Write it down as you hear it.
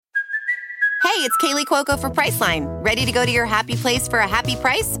Hey, it's Kaylee Cuoco for Priceline. Ready to go to your happy place for a happy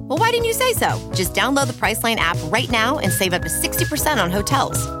price? Well, why didn't you say so? Just download the Priceline app right now and save up to 60% on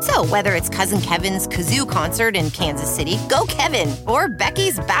hotels. So whether it's Cousin Kevin's Kazoo Concert in Kansas City, go Kevin, or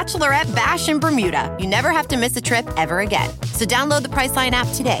Becky's Bachelorette Bash in Bermuda, you never have to miss a trip ever again. So download the Priceline app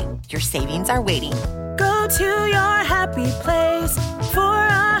today. Your savings are waiting. Go to your happy place for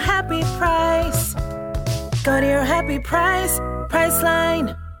a happy price. Go to your happy price,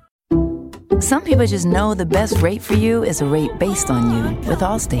 Priceline. Some people just know the best rate for you is a rate based on you with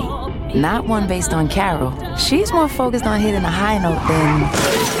Allstate. Not one based on Carol. She's more focused on hitting a high note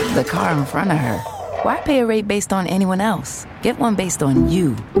than the car in front of her. Why pay a rate based on anyone else? Get one based on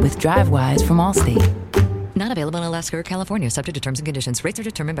you with DriveWise from Allstate. Not available in Alaska or California, subject to terms and conditions. Rates are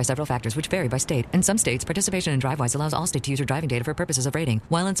determined by several factors, which vary by state. In some states, participation in DriveWise allows Allstate to use your driving data for purposes of rating.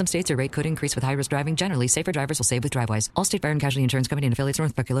 While in some states, your rate could increase with high-risk driving. Generally, safer drivers will save with DriveWise. Allstate Fire and Casualty Insurance Company and affiliates,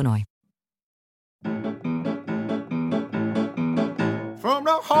 Northbrook, Illinois. From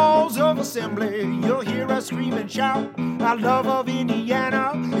the halls of assembly, you'll hear us scream and shout. Our love of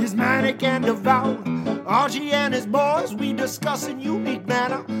Indiana is manic and devout. Archie and his boys, we discuss in unique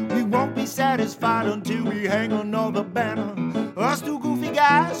manner. We won't be satisfied until we hang another banner. Us two goofy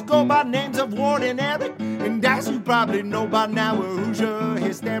guys go by names of Ward and Eric. And as you probably know by now, we're Hoosier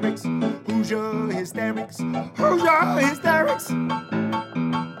Hysterics. Hoosier Hysterics. Hoosier Hysterics.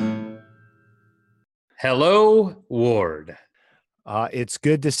 Hello, Ward. It's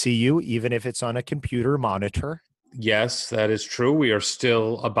good to see you, even if it's on a computer monitor. Yes, that is true. We are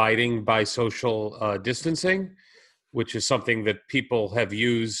still abiding by social distancing, which is something that people have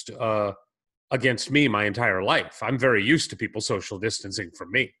used against me my entire life. I'm very used to people social distancing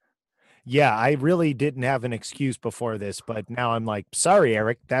from me. Yeah, I really didn't have an excuse before this, but now I'm like, sorry,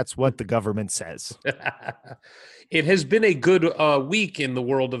 Eric, that's what the government says. It has been a good week in the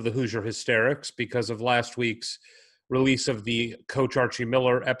world of the Hoosier Hysterics because of last week's release of the Coach Archie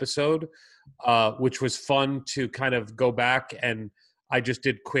Miller episode, which was fun to kind of go back, and I just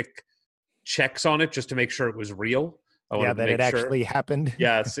did quick checks on it just to make sure it was real. Yeah, that it actually happened.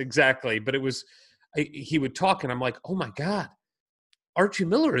 Yes, exactly. But it was, he would talk, and I'm like, oh my God, Archie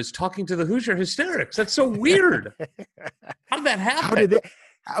Miller is talking to the Hoosier Hysterics. That's so weird. How did that happen? How did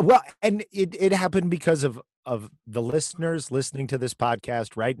well, and it happened because of the listeners listening to this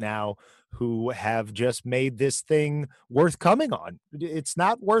podcast right now who have just made this thing worth coming on. It's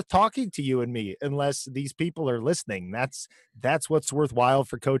not worth talking to you and me unless these people are listening. That's what's worthwhile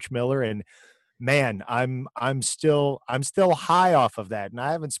for Coach Miller. And man, I'm still high off of that, and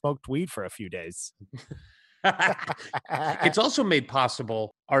I haven't smoked weed for a few days. It's also made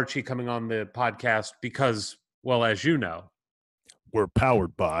possible, Archie coming on the podcast because, well, as you know, we're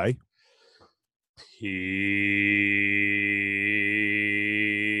powered by Pigs.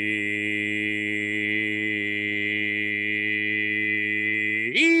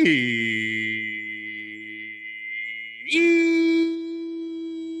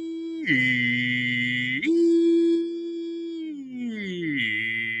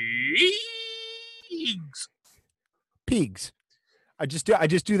 I just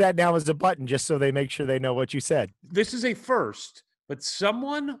do that now as a button just so they make sure they know what you said. This is a first, but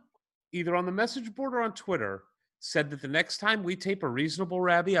someone either on the message board or on Twitter said that the next time we tape a Reasonable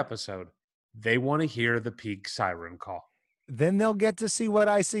Rabbi episode, they want to hear the pig siren call. Then they'll get to see what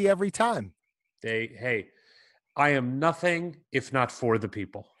I see every time. Hey, I am nothing if not for the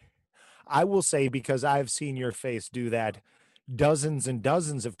people. I will say, because I've seen your face do that dozens and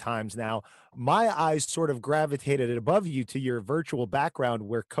dozens of times now, my eyes sort of gravitated above you to your virtual background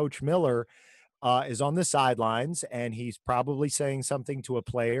where Coach Miller is on the sidelines, and he's probably saying something to a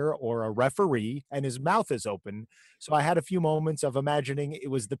player or a referee, and his mouth is open. So I had a few moments of imagining it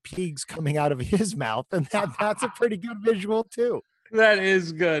was the pigs coming out of his mouth, and that's a pretty good visual too. That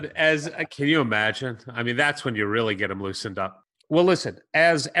is good. Can you imagine? I mean, that's when you really get them loosened up. Well, listen,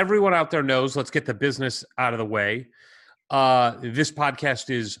 as everyone out there knows, let's get the business out of the way. This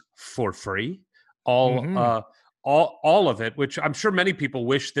podcast is for free. All of it, which I'm sure many people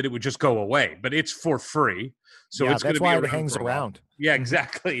wish that it would just go away, but it's for free. So yeah, it's going to be why it hangs around. Yeah,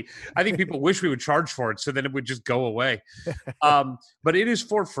 exactly. I think people wish we would charge for it so then it would just go away. But it is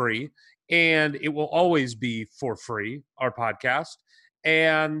for free, and it will always be for free, our podcast.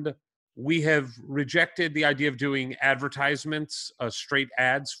 And we have rejected the idea of doing advertisements, straight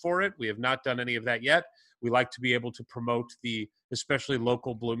ads for it. We have not done any of that yet. We like to be able to promote the especially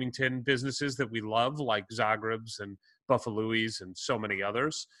local Bloomington businesses that we love, like Zagreb's and Buffalo's and so many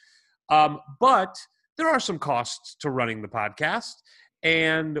others. But there are some costs to running the podcast.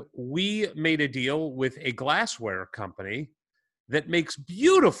 And we made a deal with a glassware company that makes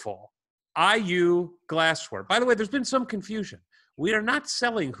beautiful IU glassware. By the way, there's been some confusion. We are not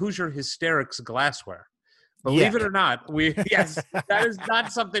selling Hoosier Hysterics glassware. Believe it or not, yes, that is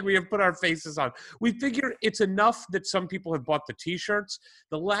not something we have put our faces on. We figure it's enough that some people have bought the T-shirts.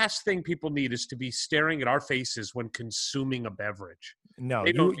 The last thing people need is to be staring at our faces when consuming a beverage. No,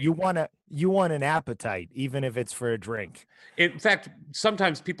 you want an appetite, even if it's for a drink. In fact,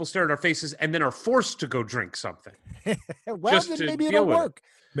 sometimes people stare at our faces and then are forced to go drink something. Well, then maybe it'll work.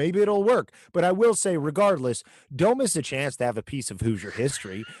 Maybe it'll work. But I will say, regardless, don't miss a chance to have a piece of Hoosier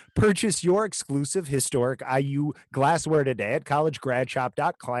history. Purchase your exclusive historic IU glassware today at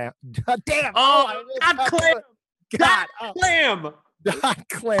collegegradshop.clam. Damn! Oh, .clam! God! .clam!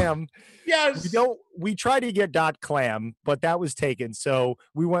 .clam. Yes. We tried to get .clam, but that was taken. So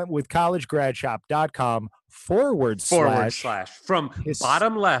we went with collegegradshop.com / from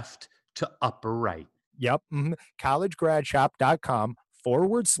bottom left to upper right. Yep. collegegradshop.com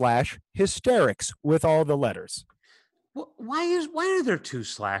 / hysterics with all the letters. Why are there 2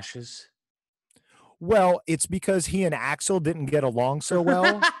 slashes? Well, it's because he and Axel didn't get along so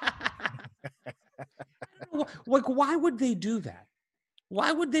well. Like, why would they do that?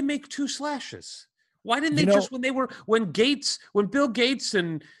 Why would they make 2 slashes? Why didn't they when Bill Gates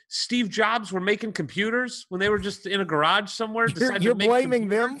and Steve Jobs were making computers, when they were just in a garage somewhere? You're blaming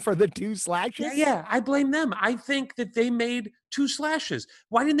them for the 2 slashes? Yeah, I blame them. I think that they made 2 slashes.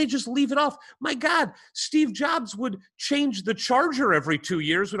 Why didn't they just leave it off? My God, Steve Jobs would change the charger every 2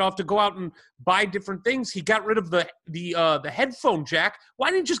 years. We'd have to go out and buy different things. He got rid of the headphone jack.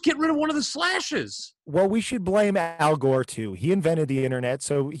 Why didn't he just get rid of one of the slashes? Well, we should blame Al Gore too. He invented the internet,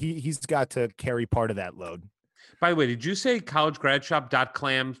 so he's got to carry part of that load. By the way, did you say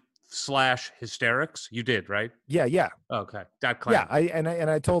collegegradshop.clam / hysterics? You did, right? Yeah. Okay. .clam.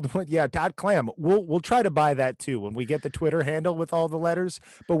 Yeah, I told him, yeah, .clam. We'll try to buy that too when we get the Twitter handle with all the letters,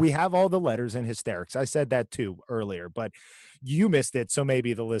 but we have all the letters in hysterics. I said that too earlier, but you missed it, so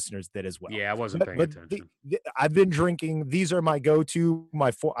maybe the listeners did as well. Yeah, I wasn't paying attention. I've been drinking. These are my go-to.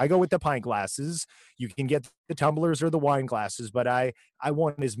 I go with the pint glasses. You can get the tumblers or the wine glasses, but I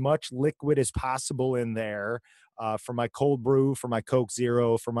want as much liquid as possible in there for my cold brew, for my Coke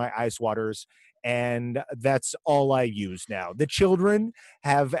Zero, for my ice waters, and that's all I use now. The children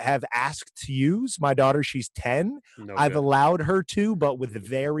have asked to use. My daughter, she's 10. I've allowed her to, but with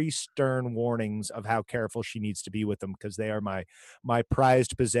very stern warnings of how careful she needs to be with them, because they are my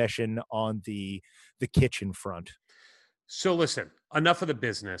prized possession on the kitchen front. So listen, enough of the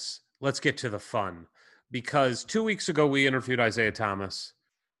business. Let's get to the fun, because 2 weeks ago we interviewed Isaiah Thomas.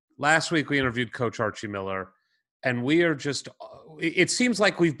 Last week we interviewed Coach Archie Miller. And we are just, it seems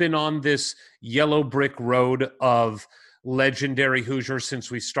like we've been on this yellow brick road of legendary Hoosiers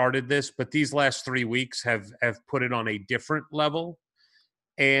since we started this, but these last 3 weeks have put it on a different level.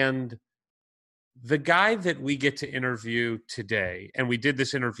 And the guy that we get to interview today, and we did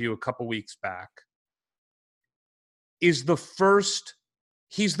this interview a couple weeks back, he's the first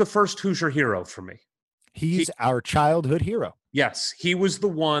Hoosier hero for me. He's our childhood hero. Yes, he was the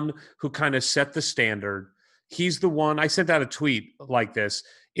one who kind of set the standard. He's the one. I sent out a tweet like this.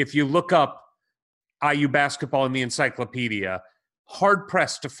 If you look up IU basketball in the encyclopedia, hard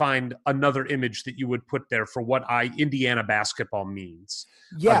pressed to find another image that you would put there for what Indiana basketball means.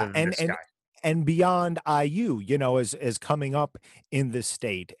 Yeah, and beyond IU, as coming up in the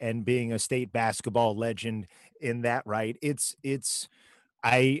state and being a state basketball legend in that, right?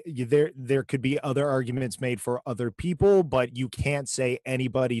 There could be other arguments made for other people, but you can't say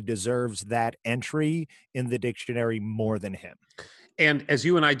anybody deserves that entry in the dictionary more than him. And as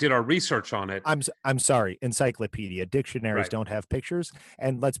you and I did our research on it, I'm sorry, encyclopedia dictionaries don't have pictures,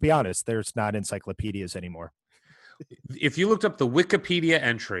 and let's be honest, there's not encyclopedias anymore. If you looked up the Wikipedia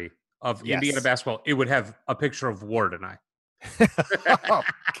entry of Indiana basketball, it would have a picture of Ward and I. Oh,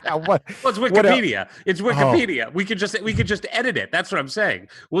 God, well, it's Wikipedia. It's Wikipedia. Oh. We could just edit it. That's what I'm saying.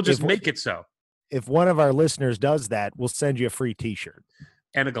 We'll just make it so. If one of our listeners does that, we'll send you a free T-shirt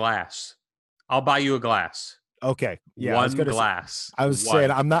and a glass. I'll buy you a glass. Okay. Yeah. One glass. I was saying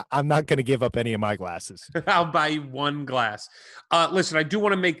I'm not going to give up any of my glasses. I'll buy you one glass. Listen, I do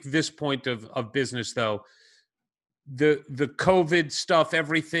want to make this point of business though. The COVID stuff,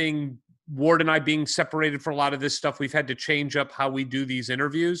 everything. Ward and I being separated for a lot of this stuff, we've had to change up how we do these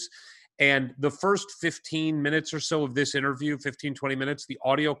interviews. And the first 15 minutes or so of this interview, 15, 20 minutes, the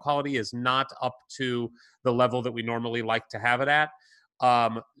audio quality is not up to the level that we normally like to have it at.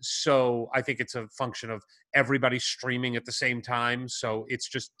 So I think it's a function of everybody streaming at the same time. So it's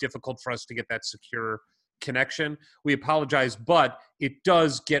just difficult for us to get that secure connection. We apologize, but it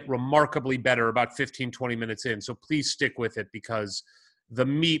does get remarkably better about 15, 20 minutes in. So please stick with it, because the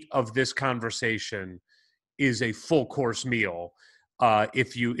meat of this conversation is a full course meal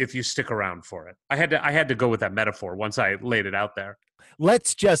if you stick around for it. I had to go with that metaphor once I laid it out there.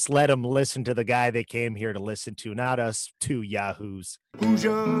 Let's just let them listen to the guy they came here to listen to, not us two yahoos.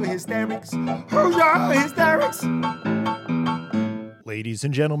 Hoosier Hysterics. Hoosier Hysterics. Ladies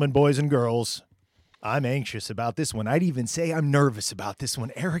and gentlemen, boys and girls, I'm anxious about this one. I'd even say I'm nervous about this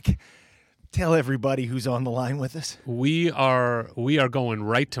one. Eric, tell everybody who's on the line with us. We are going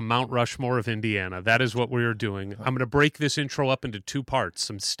right to Mount Rushmore of Indiana. That is what we are doing. I'm going to break this intro up into two parts,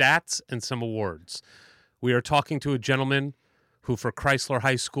 some stats and some awards. We are talking to a gentleman who for Chrysler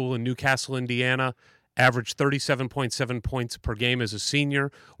High School in Newcastle, Indiana, averaged 37.7 points per game as a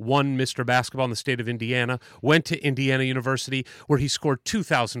senior, won Mr. Basketball in the state of Indiana, went to Indiana University where he scored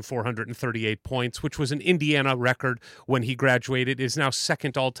 2,438 points, which was an Indiana record when he graduated, is now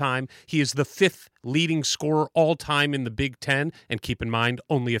second all-time. He is the fifth leading scorer all-time in the Big Ten, and keep in mind,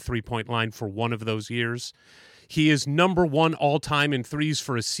 only a three-point line for one of those years. He is number one all-time in threes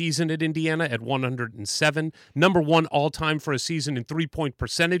for a season at Indiana at 107, number one all-time for a season in three-point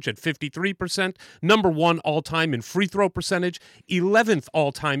percentage at 53%, number one all-time in free throw percentage, 11th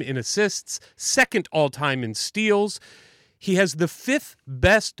all-time in assists, second all-time in steals. He has the fifth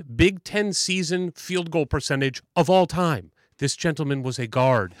best Big Ten season field goal percentage of all time. This gentleman was a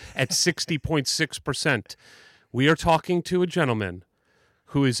guard at 60.6%. We are talking to a gentleman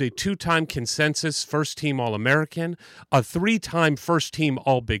who is a two-time consensus first-team All-American, a three-time first-team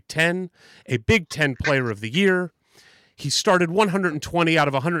All-Big Ten, a Big Ten Player of the Year. He started 120 out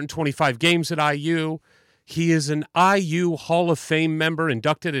of 125 games at IU. He is an IU Hall of Fame member,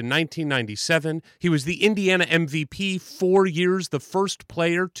 inducted in 1997. He was the Indiana MVP 4 years, the first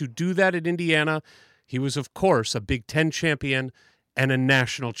player to do that at Indiana. He was, of course, a Big Ten champion and a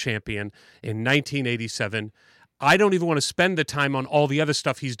national champion in 1987. I don't even want to spend the time on all the other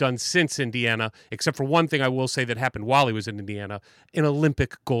stuff he's done since Indiana, except for one thing I will say that happened while he was in Indiana, an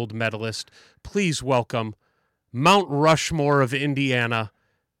Olympic gold medalist. Please welcome Mount Rushmore of Indiana,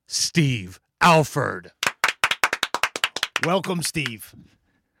 Steve ALFORD. Welcome, Steve.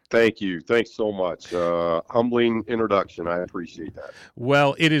 Thank you. Thanks so much. Humbling introduction. I appreciate that.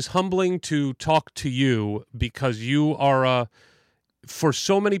 Well, it is humbling to talk to you because you are for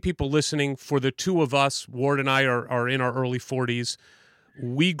so many people listening, for the two of us, Ward and I are in our early 40s.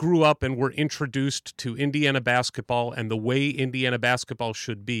 We grew up and were introduced to Indiana basketball and the way Indiana basketball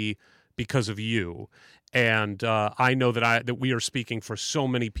should be because of you. And I know that we are speaking for so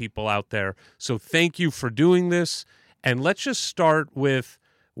many people out there. So thank you for doing this. And let's just start with,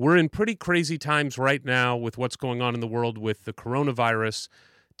 we're in pretty crazy times right now with what's going on in the world with the coronavirus.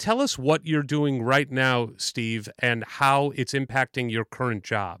 Tell us what you're doing right now, Steve, and how it's impacting your current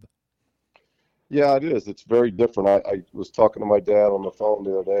job. Yeah, it is. It's very different. I was talking to my dad on the phone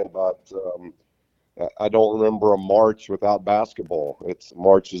the other day about I don't remember a March without basketball.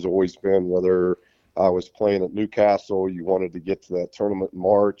 March has always been, whether I was playing at Newcastle, you wanted to get to that tournament in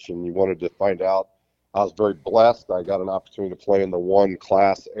March, and you wanted to find out. I was very blessed. I got an opportunity to play in the one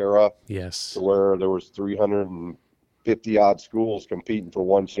class era. Yes. Where there was 350-odd schools competing for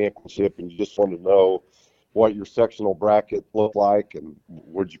one championship, and you just wanted to know what your sectional bracket looked like, and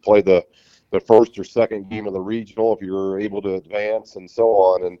would you play the first or second game of the regional if you were able to advance, and so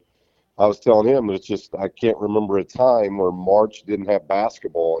on. And I was telling him that it's just, I can't remember a time where March didn't have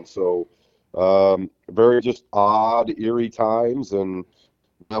basketball. And so very just odd, eerie times. And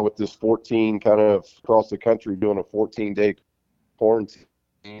now with this 14 kind of across the country doing a 14-day quarantine,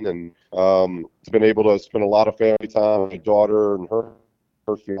 and been able to spend a lot of family time. My daughter and her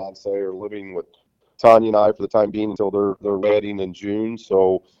fiance are living with Tanya and I for the time being until their wedding in June.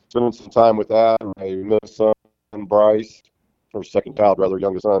 So spending some time with that. My middle son, Bryce, or second child rather,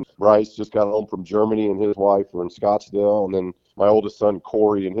 youngest son, Bryce, just got home from Germany, and his wife are in Scottsdale. And then my oldest son,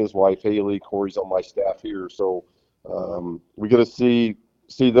 Corey, and his wife, Haley. Corey's on my staff here. So we get to see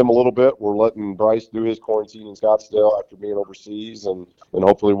them a little bit. We're letting Bryce do his quarantine in Scottsdale after being overseas, and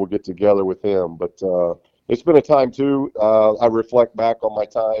hopefully we'll get together with him. But it's been a time too. I reflect back on my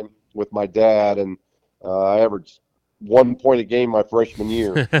time with my dad, and I averaged 1 point a game my freshman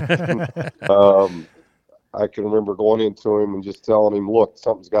year. I can remember going into him and just telling him, look,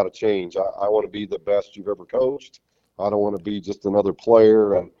 something's got to change. I want to be the best you've ever coached. I don't want to be just another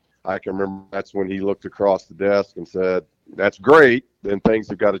player. And I can remember that's when he looked across the desk and said, that's great. Then things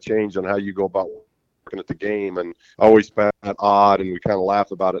have got to change on how you go about working at the game. And I always found that odd, and we kind of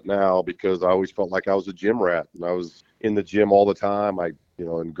laugh about it now because I always felt like I was a gym rat, and I was in the gym all the time.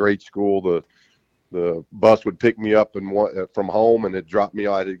 In grade school, the bus would pick me up from home, and it dropped me.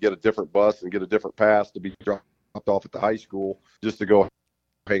 I had to get a different bus and get a different pass to be dropped off at the high school just to go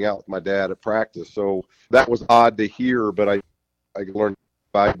hang out with my dad at practice. So that was odd to hear, but I learned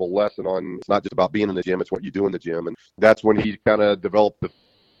a valuable lesson on it's not just about being in the gym, it's what you do in the gym. And that's when he kind of developed the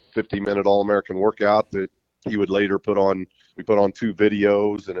 50-minute All-American workout that he would later put on. We put on 2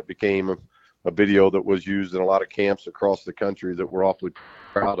 videos, and it became a video that was used in a lot of camps across the country that we're awfully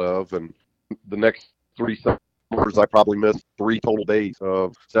proud of. And the next 3 summers, I probably missed 3 total days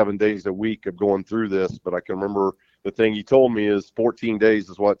of 7 days a week of going through this. But I can remember the thing he told me is 14 days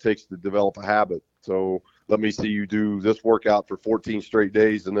is what it takes to develop a habit. So let me see you do this workout for 14 straight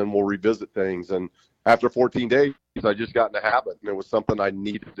days, and then we'll revisit things. And after 14 days, I just got in a habit, and it was something I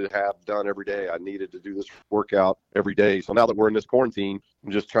needed to have done every day. I needed to do this workout every day. So now that we're in this quarantine,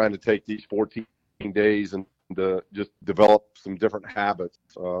 I'm just trying to take these 14 days and to just develop some different habits.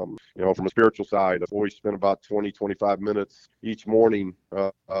 From a spiritual side, I've always spent about 20, 25 minutes each morning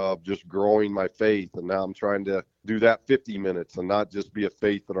of just growing my faith. And now I'm trying to do that 50 minutes and not just be a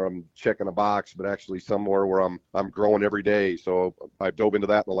faith that I'm checking a box, but actually somewhere where I'm growing every day. So I've dove into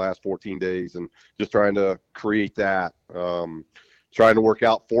that in the last 14 days and just trying to create that. Trying to work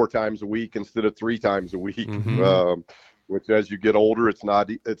out 4 times a week instead of 3 times a week, which as you get older, it's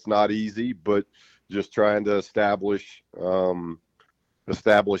not easy, but just trying to establish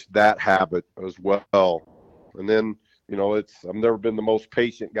that habit as well. And then, I've never been the most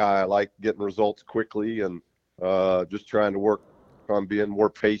patient guy. I like getting results quickly, and just trying to work on being more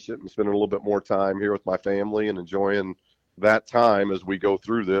patient and spending a little bit more time here with my family and enjoying that time as we go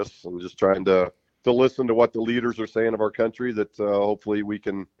through this, and just trying to listen to what the leaders are saying of our country, that hopefully we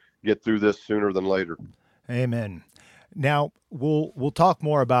can get through this sooner than later. Amen. Now, we'll talk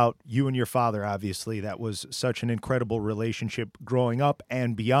more about you and your father, obviously. That was such an incredible relationship growing up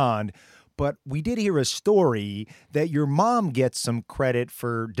and beyond. But we did hear a story that your mom gets some credit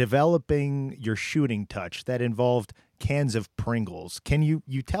for developing your shooting touch that involved cans of Pringles. Can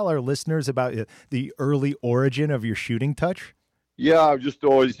you tell our listeners about the early origin of your shooting touch? Yeah, I've just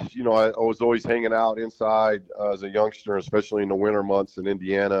always, I was always hanging out inside as a youngster, especially in the winter months in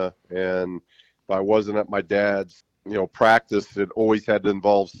Indiana. And if I wasn't at my dad's, practice, it always had to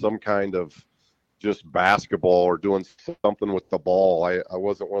involve some kind of just basketball or doing something with the ball. I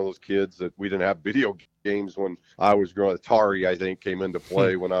wasn't one of those kids that we didn't have video games when I was growing. Atari, I think, came into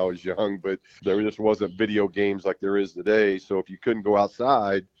play when I was young, but there just wasn't video games like there is today. So if you couldn't go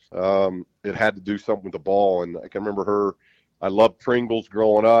outside, it had to do something with the ball. And I can remember I loved Pringles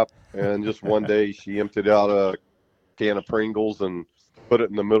growing up, and just one day she emptied out a can of Pringles and put it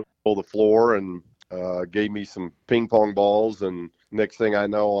in the middle of the floor and gave me some ping pong balls. And next thing I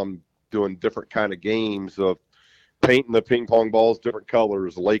know, I'm doing different kind of games of painting the ping pong balls different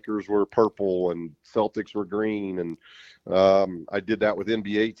colors. Lakers were purple and Celtics were green. And I did that with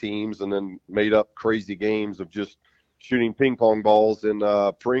NBA teams, and then made up crazy games of just shooting ping pong balls. And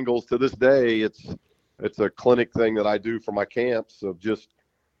Pringles, to this day, it's a clinic thing that I do for my camps, of just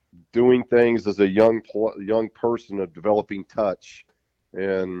doing things as a young person, of developing touch.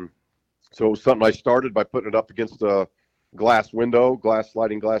 And so it was something I started by putting it up against a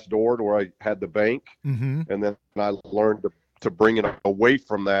sliding glass door to where I had the bank. Mm-hmm. And then I learned to bring it away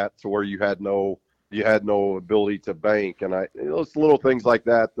from that to where you had no ability to bank. And it's little things like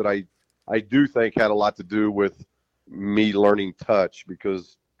that I do think had a lot to do with me learning touch,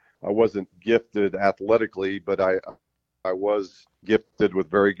 because I wasn't gifted athletically, but I was gifted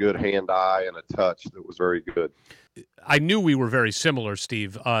with very good hand-eye and a touch that was very good. I knew we were very similar,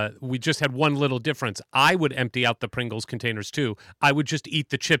 Steve. We just had one little difference. I would empty out the Pringles containers too. I would just eat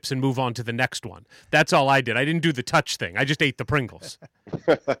the chips and move on to the next one. That's all I did. I didn't do the touch thing. I just ate the Pringles.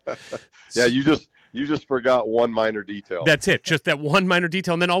 Yeah, you just forgot one minor detail. That's it. Just that one minor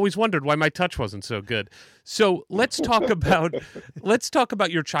detail, and then always wondered why my touch wasn't so good. So let's talk about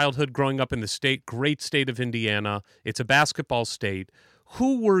your childhood growing up in the great state of Indiana. It's a basketball state.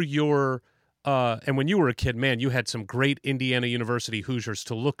 Who were your and when you were a kid, man, you had some great Indiana University Hoosiers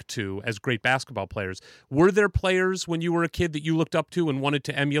to look to as great basketball players. Were there players when you were a kid that you looked up to and wanted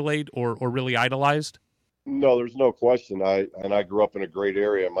to emulate or really idolized? No, there's no question. I grew up in a great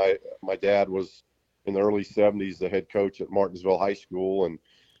area. My dad was in the early 70s the head coach at Martinsville High School, and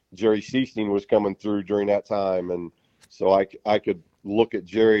Jerry Seasteen was coming through during that time. And so I could look at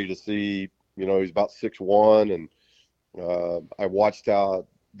Jerry to see, he's about 6'1", and I watched how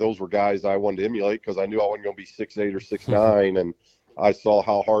those were guys I wanted to emulate, because I knew I wasn't going to be 6'8" or 6'9", and I saw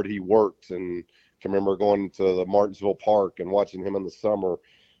how hard he worked. And I can remember going to the Martinsville Park and watching him in the summer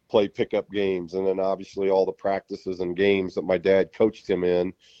play pickup games, and then obviously all the practices and games that my dad coached him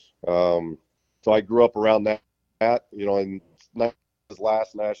in. So I grew up around that, and his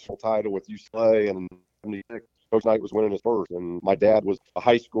last national title with UCLA in '76. Coach Knight was winning his first, and my dad was a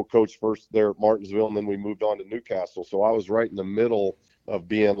high school coach first there at Martinsville, and then we moved on to Newcastle. So I was right in the middle of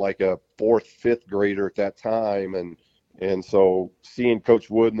being like a fourth, fifth grader at that time, and so seeing Coach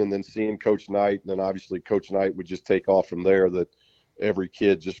Wooden and then seeing Coach Knight, and then obviously Coach Knight would just take off from there. That every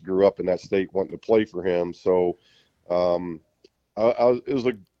kid just grew up in that state wanting to play for him. So it was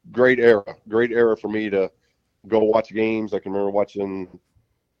a great era for me to go watch games. I can remember watching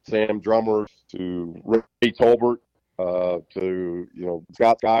Sam Drummer to Ray Tolbert, to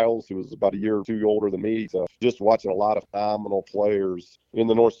Scott Skiles, who was about a year or two older than me. So just watching a lot of phenomenal players in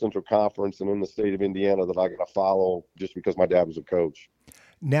the North Central Conference and in the state of Indiana that I got to follow just because my dad was a coach.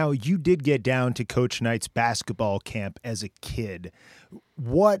 Now, you did get down to Coach Knight's basketball camp as a kid.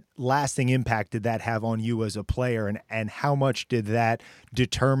 What lasting impact did that have on you as a player, and how much did that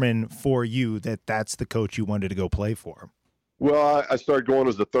determine for you that that's the coach you wanted to go play for? Well, I started going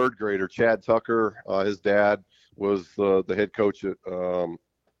as a third grader. Chad Tucker, his dad, was the head coach at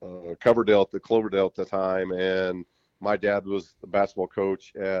Cloverdale at the time, and my dad was the basketball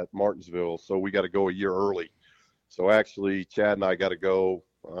coach at Martinsville, so we got to go a year early. So actually, Chad and I got to go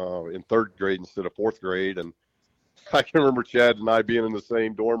in third grade instead of fourth grade, and I can remember Chad and I being in the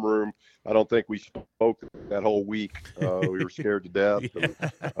same dorm room. I don't think we spoke that whole week. We were scared to death. And,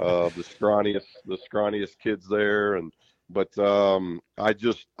 the scrawniest kids there, but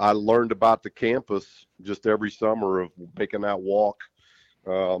I learned about the campus just every summer of making that walk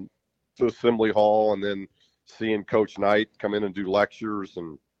to Assembly Hall, and then seeing Coach Knight come in and do lectures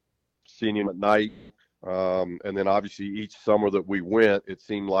and seeing him at night. And then obviously each summer that we went, it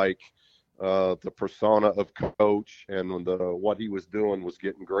seemed like the persona of Coach and what he was doing was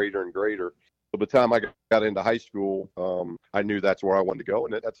getting greater and greater. By the time I got into high school, I knew that's where I wanted to go.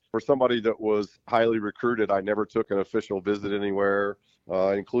 And that's for somebody that was highly recruited. I never took an official visit anywhere,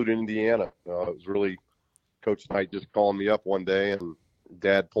 including Indiana. It was really Coach Knight just calling me up one day and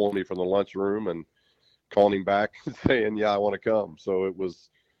Dad pulling me from the lunchroom and calling him back and saying, yeah, I want to come. So it was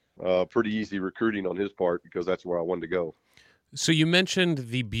pretty easy recruiting on his part because that's where I wanted to go. So you mentioned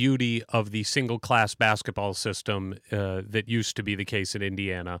the beauty of the single-class basketball system that used to be the case in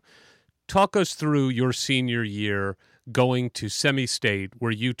Indiana. Talk us through your senior year going to semi-state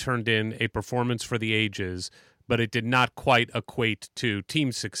where you turned in a performance for the ages, but it did not quite equate to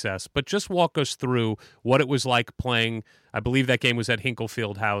team success. But just walk us through what it was like playing. I believe that game was at Hinkle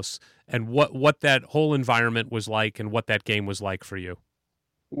Fieldhouse, and what that whole environment was like and what that game was like for you.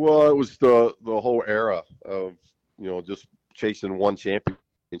 Well, it was the whole era of, just chasing one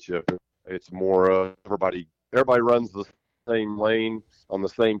championship. It's more everybody runs the same lane on the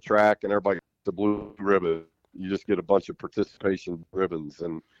same track, and everybody gets the blue ribbon. You just get a bunch of participation ribbons.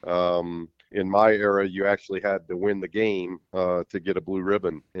 And in my era, you actually had to win the game to get a blue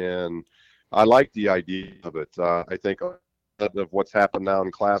ribbon. And I like the idea of it. I think of what's happened now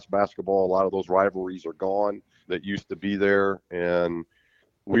in class basketball, a lot of those rivalries are gone that used to be there. And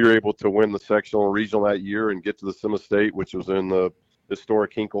we were able to win the sectional and regional that year and get to the semi-state, which was in the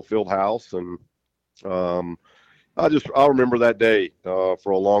historic Hinkle Fieldhouse. And I'll remember that day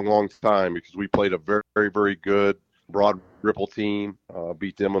for a long, long time because we played a very, very, very good Broad Ripple team,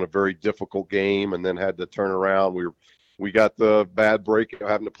 beat them in a very difficult game, and then had to turn around. We got the bad break of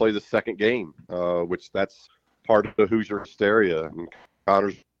having to play the second game, which that's part of the Hoosier hysteria. And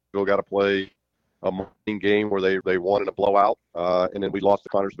Connorsville got to play a morning game where they won in a blowout, and then we lost to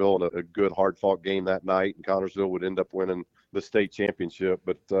Connorsville in a good, hard-fought game that night, and Connorsville would end up winning the state championship.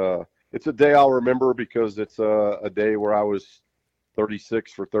 But it's a day I'll remember because it's a day where I was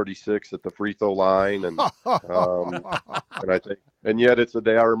 36 for 36 at the free throw line, and and yet it's a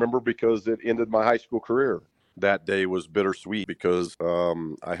day I remember because it ended my high school career. That day was bittersweet because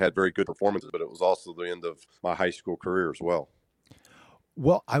I had very good performances, but it was also the end of my high school career as well.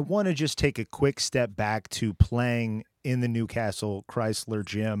 Well, I want to just take a quick step back to playing in the Newcastle Chrysler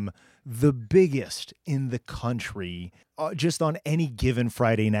Gym, the biggest in the country, just on any given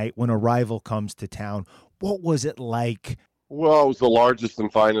Friday night when a rival comes to town. What was it like? Well, it was the largest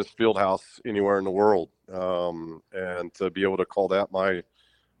and finest field house anywhere in the world. And to be able to call that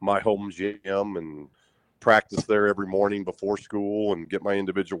my home gym and practice there every morning before school and get my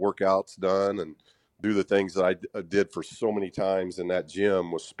individual workouts done and do the things that I did for so many times in that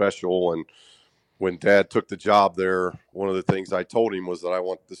gym was special. And when Dad took the job there, one of the things I told him was that I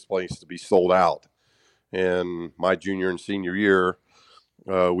want this place to be sold out. And my junior and senior year,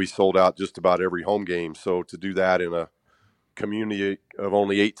 we sold out just about every home game. So to do that in a community of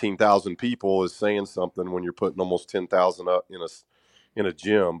only 18,000 people is saying something when you're putting almost 10,000 up in a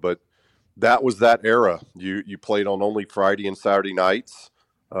gym. But that was that era. You played on only Friday and Saturday nights.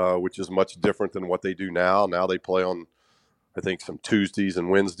 which is much different than what they do now. Now they play on, I think, some Tuesdays and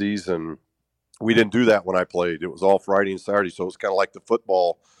Wednesdays, and we didn't do that when I played. It was all Friday and Saturday, so it was kind of like the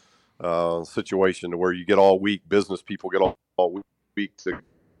football situation where you get all week. Business people get all week to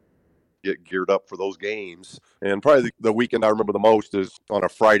get geared up for those games. And probably the weekend I remember the most is on a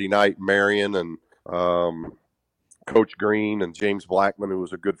Friday night. Marion and Coach Green and James Blackman, who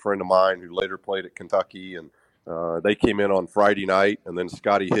was a good friend of mine, who later played at Kentucky, and they came in on Friday night. And then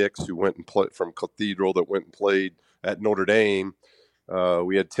Scotty Hicks, who went and played from Cathedral, that went and played at Notre Dame.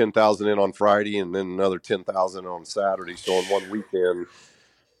 We had 10,000 in on Friday and then another 10,000 on Saturday. So in one weekend,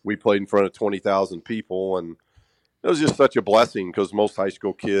 we played in front of 20,000 people. And it was just such a blessing because most high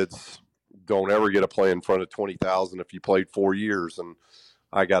school kids don't ever get to play in front of 20,000 if you played 4 years. And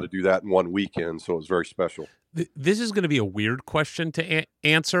I got to do that in one weekend. So it was very special. This is going to be a weird question to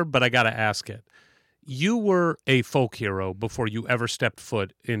answer, but I got to ask it. You were a folk hero before you ever stepped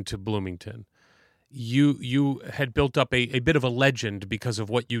foot into Bloomington. You had built up a bit of a legend because of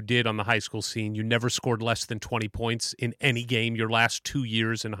what you did on the high school scene. You never scored less than 20 points in any game your last 2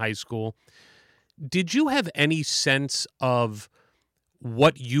 years in high school. Did you have any sense of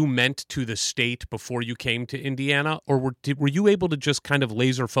what you meant to the state before you came to Indiana, or were you able to just kind of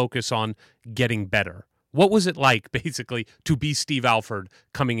laser focus on getting better? What was it like, basically, to be Steve Alford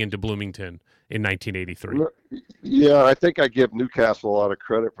coming into Bloomington in 1983? Yeah, I think I give Newcastle a lot of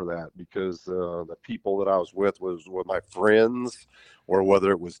credit for that because the people that I was with were my friends, or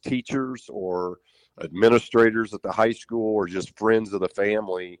whether it was teachers or administrators at the high school or just friends of the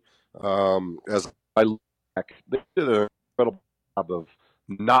family. As I look back, they did an incredible job of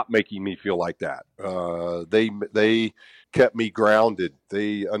not making me feel like that. They kept me grounded.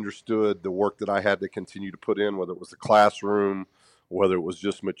 They understood the work that I had to continue to put in, whether it was the classroom, whether it was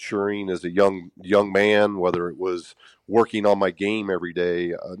just maturing as a young man, whether it was working on my game every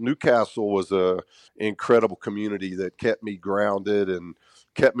day. Newcastle was a incredible community that kept me grounded and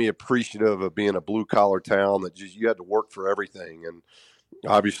kept me appreciative of being a blue collar town that just you had to work for everything. And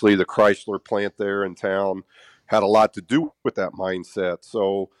obviously the Chrysler plant there in town had a lot to do with that mindset.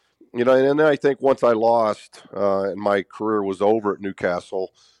 So, and then I think once I lost and my career was over at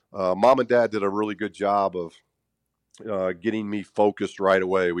Newcastle, Mom and Dad did a really good job of getting me focused right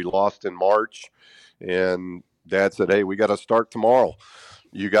away. We lost in March, and Dad said, "Hey, we got to start tomorrow.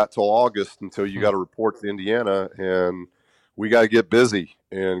 You got till August until you got to report to Indiana, and we got to get busy.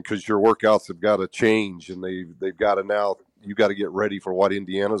 And because your workouts have got to change, and they've got to now, you got to get ready for what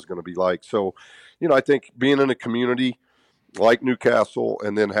Indiana is going to be like." So, I think being in a community like Newcastle,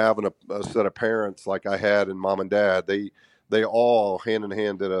 and then having a set of parents like I had and Mom and Dad, they all hand in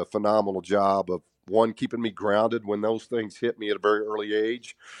hand did a phenomenal job of, one, keeping me grounded when those things hit me at a very early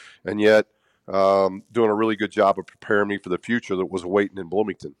age, and yet doing a really good job of preparing me for the future that was waiting in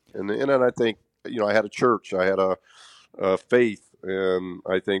Bloomington. And then I think, I had a church, I had a faith, and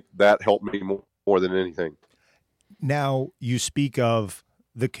I think that helped me more than anything. Now, you speak of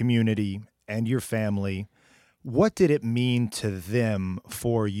the community and your family. What did it mean to them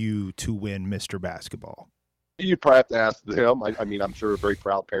for you to win Mr. Basketball? You'd probably have to ask them. I mean, I'm sure very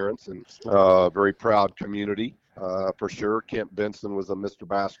proud parents and very proud community, for sure. Kent Benson was a Mr.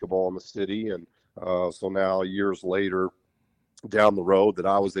 Basketball in the city, and so now years later down the road that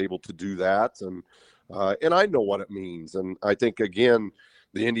I was able to do that, and I know what it means. And I think, again,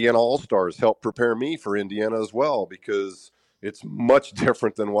 the Indiana All-Stars helped prepare me for Indiana as well, because it's much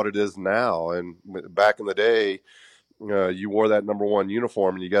different than what it is now. And back in the day, you wore that number one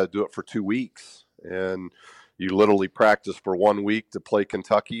uniform and you got to do it for 2 weeks. And you literally practice for 1 week to play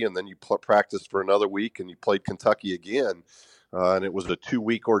Kentucky, and then you practice for another week and you played Kentucky again. And it was a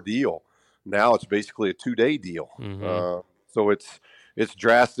 2-week ordeal. Now it's basically a 2-day deal. Mm-hmm. So it's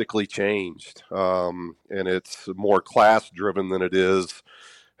drastically changed. And it's more class driven than it is,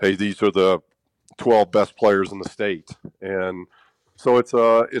 hey, these are the 12 best players in the state. And so it's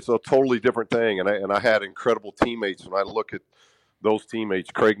a totally different thing. And I had incredible teammates. When I look at those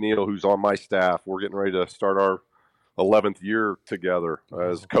teammates, Craig Neal, who's on my staff, we're getting ready to start our 11th year together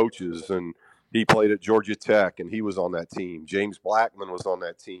as coaches. And he played at Georgia Tech, and he was on that team. James Blackman was on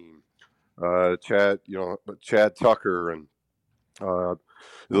that team. Chad Tucker, and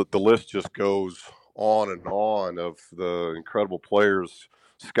the list just goes on and on of the incredible players.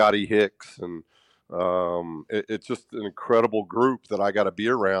 Scotty Hicks, and it's just an incredible group that I got to be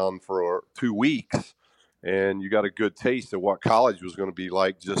around for 2 weeks, and you got a good taste of what college was going to be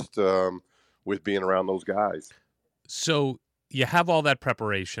like just with being around those guys. So you have all that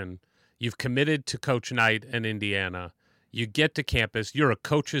preparation. You've committed to Coach Knight and Indiana. You get to campus. You're a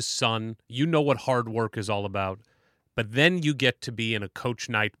coach's son. You know what hard work is all about. but then you get to be in a coach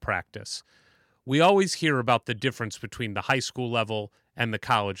night practice. We always hear about the difference between the high school level and the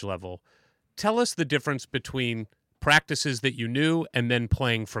college level. Tell us the difference between practices that you knew and then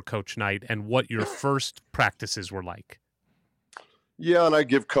playing for coach night and what your first practices were like. Yeah, and I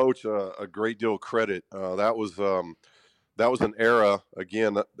give Coach a great deal of credit. That was an era,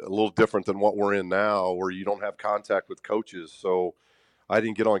 again, a little different than what we're in now, where you don't have contact with coaches. So I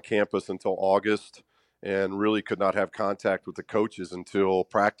didn't get on campus until August and really could not have contact with the coaches until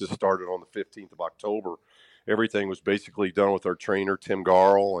practice started on the 15th of October. Everything was basically done with our trainer, Tim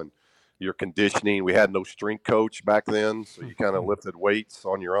Garl, and your conditioning. We had no strength coach back then, so you kind of lifted weights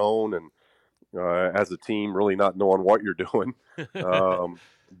on your own and as a team, really not knowing what you're doing.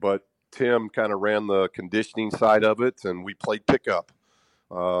 But Tim kind of ran the conditioning side of it, and we played pickup.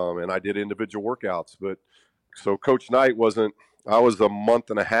 And I did individual workouts. But so Coach Knight I was a month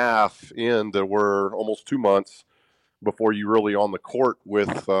and a half in. There were almost 2 months before you really on the court with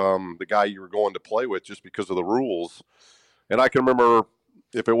the guy you were going to play with, just because of the rules. And I can remember,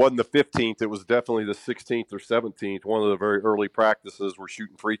 if it wasn't the 15th, it was definitely the 16th or 17th. One of the very early practices, we're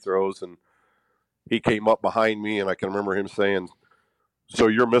shooting free throws, and he came up behind me, and I can remember him saying, "So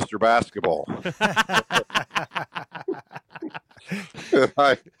you're Mr. Basketball." And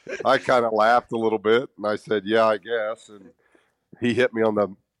I kind of laughed a little bit, and I said, "Yeah, I guess." And he hit me on the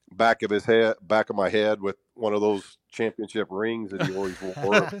back of my head with one of those championship rings that he always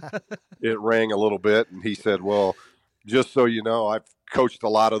wore. It rang a little bit, and he said, "Well, just so you know, I've coached a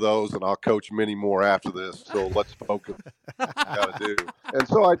lot of those, and I'll coach many more after this. So let's focus on what we got to do." And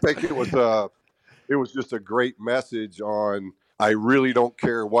so I think it was just a great message on, I really don't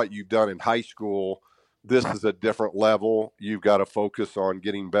care what you've done in high school. This is a different level. You've got to focus on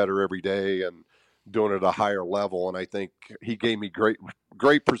getting better every day and doing it at a higher level. And I think he gave me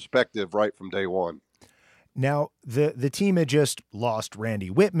great perspective right from day one. Now, the team had just lost Randy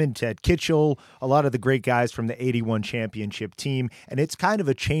Whitman, Ted Kitchell, a lot of the great guys from the 81 championship team, and it's kind of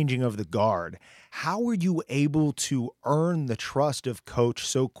a changing of the guard. How were you able to earn the trust of Coach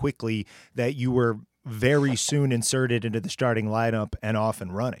so quickly that you were very soon inserted into the starting lineup and off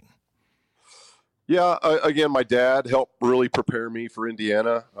and running? Yeah, again, my dad helped really prepare me for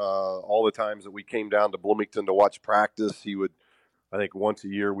Indiana. All the times that we came down to Bloomington to watch practice, he would, I think once a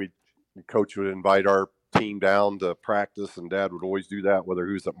year, Coach would invite our team down to practice, and Dad would always do that, whether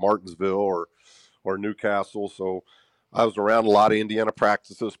he was at Martinsville or Newcastle. So I was around a lot of Indiana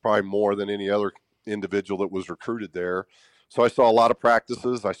practices, probably more than any other individual that was recruited there. So I saw a lot of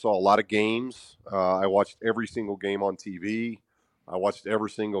practices. I saw a lot of games. I watched every single game on TV. I watched every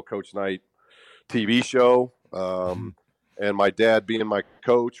single Coach Knight TV show. And my dad, being my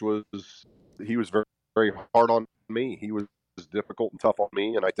coach, he was very, very hard on me. He was difficult and tough on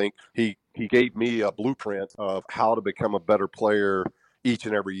me, and I think he gave me a blueprint of how to become a better player each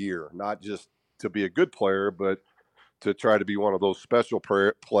and every year, not just to be a good player, but to try to be one of those special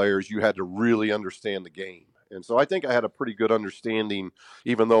players. You had to really understand the game. And so I think I had a pretty good understanding,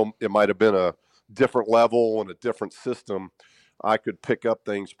 even though it might have been a different level and a different system. I could pick up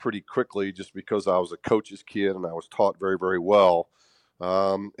things pretty quickly just because I was a coach's kid and I was taught very, very well.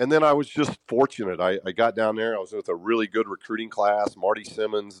 And then I was just fortunate. I got down there. I was with a really good recruiting class, Marty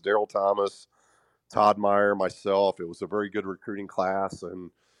Simmons, Daryl Thomas, Todd Meyer, myself. It was a very good recruiting class.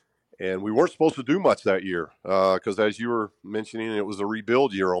 And we weren't supposed to do much that year because, as you were mentioning, it was a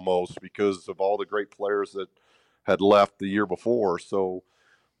rebuild year almost because of all the great players that had left the year before. So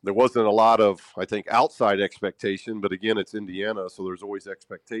there wasn't a lot of, I think, outside expectation. But again, it's Indiana, so there's always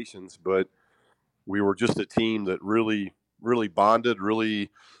expectations. But we were just a team that really bonded, really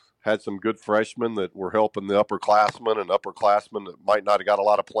had some good freshmen that were helping the upperclassmen, and upperclassmen that might not have got a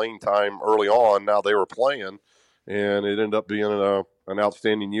lot of playing time early on. Now they were playing, and it ended up being an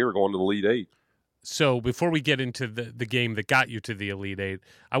outstanding year going to the Elite Eight. So before we get into the game that got you to the Elite Eight,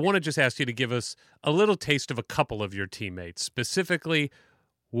 I want to just ask you to give us a little taste of a couple of your teammates. Specifically,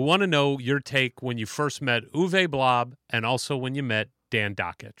 we want to know your take when you first met Uwe Blab and also when you met Dan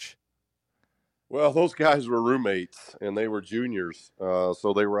Dockich. Well, those guys were roommates, and they were juniors,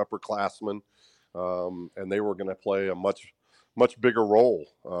 so they were upperclassmen, and they were going to play a much bigger role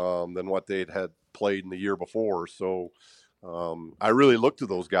than what they'd had played in the year before. So I really looked to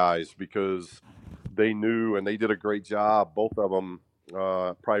those guys because they knew, and they did a great job. Both of them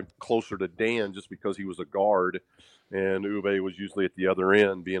probably closer to Dan just because he was a guard, and Uwe was usually at the other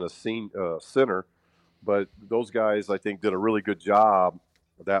end being a center. But those guys, I think, did a really good job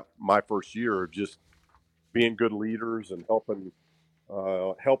that my first year of just being good leaders and helping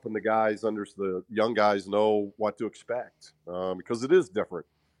the guys, the young guys, know what to expect because it is different.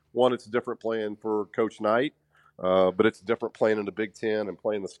 One, it's different playing for Coach Knight, But it's different playing in the Big Ten and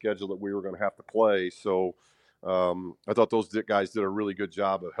playing the schedule that we were going to have to play. So I thought those guys did a really good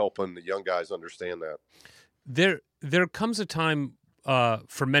job of helping the young guys understand that. There comes a time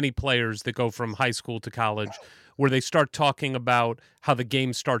for many players that go from high school to college where they start talking about how the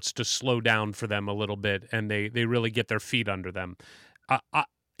game starts to slow down for them a little bit, and they really get their feet under them.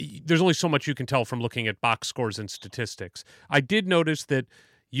 There's only so much you can tell from looking at box scores and statistics. I did notice that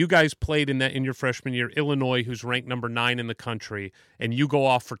you guys played in your freshman year, Illinois, who's ranked number 9 in the country, and you go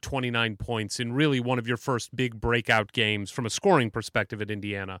off for 29 points in really one of your first big breakout games from a scoring perspective at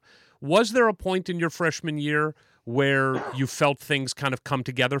Indiana. Was there a point in your freshman year where you felt things kind of come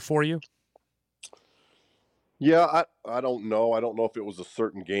together for you? Yeah, I don't know. I don't know if it was a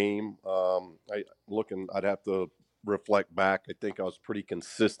certain game. I'd have to reflect back. I think I was pretty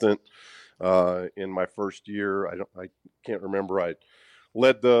consistent in my first year. I can't remember. I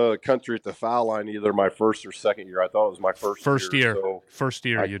led the country at the foul line either my first or second year. I thought it was my first year. So first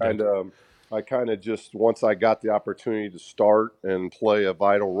year you did. I kind of just, once I got the opportunity to start and play a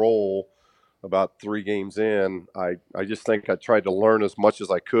vital role about 3 games in, I just think I tried to learn as much as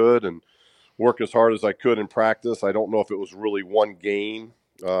I could and work as hard as I could in practice. I don't know if it was really one game.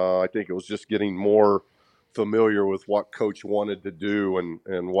 I think it was just getting more familiar with what Coach wanted to do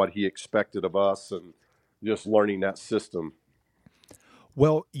and what he expected of us, and just learning that system.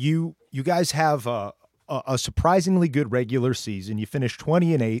 Well, you guys have a surprisingly good regular season. You finished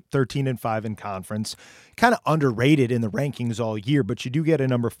 20-8, 13-5 in conference. Kind of underrated in the rankings all year, but you do get a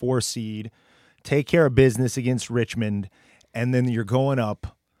number 4 seed, take care of business against Richmond, and then you're going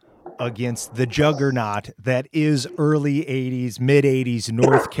up against the juggernaut that is early 80s, mid 80s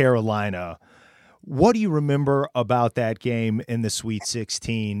North Carolina. What do you remember about that game in the Sweet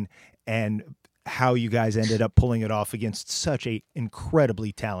 16 and how you guys ended up pulling it off against such an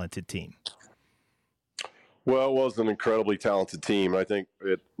incredibly talented team? Well, it was an incredibly talented team. I think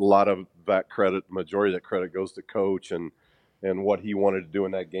a lot of that credit, majority of that credit goes to Coach and what he wanted to do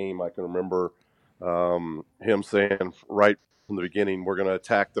in that game. I can remember him saying right from the beginning, we're going to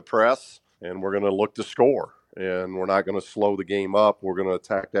attack the press and we're going to look to score, and we're not going to slow the game up. We're going to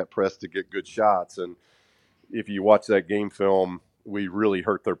attack that press to get good shots. And if you watch that game film, we really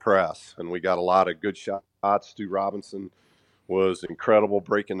hurt their press, and we got a lot of good shots. Stu Robinson was incredible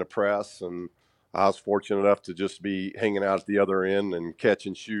breaking the press, and I was fortunate enough to just be hanging out at the other end and catch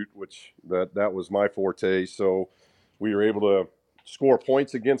and shoot, which that was my forte. So we were able to score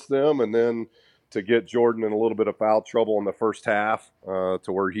points against them, and then to get Jordan in a little bit of foul trouble in the first half to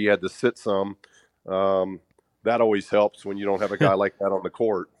where he had to sit some. That always helps when you don't have a guy like that on the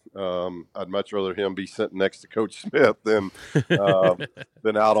court. I'd much rather him be sitting next to Coach Smith than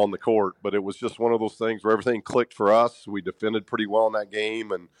out on the court. But it was just one of those things where everything clicked for us. We defended pretty well in that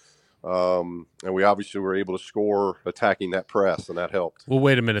game, and we obviously were able to score attacking that press, and that helped. Well,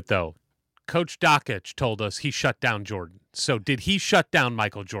 wait a minute, though. Coach Dockich told us he shut down Jordan. So did he shut down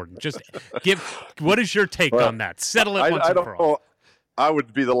Michael Jordan? Just what is your take on that? Settle it once and for all. I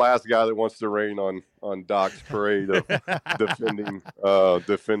would be the last guy that wants to rain on Doc's parade of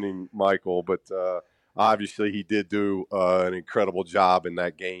defending Michael, but obviously he did do an incredible job in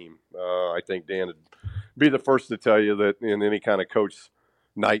that game. I think Dan would be the first to tell you that in any kind of coach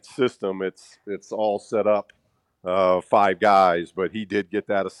night system, it's all set up 5 guys, but he did get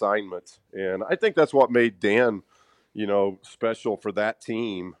that assignment, and I think that's what made Dan, special for that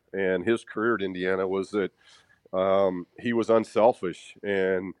team and his career at Indiana, was that he was unselfish,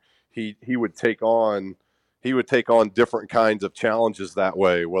 and he would take on different kinds of challenges that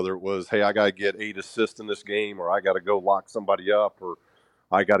way, whether it was, hey, I got to get 8 assists in this game, or I got to go lock somebody up, or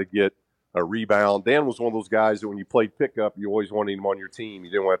I got to get a rebound. Dan was one of those guys that when you played pickup, you always wanted him on your team.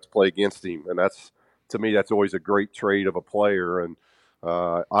 You didn't have to play against him, and to me, that's always a great trait of a player. And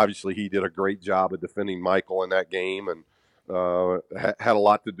obviously he did a great job of defending Michael in that game, and had a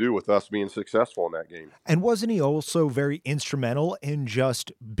lot to do with us being successful in that game. And wasn't he also very instrumental in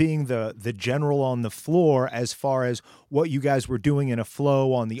just being the general on the floor as far as what you guys were doing in a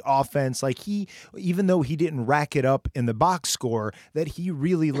flow on the offense? Like, he, even though he didn't rack it up in the box score, that he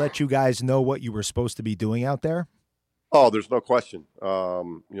really let you guys know what you were supposed to be doing out there? Oh, there's no question.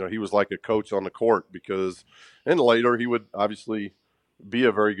 He was like a coach on the court, and later he would obviously be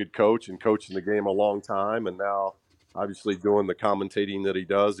a very good coach and coaching the game a long time. And now obviously doing the commentating that he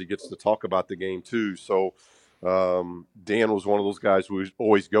does, he gets to talk about the game too. So Dan was one of those guys we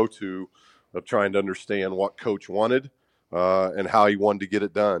always go to of trying to understand what coach wanted and how he wanted to get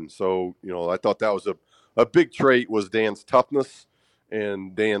it done. So, I thought that was a big trait, was Dan's toughness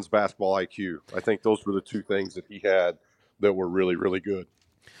and Dan's basketball IQ. I think those were the 2 things that he had that were really, really good.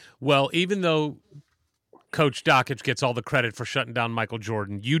 Well, even though Coach Dockich gets all the credit for shutting down Michael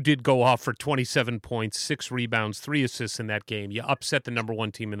Jordan. You did go off for 27 points, 6 rebounds, 3 assists in that game. You upset the number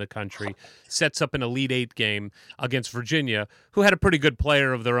 1 team in the country, sets up an Elite Eight game against Virginia, who had a pretty good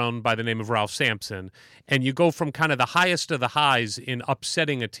player of their own by the name of Ralph Sampson. And you go from kind of the highest of the highs in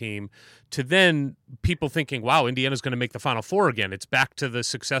upsetting a team to then people thinking, wow, Indiana's going to make the Final Four again. It's back to the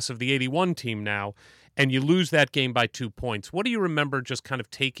success of the 81 team now. And you lose that game by 2 points. What do you remember just kind of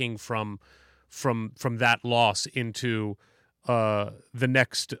taking from that loss into the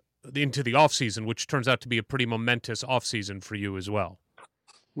offseason, which turns out to be a pretty momentous offseason for you as well?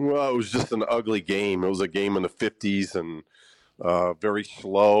 Well, it was just an ugly game. It was a game in the 50s and very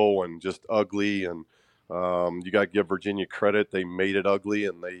slow and just ugly. And you got to give Virginia credit. They made it ugly,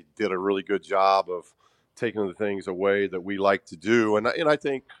 and they did a really good job of taking the things away that we like to do. And I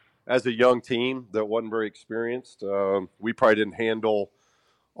think as a young team that wasn't very experienced, we probably didn't handle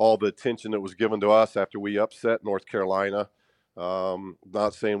all the attention that was given to us after we upset North Carolina.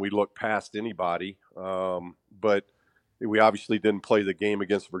 Not saying we looked past anybody, but we obviously didn't play the game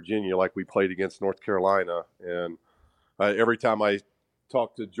against Virginia like we played against North Carolina. And every time I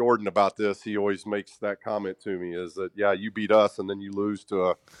talk to Jordan about this, he always makes that comment to me is that, yeah, you beat us and then you lose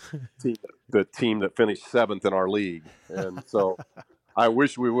to the team that finished 7th in our league. And so I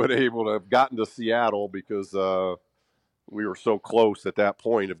wish we would have able to have gotten to Seattle because we were so close at that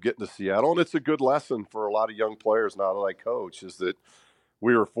point of getting to Seattle. And it's a good lesson for a lot of young players now that I coach is that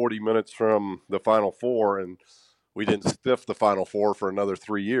we were 40 minutes from the Final Four and we didn't stiff the Final Four for another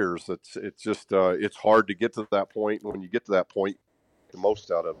 3 years. It's just it's hard to get to that point. And when you get to that point, the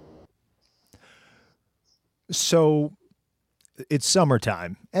most out of it. So it's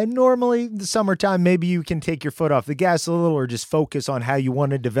summertime, and normally the summertime, maybe you can take your foot off the gas a little or just focus on how you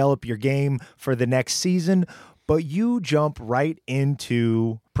want to develop your game for the next season. But you jump right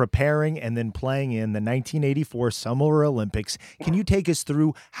into preparing and then playing in the 1984 Summer Olympics. Can you take us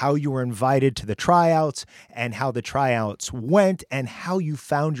through how you were invited to the tryouts and how the tryouts went and how you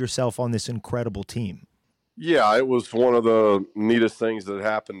found yourself on this incredible team? Yeah, it was one of the neatest things that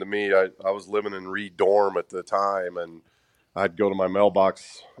happened to me. I was living in Reed Dorm at the time, and I'd go to my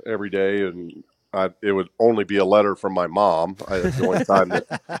mailbox every day, and it would only be a letter from my mom. It's the only time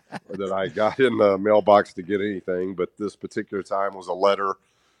that I got in the mailbox to get anything. But this particular time was a letter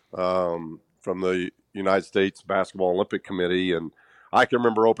from the United States Basketball Olympic Committee. And I can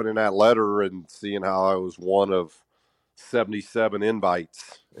remember opening that letter and seeing how I was one of 77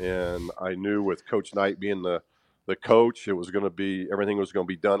 invites. And I knew with Coach Knight being the coach, it was going to be everything was going to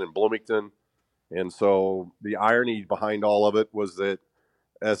be done in Bloomington. And so the irony behind all of it was that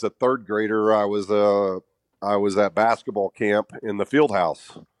as a third grader, I was at basketball camp in the field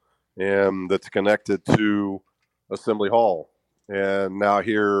house, and that's connected to Assembly Hall. And now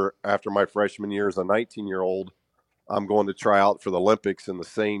here, after my freshman year as a 19-year-old, I'm going to try out for the Olympics in the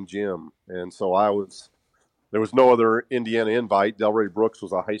same gym. And so there was no other Indiana invite. Delray Brooks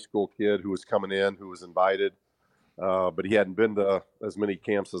was a high school kid who was coming in, who was invited, but he hadn't been to as many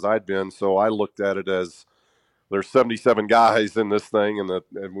camps as I'd been. So I looked at it as there's 77 guys in this thing, and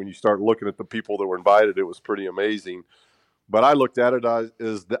when you start looking at the people that were invited, it was pretty amazing. But I looked at it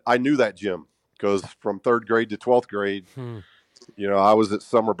as I knew that gym because from 3rd grade to 12th grade, I was at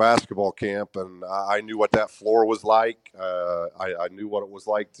summer basketball camp, and I knew what that floor was like. I knew what it was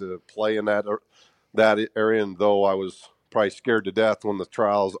like to play in that area, and though I was probably scared to death when the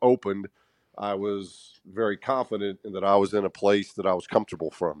trials opened, I was very confident in that I was in a place that I was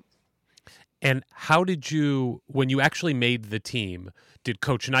comfortable from. And how did you, when you actually made the team, did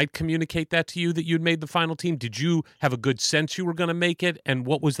Coach Knight communicate that to you that you'd made the final team? Did you have a good sense you were going to make it? And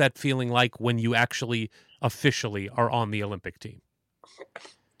what was that feeling like when you actually officially are on the Olympic team?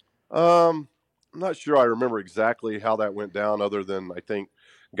 I'm not sure I remember exactly how that went down, other than I think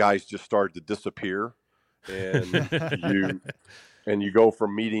guys just started to disappear, and you go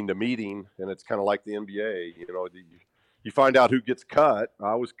from meeting to meeting, and it's kind of like the NBA. You find out who gets cut.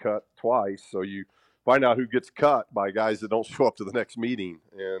 I was cut twice, so you find out who gets cut by guys that don't show up to the next meeting.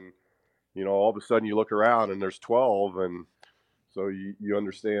 And, all of a sudden you look around and there's 12, and so you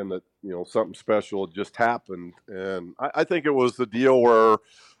understand that, something special just happened. And I think it was the deal where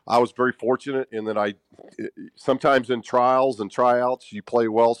I was very fortunate in that sometimes in trials and tryouts, you play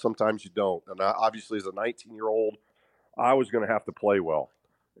well, sometimes you don't. And obviously as a 19-year-old, I was going to have to play well.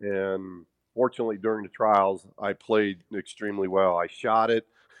 And fortunately, during the trials, I played extremely well. I shot it.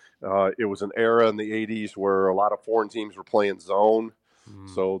 It was an era in the 80s where a lot of foreign teams were playing zone.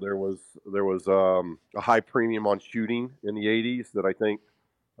 So there was a high premium on shooting in the 80s that I think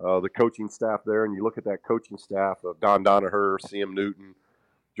the coaching staff there, and you look at that coaching staff of Don Donaher, C.M. Newton,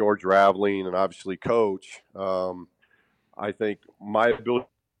 George Raveling, and obviously Coach. I think my ability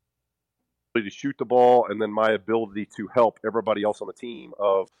to shoot the ball, and then my ability to help everybody else on the team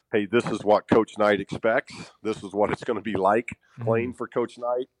of, hey, this is what Coach Knight expects. This is what it's going to be like playing for Coach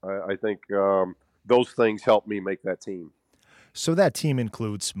Knight. I think those things help me make that team. So that team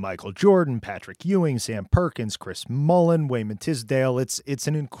includes Michael Jordan, Patrick Ewing, Sam Perkins, Chris Mullen, Wayman Tisdale. It's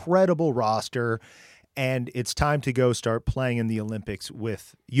an incredible roster, and it's time to go start playing in the Olympics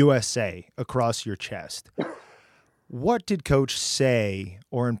with USA across your chest. What did Coach say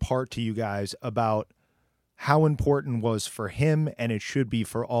or impart to you guys about how important was for him, and it should be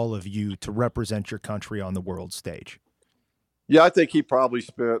for all of you, to represent your country on the world stage? Yeah, I think he probably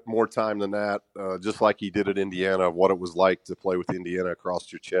spent more time than that, just like he did at Indiana, of what it was like to play with Indiana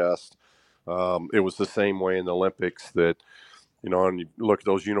across your chest. It was the same way in the Olympics that, and you look at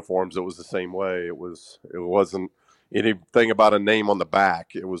those uniforms, it was the same way. It wasn't anything about a name on the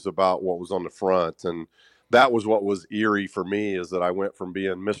back. It was about what was on the front. And that was what was eerie for me, is that I went from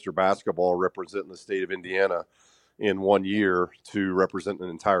being Mr. Basketball representing the state of Indiana in 1 year to representing an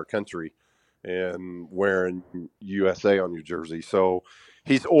entire country and wearing USA on your jersey. So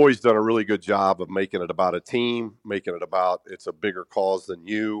he's always done a really good job of making it about a team, making it about it's a bigger cause than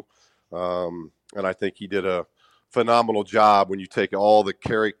you. And I think he did a phenomenal job when you take all the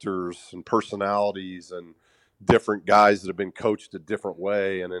characters and personalities and different guys that have been coached a different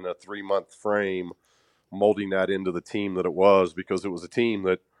way, and in a 3-month frame, molding that into the team that it was, because it was a team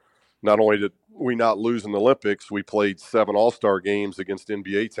that not only did we not lose in the Olympics, we played 7 All-Star games against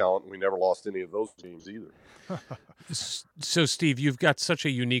NBA talent, and we never lost any of those games either. So, Steve, you've got such a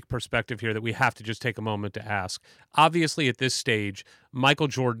unique perspective here that we have to just take a moment to ask. Obviously, at this stage, Michael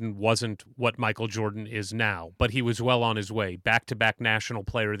Jordan wasn't what Michael Jordan is now, but he was well on his way. Back-to-back National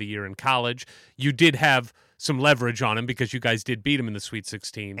Player of the Year in college. You did have some leverage on him because you guys did beat him in the Sweet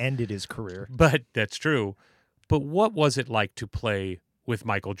 16. Ended his career. But that's true. But what was it like to play with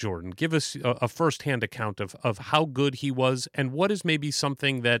Michael Jordan? Give us a firsthand account of how good he was, and what is maybe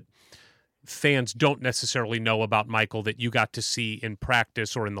something that fans don't necessarily know about Michael that you got to see in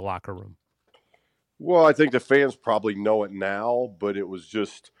practice or in the locker room. Well, I think the fans probably know it now, but it was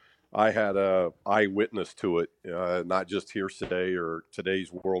just, I had a eyewitness to it, not just hearsay or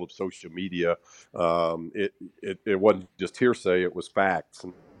today's world of social media. It wasn't just hearsay, it was facts.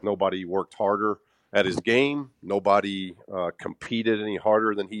 And nobody worked harder at his game. Nobody competed any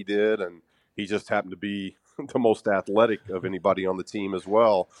harder than he did, and he just happened to be the most athletic of anybody on the team as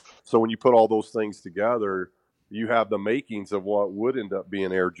well. So when you put all those things together, you have the makings of what would end up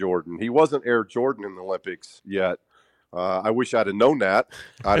being Air Jordan. He wasn't Air Jordan in the Olympics yet. I wish I'd have known that.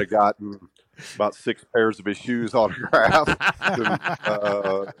 I'd have gotten about 6 pairs of his shoes autographed.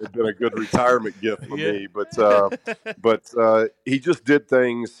 It'd been a good retirement gift for me. But he just did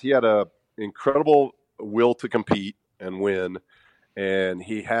things. He had a incredible will to compete and win, and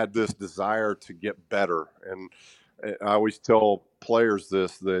he had this desire to get better. And I always tell players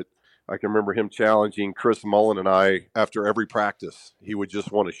this, that I can remember him challenging Chris Mullen and I after every practice. He would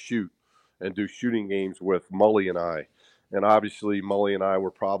just want to shoot and do shooting games with Mully and I. And obviously Mully and I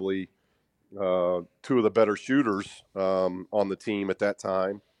were probably 2 of the better shooters on the team at that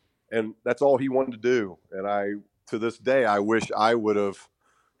time. And that's all he wanted to do. And to this day, I wish I would have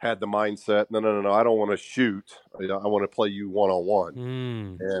had the mindset, no, I don't want to shoot. I want to play you one-on-one.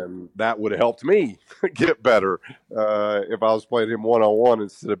 And that would have helped me get better if I was playing him one-on-one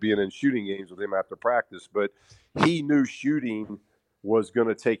instead of being in shooting games with him after practice. But he knew shooting was going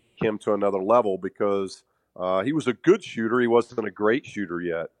to take him to another level because he was a good shooter. He wasn't a great shooter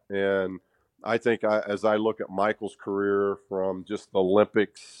yet. And I think as I look at Michael's career from just the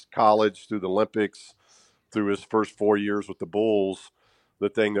Olympics, college through the Olympics, through his first 4 years with the Bulls, the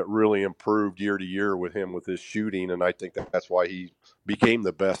thing that really improved year to year with him with his shooting, and I think that's why he became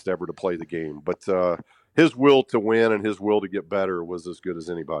the best ever to play the game. But his will to win and his will to get better was as good as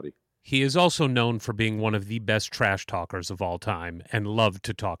anybody. He is also known for being one of the best trash talkers of all time and loved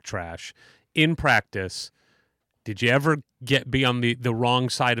to talk trash. In practice, did you ever be on the wrong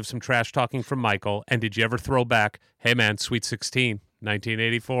side of some trash talking from Michael, and did you ever throw back, hey man, Sweet 16,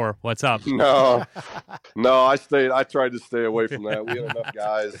 1984, what's up? No, I tried to stay away from that. We had enough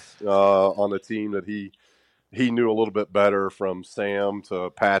guys on the team that he knew a little bit better, from Sam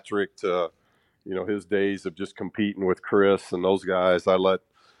to Patrick to, his days of just competing with Chris and those guys. I was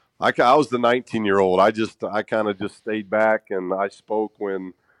the 19-year-old. I kind of just stayed back, and I spoke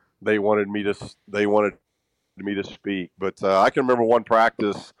when they wanted me to speak. But I can remember one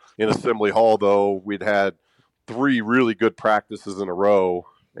practice in Assembly Hall, though. We'd had 3 really good practices in a row,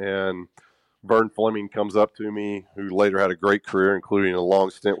 and Vern Fleming comes up to me, who later had a great career, including a long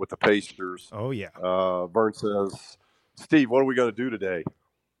stint with the Pacers. Oh, yeah. Vern says, "Steve, what are we going to do today?"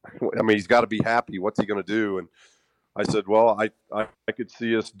 I mean, he's got to be happy. What's he going to do? And I said, well, I could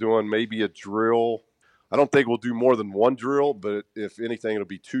see us doing maybe a drill. I don't think we'll do more than one drill, but if anything, it'll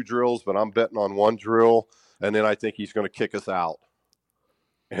be 2 drills. But I'm betting on 1 drill, and then I think he's going to kick us out.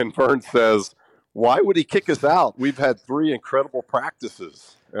 And Vern says, why would he kick us out? We've had 3 incredible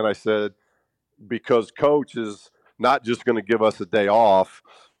practices. And I said, because Coach is not just going to give us a day off.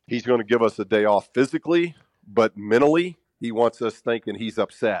 He's going to give us a day off physically, but mentally, he wants us thinking he's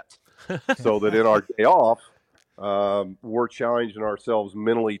upset. So that in our day off, we're challenging ourselves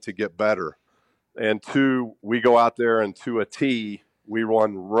mentally to get better. And 2, we go out there and to a T, we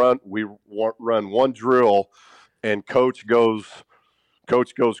run 1 drill, and coach goes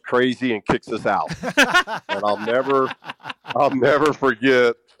crazy and kicks us out. And I'll never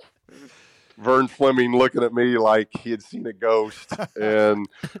forget Vern Fleming looking at me like he had seen a ghost. And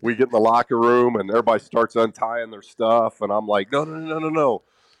we get in the locker room and everybody starts untying their stuff, and I'm like, no.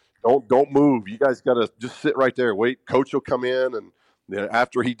 Don't move. You guys got to just sit right there. Wait, coach will come in, and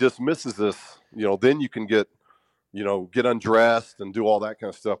after he dismisses us, then you can get undressed and do all that kind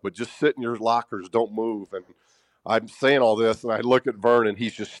of stuff. But just sit in your lockers. Don't move. And I'm saying all this, and I look at Vern, and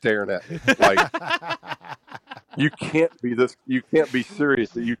he's just staring at me like, you can't be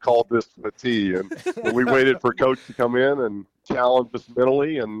serious that you called this a T. And we waited for coach to come in and challenge us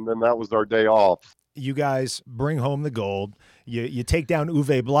mentally, and then that was our day off. You guys bring home the gold. You take down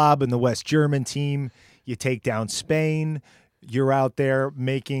Uwe Blab and the West German team. You take down Spain. You're out there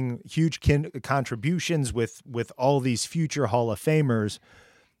making huge contributions with all these future Hall of Famers,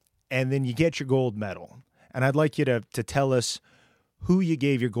 and then you get your gold medal. And I'd like you to tell us who you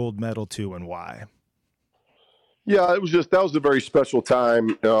gave your gold medal to and why. Yeah, that was a very special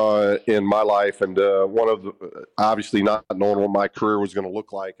time in my life, and one of the, obviously not knowing what my career was going to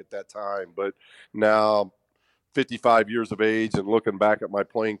look like at that time, but now 55 years of age and looking back at my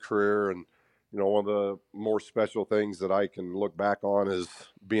playing career, and one of the more special things that I can look back on is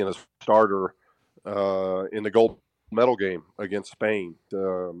being a starter in the gold medal game against Spain,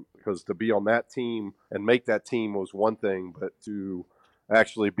 because to be on that team and make that team was one thing, but to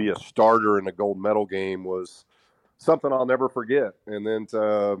actually be a starter in a gold medal game was something I'll never forget. And then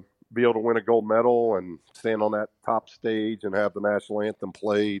to be able to win a gold medal and stand on that top stage and have the national anthem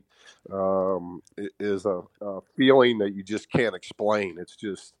played is a feeling that you just can't explain.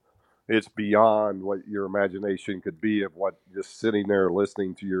 It's beyond what your imagination could be of what just sitting there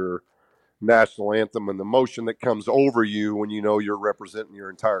listening to your national anthem and the emotion that comes over you when you're representing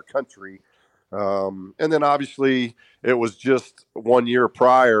your entire country. And then obviously it was just 1 year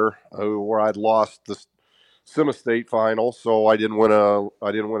prior where I'd lost the semi-state final, so I didn't win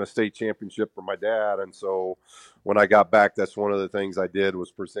a state championship for my dad. And so when I got back, that's one of the things I did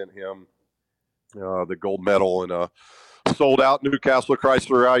was present him the gold medal in a sold-out Newcastle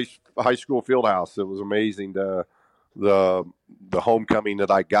Chrysler High School Fieldhouse. It was amazing. The homecoming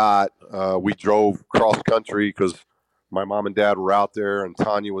that I got. We drove cross country because my mom and dad were out there, and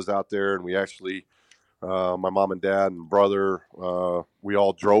Tanya was out there, and we actually, my mom and dad and brother, we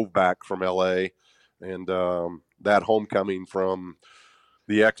all drove back from L.A., and that homecoming from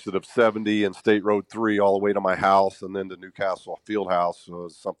the exit of 70 and State Road 3 all the way to my house and then to Newcastle Fieldhouse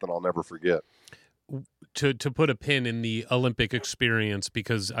was something I'll never forget. To put a pin in the Olympic experience,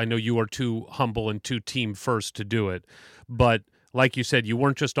 because I know you are too humble and too team first to do it, but like you said, you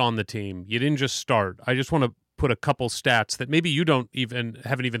weren't just on the team. You didn't just start. I just want to put a couple stats that maybe you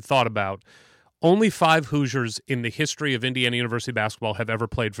haven't even thought about. Only 5 Hoosiers in the history of Indiana University basketball have ever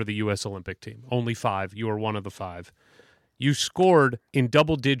played for the U.S. Olympic team. Only 5. You are one of the 5. You scored in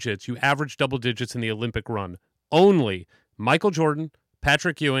double digits. You averaged double digits in the Olympic run. Only Michael Jordan,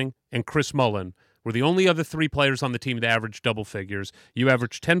 Patrick Ewing, and Chris Mullin were the only other 3 players on the team that averaged double figures. You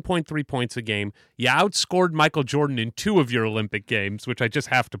averaged 10.3 points a game. You outscored Michael Jordan in 2 of your Olympic games, which I just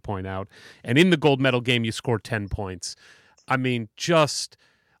have to point out. And in the gold medal game, you scored 10 points. I mean, just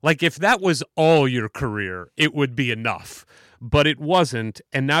like if that was all your career, it would be enough. But it wasn't,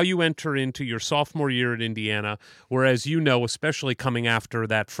 and now you enter into your sophomore year at Indiana, whereas especially coming after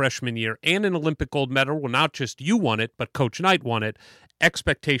that freshman year and an Olympic gold medal, well, not just you won it, but Coach Knight won it.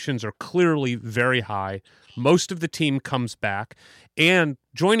 Expectations are clearly very high. Most of the team comes back, and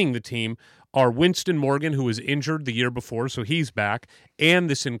joining the team are Winston Morgan, who was injured the year before, so he's back, and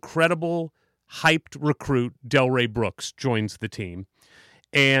this incredible, hyped recruit, Delray Brooks, joins the team.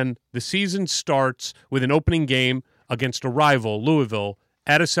 And the season starts with an opening game against a rival, Louisville,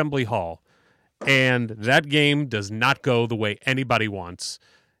 at Assembly Hall. And that game does not go the way anybody wants.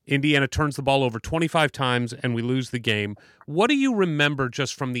 Indiana turns the ball over 25 times and we lose the game. What do you remember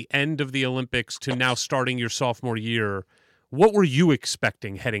just from the end of the Olympics to now starting your sophomore year? What were you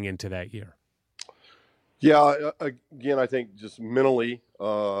expecting heading into that year? Yeah, again, I think just mentally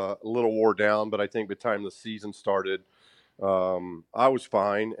a little wore down, but I think by the time the season started, I was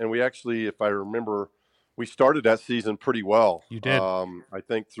fine. And we actually, if I remember, we started that season pretty well. You did. I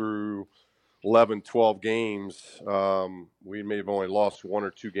think through 11, 12 games, we may have only lost 1 or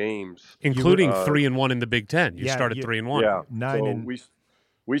 2 games. Including 3-1 in the Big Ten. You started 3-1. Yeah. 9 so and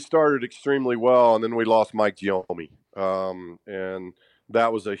we started extremely well, and then we lost Mike Giomi. And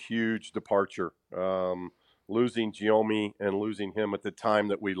that was a huge departure. Losing Giomi and losing him at the time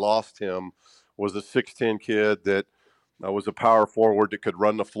that we lost him was a 6'10" kid that was a power forward that could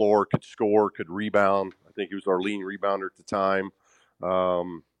run the floor, could score, could rebound. I think he was our leading rebounder at the time.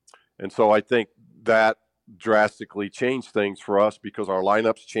 And so I think that drastically changed things for us because our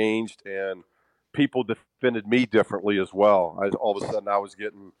lineups changed and people defended me differently as well. All of a sudden I was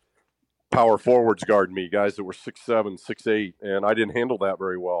getting power forwards guarding me, guys that were 6'7", 6'8", and I didn't handle that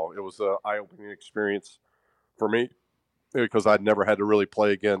very well. It was an eye-opening experience for me because I'd never had to really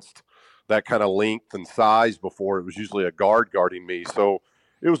play against that kind of length and size before. It was usually a guard guarding me. So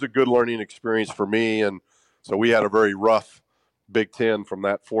it was a good learning experience for me. And so we had a very rough Big Ten from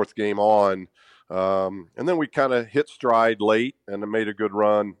that 4th game on. And then we kind of hit stride late and made a good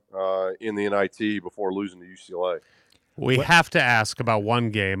run in the NIT before losing to UCLA. We have to ask about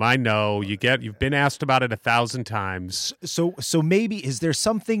one game. I know you've been asked about it 1,000 times. So maybe is there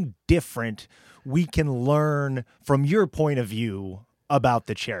something different we can learn from your point of view about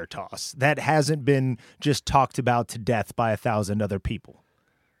the chair toss that hasn't been just talked about to death by 1,000 other people?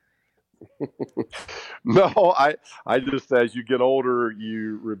 No, I just, as you get older,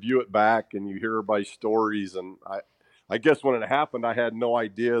 you review it back and you hear everybody's stories. And I guess when it happened, I had no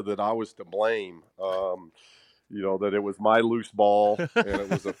idea that I was to blame. That it was my loose ball and it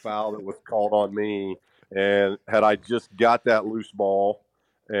was a foul that was called on me. And had I just got that loose ball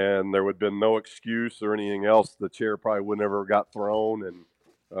and there would have been no excuse or anything else, the chair probably would never have got thrown. And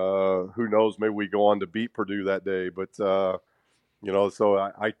who knows, maybe we go on to beat Purdue that day. But, so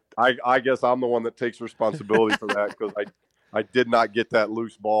I guess I'm the one that takes responsibility for that because I did not get that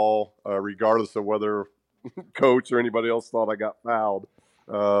loose ball, regardless of whether coach or anybody else thought I got fouled.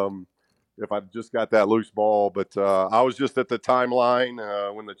 If I just got that loose ball, but I was just at the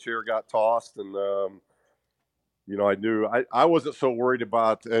timeline when the chair got tossed, and I knew I wasn't so worried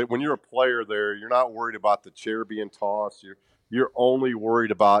about when you're a player there. You're not worried about the chair being tossed. You're only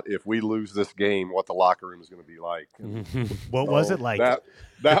worried about if we lose this game, what the locker room is going to be like. What was it like?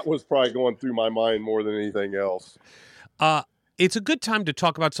 That was probably going through my mind more than anything else. It's a good time to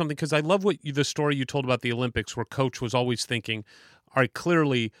talk about something because I love the story you told about the Olympics where Coach was always thinking, all right,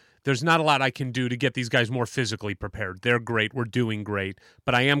 clearly there's not a lot I can do to get these guys more physically prepared. They're great. We're doing great.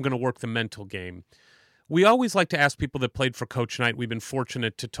 But I am going to work the mental game. We always like to ask people that played for Coach Knight. We've been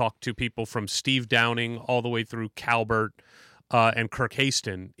fortunate to talk to people from Steve Downing all the way through Calbert and Kirk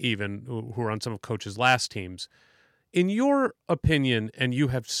Haston, even, who are on some of Coach's last teams. In your opinion, and you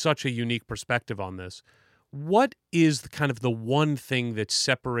have such a unique perspective on this, what is the one thing that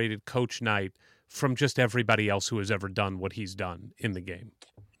separated Coach Knight from just everybody else who has ever done what he's done in the game?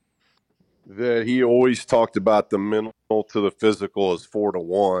 That he always talked about the mental to the physical as 4 to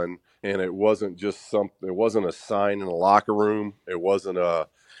 1, and it wasn't just something. It wasn't a sign in the locker room. It wasn't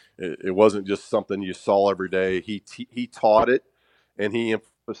just something you saw every day. He taught it, and he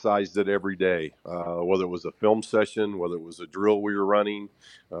emphasized it every day. Whether it was a film session, whether it was a drill we were running,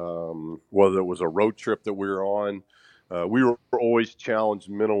 whether it was a road trip that we were on, we were always challenged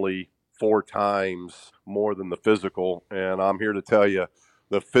mentally 4 times more than the physical. And I'm here to tell you,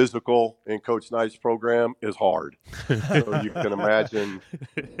 the physical in Coach Knight's program is hard. So you can imagine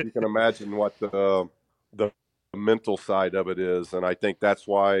what the mental side of it is. And I think that's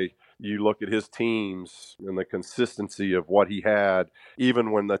why you look at his teams and the consistency of what he had,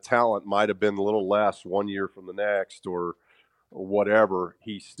 even when the talent might have been a little less one year from the next or whatever,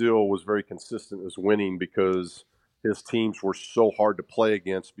 he still was very consistent as winning because his teams were so hard to play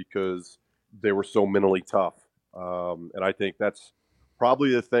against because they were so mentally tough. And I think that's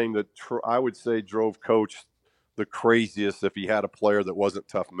probably the thing that I would say drove Coach the craziest if he had a player that wasn't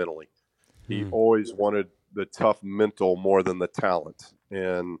tough mentally. He always wanted the tough mental more than the talent.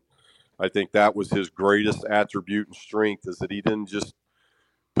 And I think that was his greatest attribute and strength, is that he didn't just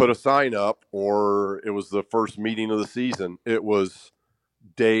put a sign up or it was the first meeting of the season. It was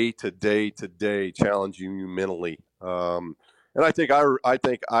day to day to day challenging you mentally. And I think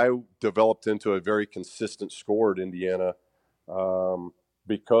I developed into a very consistent scorer at Indiana.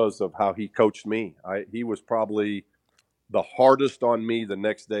 because of how he coached me. He was probably the hardest on me the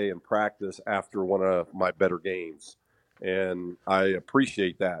next day in practice after one of my better games. And I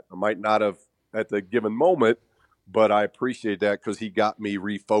appreciate that. I might not have at the given moment, but I appreciate that because he got me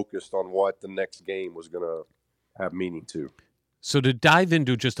refocused on what the next game was going to have meaning to. So to dive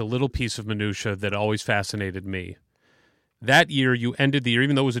into just a little piece of minutia that always fascinated me, that year you ended the year,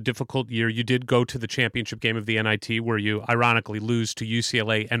 even though it was a difficult year, you did go to the championship game of the NIT where you ironically lose to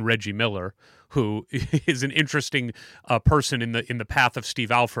UCLA and Reggie Miller, who is an interesting person in the path of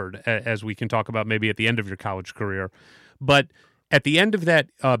Steve Alford, as we can talk about maybe at the end of your college career. But at the end of that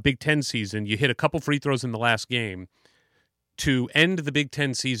Big Ten season, you hit a couple free throws in the last game to end the Big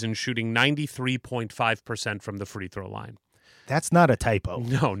Ten season shooting 93.5% from the free throw line. That's not a typo.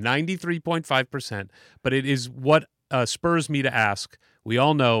 No, 93.5%. But it is what spurs me to ask. We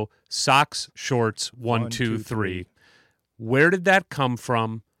all know socks, shorts, one, two, three. Where did that come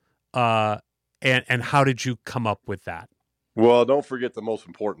from? And how did you come up with that? Well, don't forget the most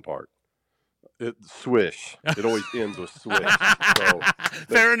important part. Swish. It always ends with swish. So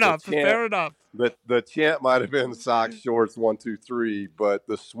fair enough. The chant might have been socks, shorts, 1, 2, 3, but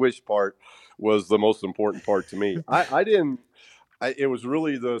the swish part was the most important part to me. It was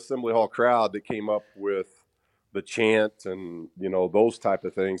really the Assembly Hall crowd that came up with the chant and, those type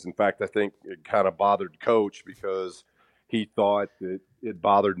of things. In fact, I think it kind of bothered Coach because he thought that it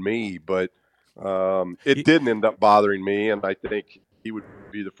bothered me, but it didn't end up bothering me. And I think he would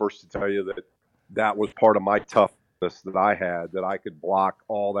be the first to tell you that was part of my toughness that I had, that I could block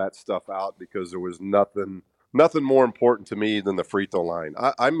all that stuff out because there was nothing more important to me than the free throw line.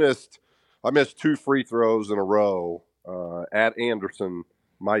 I missed 2 free throws in a row at Anderson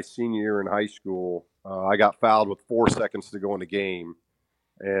my senior year in high school. I got fouled with 4 seconds to go in the game,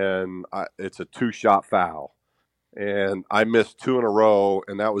 and it's a 2-shot foul. And I missed 2 in a row,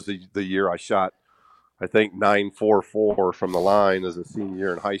 and that was the year I shot, I think, 9.44 from the line as a senior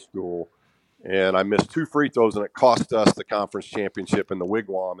year in high school. And I missed 2 free throws, and it cost us the conference championship in the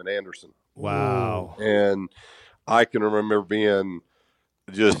Wigwam in Anderson. Wow. And I can remember being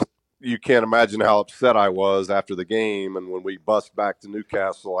just, you can't imagine how upset I was after the game. And when we bussed back to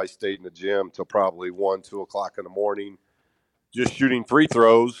Newcastle, I stayed in the gym till probably 1, 2 o'clock in the morning, just shooting free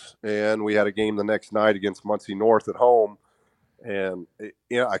throws. And we had a game the next night against Muncie North at home. And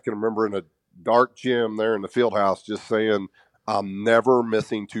I can remember in a dark gym there in the field house just saying, I'm never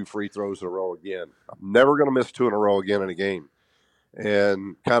missing 2 free throws in a row again. I'm never going to miss 2 in a row again in a game.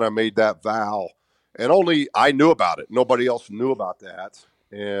 And kind of made that vow. And only I knew about it. Nobody else knew about that.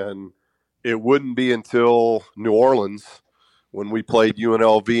 And it wouldn't be until New Orleans when we played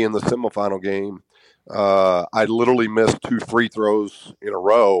UNLV in the semifinal game. I literally missed 2 free throws in a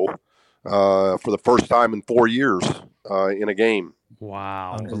row for the first time in 4 years in a game.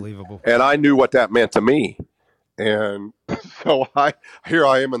 Wow. Unbelievable. And I knew what that meant to me. And so here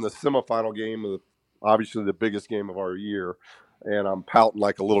I am in the semifinal game of obviously the biggest game of our year, and I'm pouting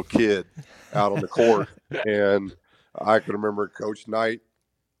like a little kid out on the court. And I can remember Coach Knight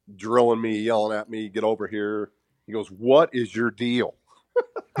drilling me, yelling at me, get over here. He goes, what is your deal?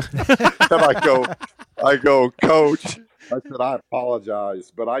 And I go, Coach, I said, I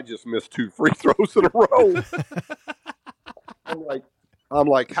apologize, but I just missed 2 free throws in a row. I'm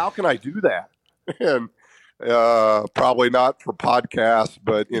like, how can I do that? And probably not for podcasts,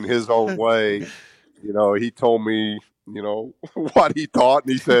 but in his own way, he told me, what he thought.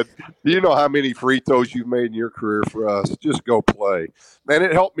 And he said, do you know how many free throws you've made in your career for us? Just go play. And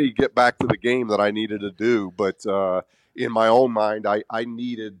it helped me get back to the game that I needed to do. But in my own mind, I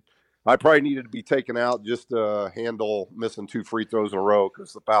probably needed to be taken out just to handle missing 2 free throws in a row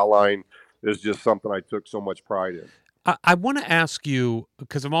because the foul line is just something I took so much pride in. I want to ask you,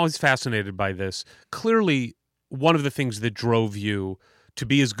 because I'm always fascinated by this. Clearly, one of the things that drove you to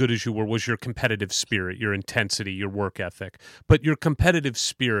be as good as you were was your competitive spirit, your intensity, your work ethic. But your competitive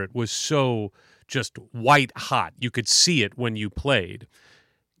spirit was so just white hot. You could see it when you played.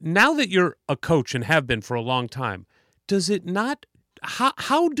 Now that you're a coach and have been for a long time, does it not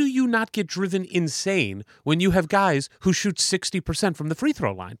how do you not get driven insane when you have guys who shoot 60% from the free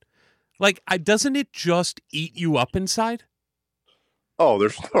throw line? Doesn't it just eat you up inside? Oh,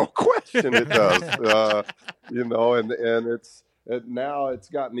 there's no question it does. And now it's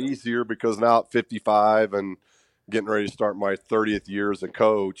gotten easier because now at 55 and getting ready to start my 30th year as a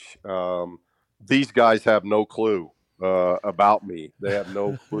coach, these guys have no clue about me. They have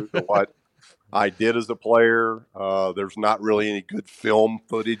no clue what I did as a player. There's not really any good film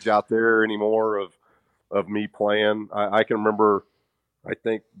footage out there anymore of me playing. I can remember, I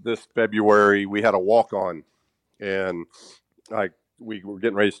think this February we had a walk-on, and I we were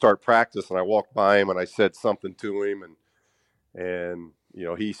getting ready to start practice, and I walked by him and I said something to him, and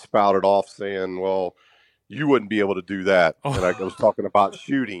he spouted off saying, "Well, you wouldn't be able to do that." And I was talking about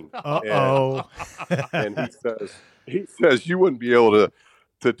shooting. And he says, "You wouldn't be able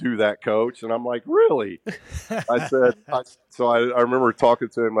to do that, coach." And I'm like, "Really?" So I remember talking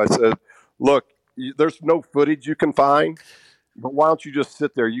to him. I said, "Look, there's no footage you can find, but why don't you just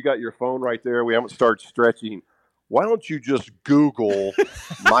sit there? You got your phone right there. We haven't started stretching. Why don't you just Google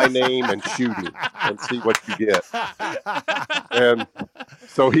my name and shooting and see what you get?" And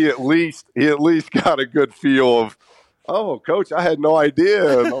so he at least got a good feel of, "Oh, coach, I had no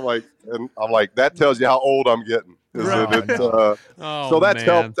idea." And I'm like, that tells you how old I'm getting. So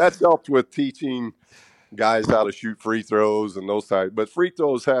that's helped with teaching guys how to shoot free throws and those types. But free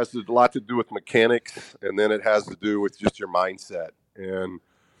throws has a lot to do with mechanics, and then it has to do with just your mindset. And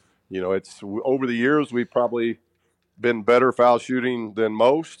it's over the years we've probably been better foul shooting than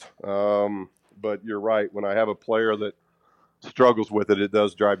most. But you're right. When I have a player that struggles with it, it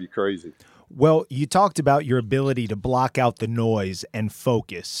does drive you crazy. Well, you talked about your ability to block out the noise and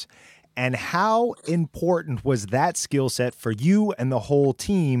focus. And how important was that skill set for you and the whole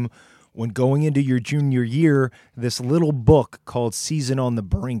team when going into your junior year? This little book called Season on the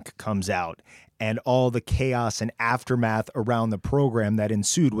Brink comes out, and all the chaos and aftermath around the program that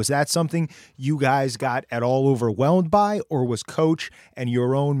ensued. Was that something you guys got at all overwhelmed by, or was Coach and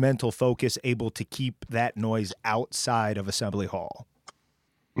your own mental focus able to keep that noise outside of Assembly Hall?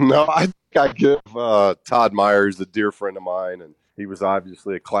 No, I think I give Todd Myers, a dear friend of mine, and he was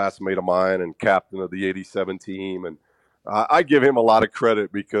obviously a classmate of mine and captain of the '87 team. And I give him a lot of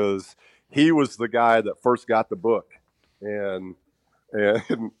credit because he was the guy that first got the book. And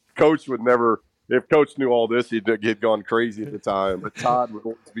Coach would never, if Coach knew all this, he'd get gone crazy at the time. But Todd would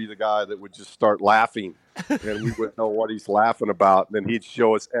always be the guy that would just start laughing, and we wouldn't know what he's laughing about. And then he'd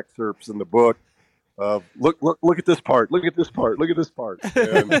show us excerpts in the book of, look at this part, look at this part, look at this part.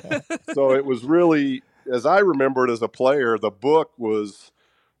 And so it was really, as I remember it as a player, the book was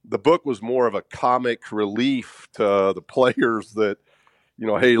more of a comic relief to the players that,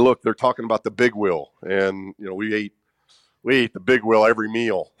 hey, look, they're talking about the big wheel, and we ate the big wheel every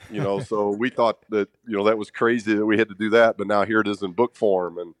meal, so we thought that that was crazy that we had to do that, but now here it is in book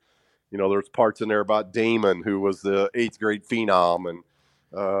form. And there's parts in there about Damon, who was the 8th grade phenom, and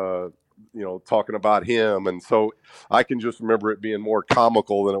talking about him. And so I can just remember it being more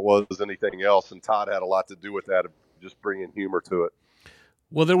comical than it was anything else. And Todd had a lot to do with that, of just bringing humor to it.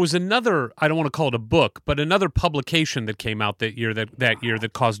 Well, there was another, I don't want to call it a book, but another publication that came out that year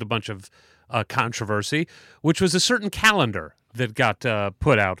that caused a bunch of controversy, which was a certain calendar that got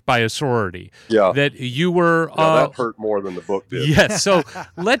put out by a sorority. Yeah. That you were... that hurt more than the book did. Yes. So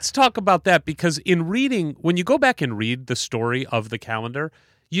let's talk about that, because in reading, when you go back and read the story of the calendar,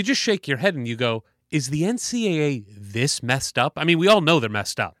 you just shake your head and you go, is the NCAA this messed up? I mean, we all know they're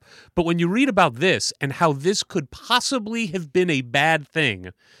messed up. But when you read about this and how this could possibly have been a bad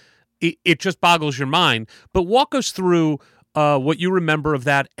thing, it just boggles your mind. But walk us through what you remember of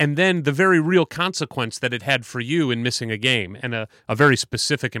that, and then the very real consequence that it had for you in missing a game, and a very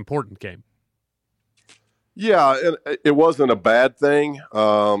specific, important game. Yeah, it wasn't a bad thing.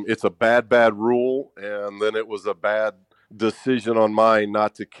 It's a bad rule, and then it was a bad decision on mine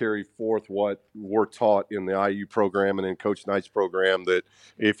not to carry forth what we're taught in the IU program and in Coach Knight's program, that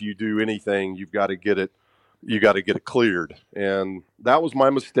if you do anything, you got to get it cleared. And that was my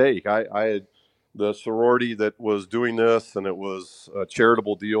mistake. I had the sorority that was doing this, and it was a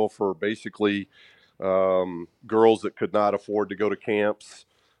charitable deal for basically girls that could not afford to go to camps.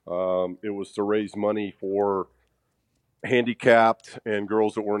 It was to raise money for handicapped and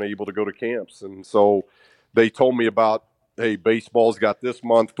girls that weren't able to go to camps. And so they told me about, hey, baseball's got this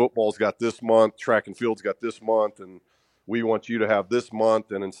month, football's got this month, track and field's got this month, and we want you to have this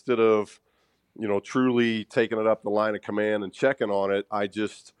month. And instead of, truly taking it up the line of command and checking on it, I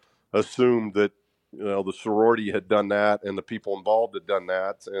just assumed that, the sorority had done that and the people involved had done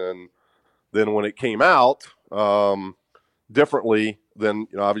that. And then when it came out differently, then,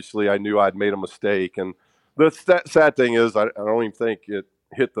 obviously I knew I'd made a mistake. And the sad thing is, I don't even think it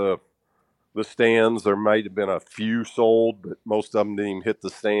hit the stands. There might have been a few sold, but most of them didn't even hit the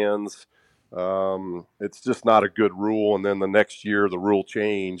stands. It's just not a good rule. And then the next year, the rule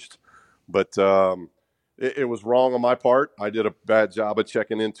changed. But it was wrong on my part. I did a bad job of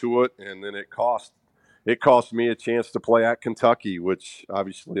checking into it, and then it cost me a chance to play at Kentucky, which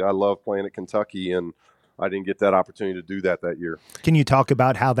obviously I love playing at Kentucky, and I didn't get that opportunity to do that year. Can you talk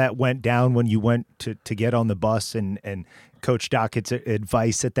about how that went down when you went to get on the bus, and Coach Dockett's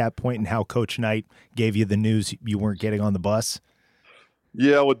advice at that point, and how Coach Knight gave you the news you weren't getting on the bus?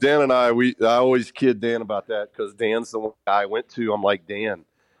 Yeah, well, Dan and I always kid Dan about that because Dan's the one I went to. I'm like, Dan,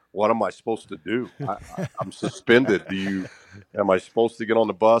 what am I supposed to do? I'm suspended. Am I supposed to get on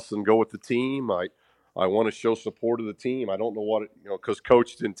the bus and go with the team? I want to show support of the team. I don't know what because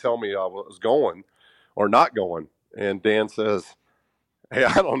Coach didn't tell me I was going or not going. And Dan says, hey,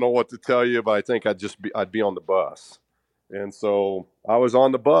 I don't know what to tell you, but I think I'd be on the bus. And so I was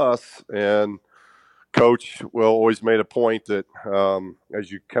on the bus, and Coach always made a point that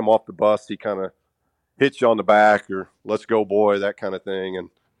as you come off the bus, he kind of hits you on the back or let's go, boy, that kind of thing. And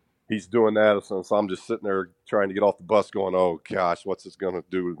he's doing that. So I'm just sitting there trying to get off the bus going, oh, gosh, what's this going to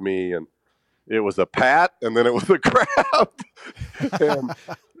do with me? And it was a pat, and then it was a grab.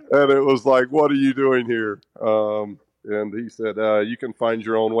 and it was like, what are you doing here? And he said, you can find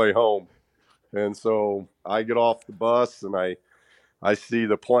your own way home. And so I get off the bus, and I see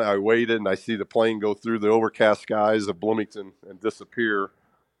the plane. I waited, and I see the plane go through the overcast skies of Bloomington and disappear.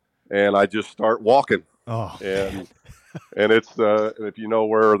 And I just start walking. Oh, and it's if you know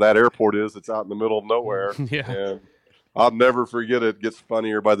where that airport is, it's out in the middle of nowhere. Yeah. And I'll never forget it. It gets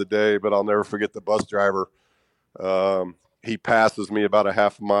funnier by the day, but I'll never forget the bus driver. He passes me about a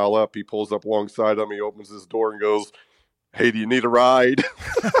half a mile up. He pulls up alongside of me, opens his door, and goes, hey, do you need a ride?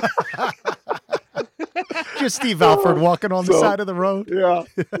 just Steve Alford walking on the side of the road. Yeah.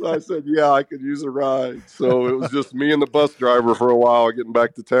 I said, yeah, I could use a ride. So it was just me and the bus driver for a while getting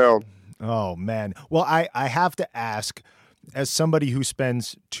back to town. Oh, man. Well, I have to ask, as somebody who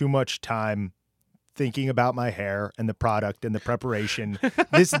spends too much time thinking about my hair and the product and the preparation,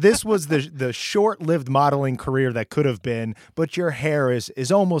 this was the short-lived modeling career that could have been, but your hair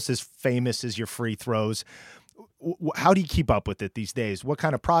is almost as famous as your free throws. How do you keep up with it these days? What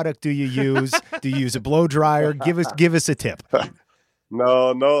kind of product do you use? Do you use a blow dryer? Give us a tip.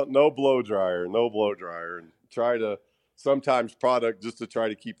 No blow dryer, and try to sometimes product just to try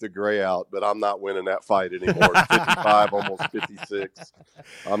to keep the gray out, but I'm not winning that fight anymore. 55, almost 56.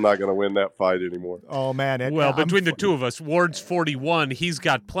 I'm not going to win that fight anymore. Oh, man. Well, between the two of us, Ward's 41. He's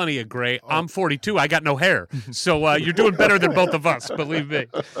got plenty of gray. I'm 42. I got no hair. So you're doing better than both of us, believe me.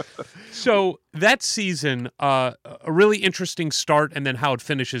 So that season, a really interesting start, and then how it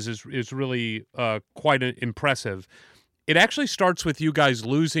finishes is really quite impressive. It actually starts with you guys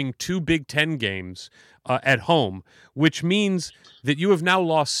losing 2 Big Ten games at home, which means that you have now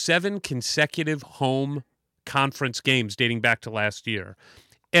lost 7 consecutive home conference games dating back to last year.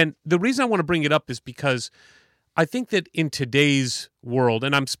 And the reason I want to bring it up is because I think that in today's world,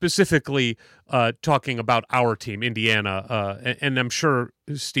 and I'm specifically talking about our team, Indiana, and I'm sure,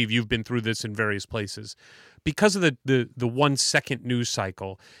 Steve, you've been through this in various places, because of the 1 second news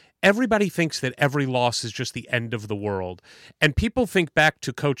cycle, everybody thinks that every loss is just the end of the world. And people think back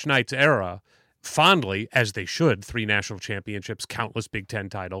to Coach Knight's era fondly, as they should, 3 national championships, countless Big Ten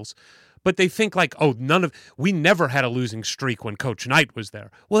titles. But they think like, oh, we never had a losing streak when Coach Knight was there.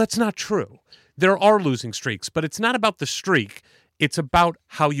 Well, that's not true. There are losing streaks, but it's not about the streak. It's about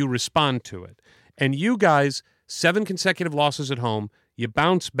how you respond to it. And you guys, 7 consecutive losses at home, you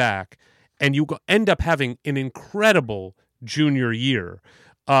bounce back, and you end up having an incredible junior year.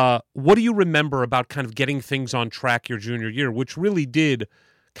 What do you remember about kind of getting things on track your junior year, which really did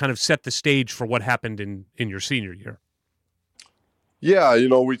kind of set the stage for what happened in your senior year? Yeah,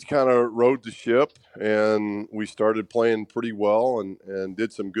 we kind of rode the ship, and we started playing pretty well and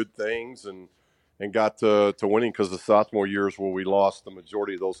did some good things and got to winning, because the sophomore years where we lost the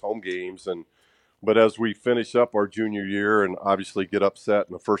majority of those home games. But as we finish up our junior year and obviously get upset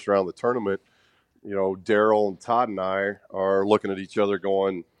in the first round of the tournament, Daryl and Todd and I are looking at each other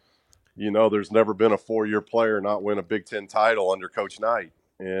going, there's never been a 4-year player not win a Big Ten title under Coach Knight.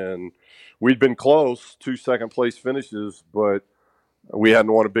 And we'd been close, 2 second-place finishes, but we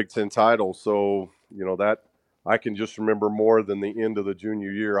hadn't won a Big Ten title. So, that I can just remember more than the end of the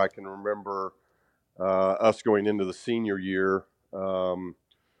junior year. I can remember us going into the senior year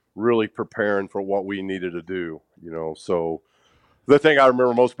really preparing for what we needed to do, So the thing I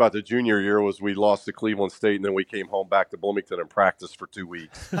remember most about the junior year was we lost to Cleveland State, and then we came home back to Bloomington and practiced for 2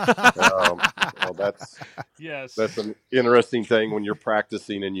 weeks. That's an interesting thing when you're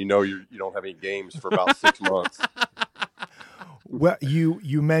practicing and you don't have any games for about 6 months. Well,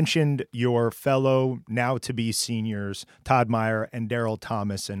 you mentioned your fellow now-to-be seniors, Todd Meyer and Daryl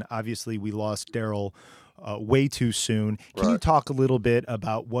Thomas, and obviously we lost Daryl way too soon. Can you talk a little bit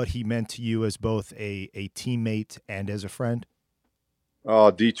about what he meant to you as both a teammate and as a friend?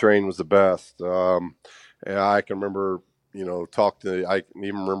 Oh, D-Train was the best. I can remember, I can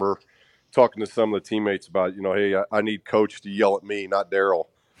even remember talking to some of the teammates about, hey, I need Coach to yell at me, not Daryl,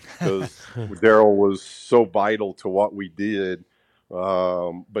 because Daryl was so vital to what we did.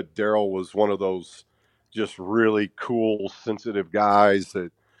 But Daryl was one of those just really cool, sensitive guys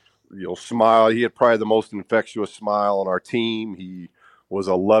that, smile. He had probably the most infectious smile on our team. He was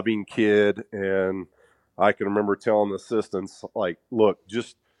a loving kid. And I can remember telling the assistants, like, look,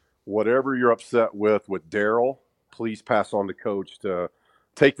 just whatever you're upset with Daryl, please pass on to Coach to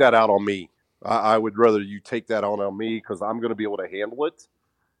take that out on me. I would rather you take that on me because I'm going to be able to handle it.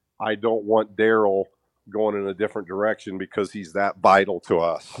 I don't want Daryl going in a different direction because he's that vital to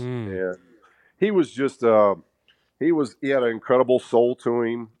us. And he was just he had an incredible soul to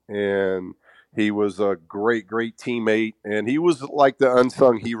him, and he was a great teammate, and he was like the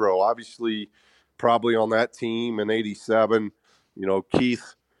unsung hero. Obviously, probably on that team in '87,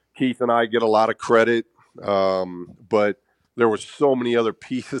 Keith and I get a lot of credit, but there were so many other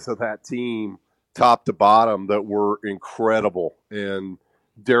pieces of that team, top to bottom, that were incredible, and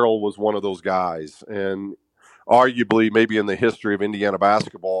Daryl was one of those guys, and arguably maybe in the history of Indiana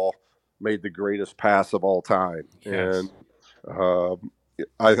basketball made the greatest pass of all time. Yes. And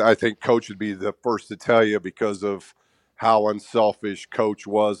I think Coach would be the first to tell you, because of how unselfish Coach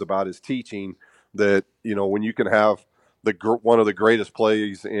was about his teaching, that, when you can have one of the greatest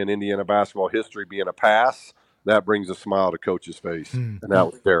plays in Indiana basketball history being a pass, that brings a smile to Coach's face. And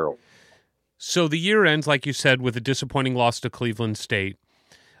that was Daryl. So the year ends, like you said, with a disappointing loss to Cleveland State.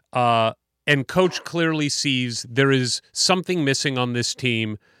 And Coach clearly sees there is something missing on this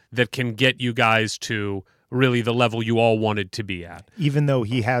team that can get you guys to really the level you all wanted to be at. Even though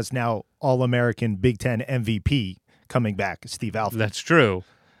he has now All-American Big Ten MVP coming back, Steve ALFORD. That's true.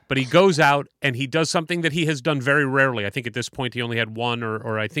 But he goes out and he does something that he has done very rarely. I think at this point he only had one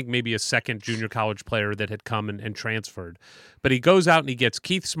or I think maybe a second junior college player that had come and transferred. But he goes out and he gets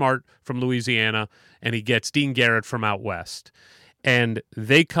Keith Smart from Louisiana and he gets Dean Garrett from out west. And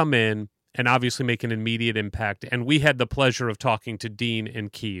they come in and obviously make an immediate impact. And we had the pleasure of talking to Dean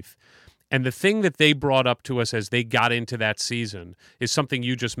and Keith. And the thing that they brought up to us as they got into that season is something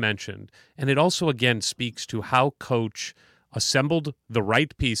you just mentioned. And it also, again, speaks to how Coach assembled the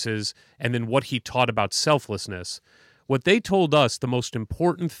right pieces and then what he taught about selflessness. What they told us, the most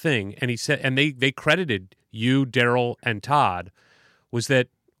important thing, and he said, and they credited you, Daryl, and Todd, was that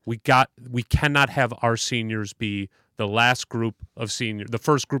we cannot have our seniors be the first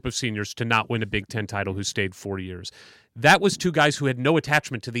group of seniors to not win a Big Ten title who stayed 4 years. That was two guys who had no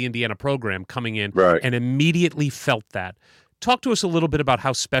attachment to the Indiana program coming in and immediately felt that. Talk to us a little bit about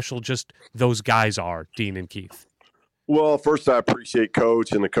how special just those guys are, Dean and Keith. Well, first, I appreciate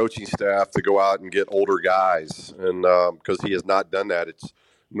Coach and the coaching staff to go out and get older guys, and because he has not done that. It's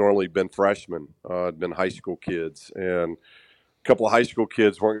normally been freshmen, been high school kids, and a couple of high school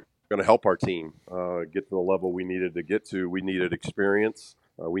kids weren't going to help our team get to the level we needed to get to. We needed experience.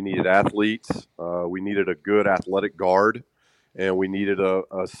 We needed athletes. We needed a good athletic guard, and we needed a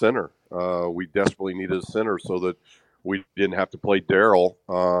center. We desperately needed a center so that we didn't have to play Daryl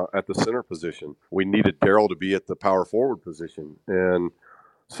at the center position. We needed Daryl to be at the power forward position. And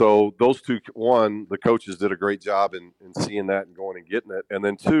so those two, one, the coaches did a great job in seeing that and going and getting it. And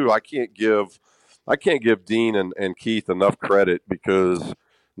then two, I can't give Dean and Keith enough credit, because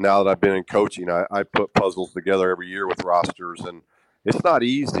now that I've been in coaching, I put puzzles together every year with rosters. And it's not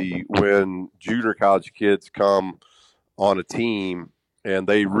easy when junior college kids come on a team and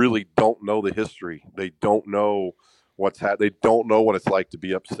they really don't know the history. They don't know they don't know what it's like to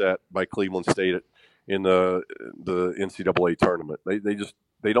be upset by Cleveland State in the NCAA tournament.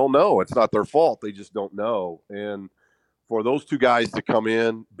 They don't know. It's not their fault. They just don't know. And for those two guys to come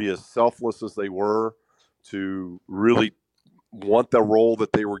in, be as selfless as they were, to really want the role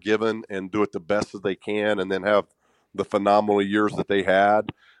that they were given and do it the best as they can, and then have the phenomenal years that they had.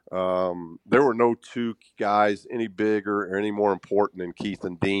 There were no two guys any bigger or any more important than Keith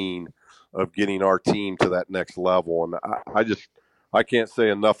and Dean of getting our team to that next level. And I can't say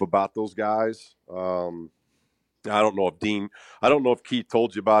enough about those guys. I don't know if Keith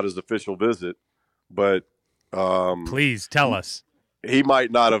told you about his official visit, but please tell us. He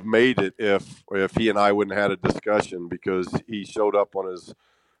might not have made it if he and I wouldn't have had a discussion, because he showed up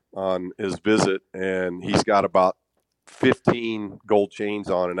on his visit and he's got about 15 gold chains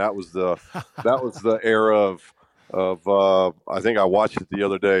on, and that was the era of I think I watched it the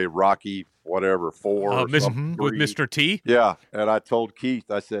other day, Rocky whatever 4 with Mr. T. Yeah, and I told Keith,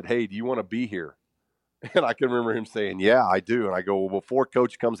 I said, "Hey, do you want to be here?" And I can remember him saying, "Yeah, I do." And I go, "Well, before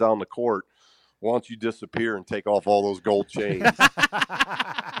Coach comes out on the court, why don't you disappear and take off all those gold chains?"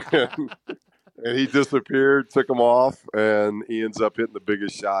 And he disappeared, took them off, and he ends up hitting the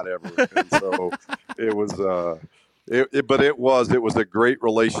biggest shot ever. And so it was. It was a great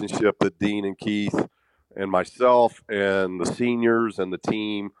relationship that Dean and Keith and myself and the seniors and the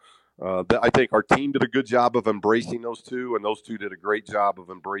team. I think our team did a good job of embracing those two, and those two did a great job of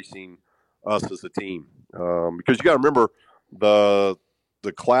embracing us as a team. Because you got to remember, the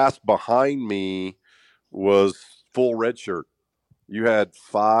class behind me was full red shirt. You had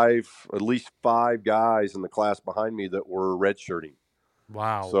at least five guys in the class behind me that were redshirting.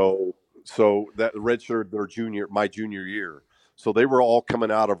 Wow. So that redshirt my junior year. So they were all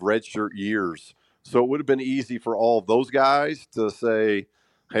coming out of redshirt years. So it would have been easy for all of those guys to say,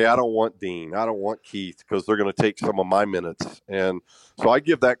 hey, I don't want Dean. I don't want Keith because they're going to take some of my minutes. And so I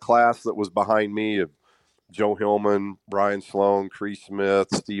give that class that was behind me of Joe Hillman, Brian Sloan, Cree Smith,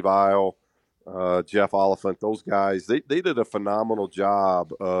 Steve Isle, Jeff Oliphant, those guys, they did a phenomenal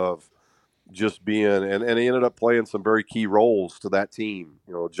job of just being, and he ended up playing some very key roles to that team.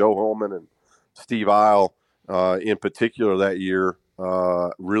 You know, Joe Hillman and Steve Isle in particular that year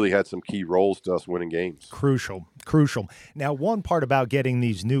really had some key roles to us winning games. Crucial. Now, one part about getting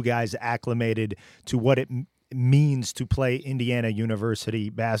these new guys acclimated to what it means to play Indiana University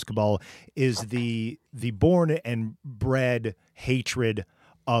basketball is the born and bred hatred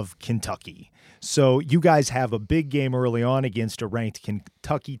of Kentucky. So you guys have a big game early on against a ranked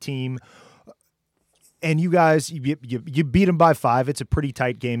Kentucky team, and you guys you beat them by 5. It's a pretty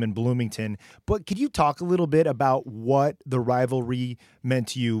tight game in Bloomington. But could you talk a little bit about what the rivalry meant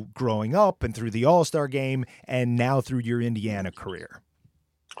to you growing up and through the All-Star game and now through your Indiana career?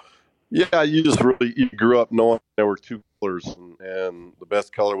 Yeah, you grew up knowing there were two colors, and the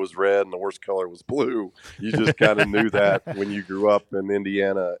best color was red and the worst color was blue. You just kind of knew that when you grew up in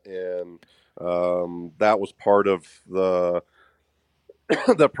Indiana, and that was part of the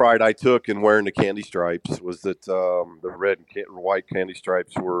pride I took in wearing the candy stripes, was that the red and white candy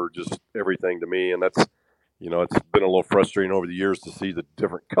stripes were just everything to me. And that's, it's been a little frustrating over the years to see the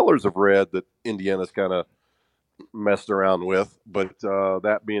different colors of red that Indiana's kind of messed around with. But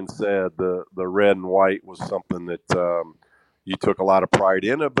that being said, the red and white was something that you took a lot of pride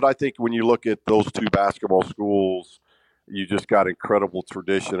in. But I think when you look at those two basketball schools, you just got incredible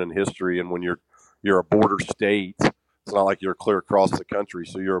tradition and history. And when you're a border state, it's not like you're clear across the country.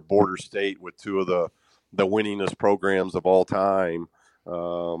 So you're a border state with two of the winningest programs of all time.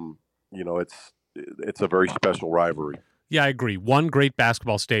 It's a very special rivalry. Yeah, I agree. One great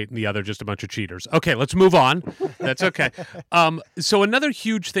basketball state and the other just a bunch of cheaters. Okay, let's move on. That's okay. So another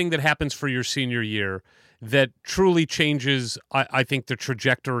huge thing that happens for your senior year that truly changes, I think, the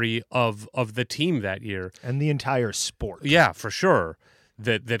trajectory of the team that year. And the entire sport. Yeah, for sure.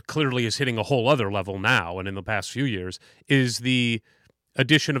 That clearly is hitting a whole other level now and in the past few years is the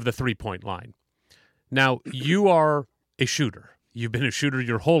addition of the three-point line. Now, you are a shooter. You've been a shooter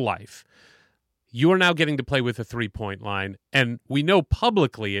your whole life. You are now getting to play with a three-point line, and we know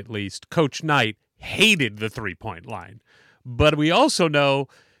publicly, at least, Coach Knight hated the three-point line. But we also know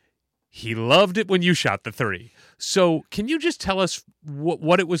he loved it when you shot the three. So can you just tell us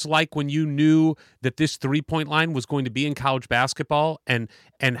what it was like when you knew that this three-point line was going to be in college basketball, and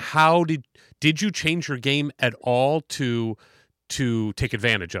how did you change your game at all to take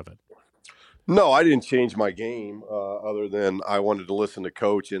advantage of it? No, I didn't change my game other than I wanted to listen to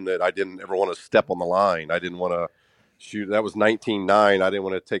Coach in that I didn't ever want to step on the line. I didn't want to shoot. That was 19-9. I didn't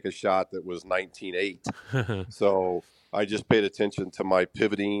want to take a shot that was 19-8. So I just paid attention to my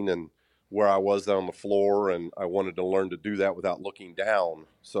pivoting and where I was on the floor, and I wanted to learn to do that without looking down.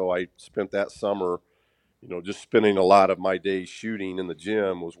 So I spent that summer, just spending a lot of my days shooting in the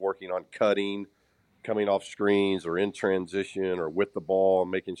gym, was working on cutting, coming off screens or in transition or with the ball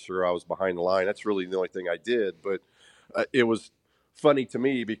and making sure I was behind the line. That's really the only thing I did. But it was funny to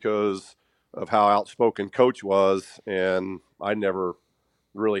me because of how outspoken Coach was, and I never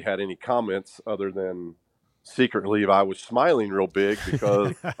really had any comments other than secretly I was smiling real big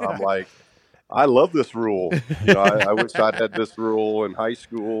because I'm like, I love this rule. I wish I'd had this rule in high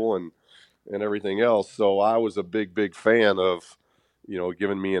school and everything else. So I was a big fan of,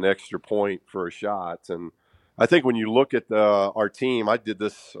 giving me an extra point for a shot. And I think when you look at our team, I did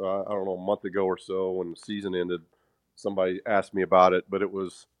this, I don't know, a month ago or so when the season ended. Somebody asked me about it, but it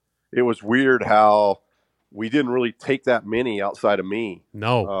was weird how we didn't really take that many outside of me.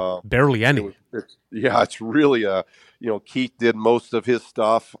 No, barely any. It's really Keith did most of his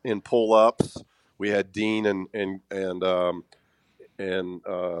stuff in pull-ups. We had Dean and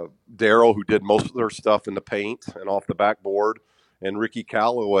Daryl, who did most of their stuff in the paint and off the backboard. And Ricky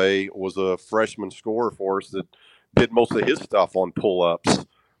Calloway was a freshman scorer for us that did most of his stuff on pull-ups.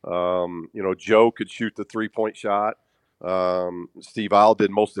 Joe could shoot the three-point shot. Steve Isle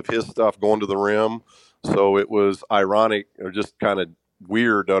did most of his stuff going to the rim. So it was ironic, or just kind of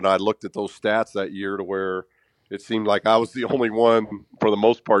weird. And I looked at those stats that year to where it seemed like I was the only one, for the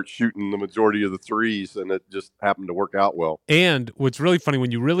most part, shooting the majority of the threes, and it just happened to work out well. And what's really funny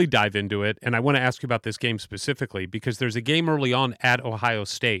when you really dive into it, and I want to ask you about this game specifically, because there's a game early on at Ohio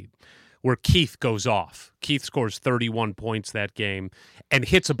State where Keith goes off. Keith scores 31 points that game and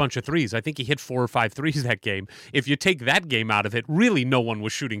hits a bunch of threes. I think he hit 4 or 5 threes that game. If you take that game out of it, really no one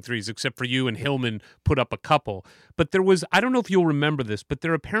was shooting threes except for you, and Hillman put up a couple. But there was, I don't know if you'll remember this, but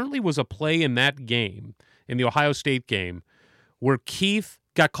there apparently was a play in that game, in the Ohio State game, where Keith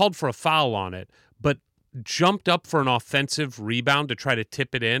got called for a foul on it, but jumped up for an offensive rebound to try to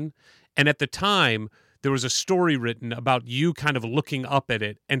tip it in. And at the time, there was a story written about you kind of looking up at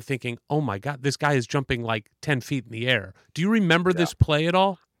it and thinking, oh my God, this guy is jumping like 10 feet in the air. Do you remember this play at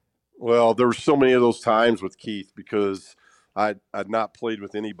all? Well, there were so many of those times with Keith because I'd not played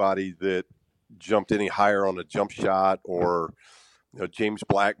with anybody that jumped any higher on a jump shot. Or James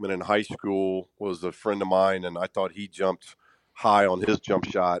Blackman in high school was a friend of mine, and I thought he jumped high on his jump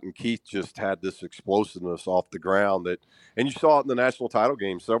shot, and Keith just had this explosiveness off the ground and you saw it in the national title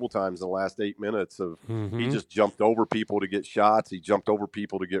game several times in the last 8 minutes of he just jumped over people to get shots. He jumped over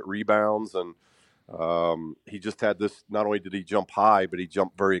people to get rebounds, and he just had this, not only did he jump high, but he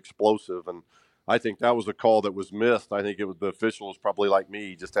jumped very explosive. And I think that was a call that was missed. I think it was the officials, probably like me,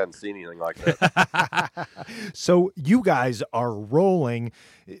 he just hadn't seen anything like that. So you guys are rolling.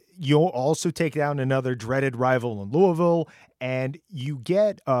 You'll also take down another dreaded rival in Louisville, and you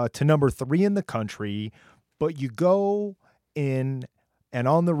get to number 3 in the country, but you go in, and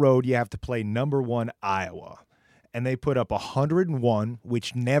on the road you have to play number 1 Iowa, and they put up 101,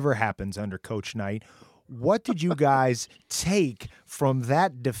 which never happens under Coach Knight. What did you guys take from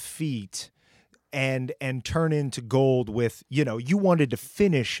that defeat and turn into gold with, you wanted to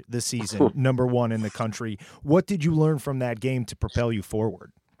finish the season number 1 in the country? What did you learn from that game to propel you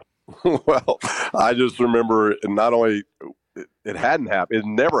forward? Well, I just remember not only it hadn't happened, it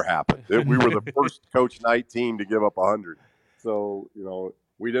never happened. We were the first Coach Knight team to give up 100. So,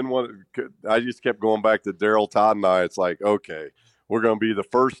 we didn't want to, I just kept going back to Daryl, Todd, and I. It's like, okay, we're going to be the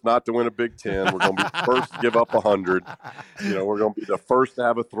first not to win a Big Ten. We're going to be the first to give up 100. We're going to be the first to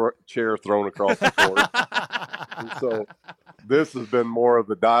have a chair thrown across the court. And so this has been more of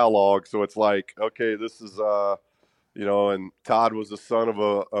the dialogue. So it's like, okay, this is, and Todd was the son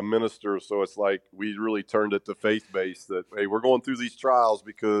of a minister. So it's like we really turned it to faith-based that, hey, we're going through these trials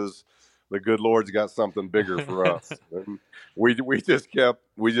because the good Lord's got something bigger for us. And we just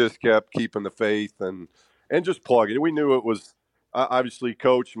kept keeping the faith and just plugging. We knew it was obviously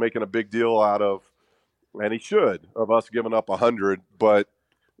Coach making a big deal out of, and he should, of us giving up 100, but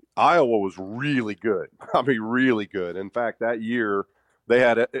Iowa was really good. I mean, really good. In fact, that year they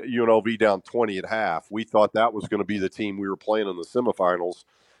had UNLV down 20 at half. We thought that was going to be the team we were playing in the semifinals,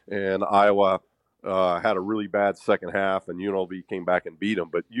 and Iowa had a really bad second half, and UNLV came back and beat them.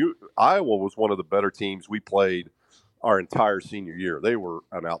 But Iowa was one of the better teams we played our entire senior year. They were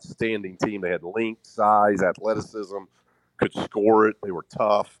an outstanding team. They had length, size, athleticism, could score it. They were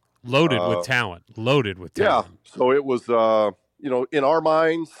tough. Loaded with talent. Yeah. So it was, in our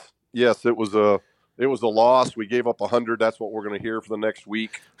minds, yes, it was a loss. We gave up 100. That's what we're going to hear for the next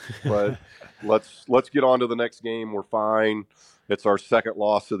week. But let's get on to the next game. We're fine. It's our second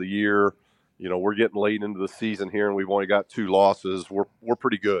loss of the year. We're getting late into the season here, and we've only got 2 losses. We're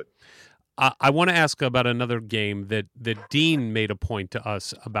pretty good. I want to ask about another game that Dean made a point to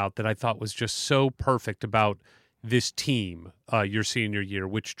us about that I thought was just so perfect about this team, your senior year,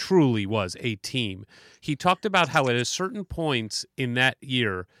 which truly was a team. He talked about how at a certain points in that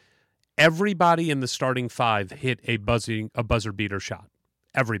year, everybody in the starting 5 hit a buzzer beater shot.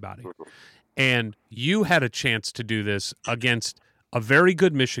 Everybody. And you had a chance to do this against a very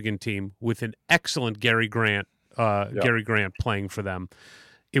good Michigan team with an excellent Gary Grant playing for them.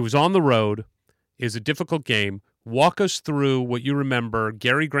 It was on the road. It was a difficult game. Walk us through what you remember.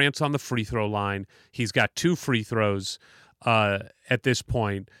 Gary Grant's on the free throw line. He's got 2 free throws at this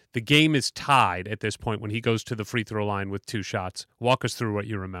point. The game is tied at this point when he goes to the free throw line with 2 shots. Walk us through what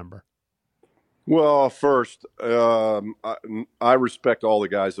you remember. Well, first, I respect all the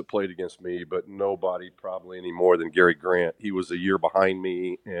guys that played against me, but nobody probably any more than Gary Grant. He was a year behind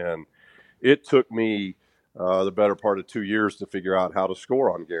me, and it took me the better part of 2 years to figure out how to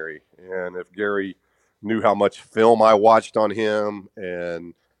score on Gary. And if Gary knew how much film I watched on him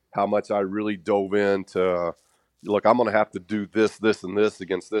and how much I really dove into, look, I'm going to have to do this, and this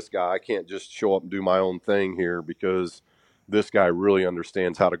against this guy. I can't just show up and do my own thing here because this guy really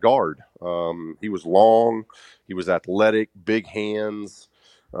understands how to guard. He was long, he was athletic, big hands,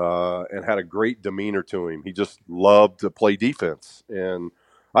 and had a great demeanor to him. He just loved to play defense. And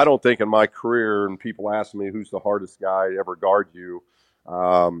I don't think in my career, and people ask me who's the hardest guy to ever guard you,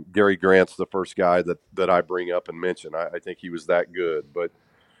 Gary Grant's the first guy that I bring up and mention. I think he was that good. But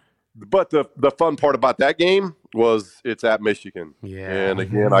the fun part about that game was it's at Michigan. Yeah. And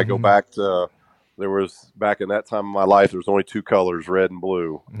again, I go back to there was back in that time of my life, there was only two colors, red and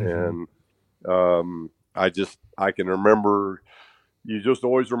blue. And I can remember, you just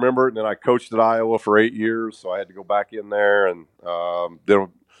always remember it. And then I coached at Iowa for 8 years, so I had to go back in there. And then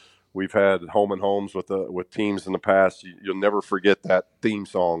we've had home and homes with teams in the past. You'll never forget that theme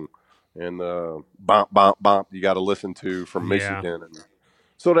song and bump, bump, bump you got to listen to from Michigan. And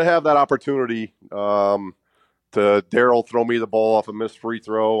so to have that opportunity to Daryl throw me the ball off a missed free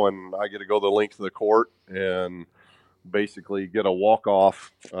throw, and I get to go the length of the court and basically get a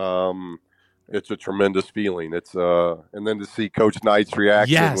walk-off, it's a tremendous feeling. It's and then to see Coach Knight's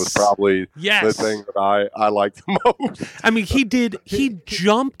reaction was probably the thing that I liked the most. I mean, he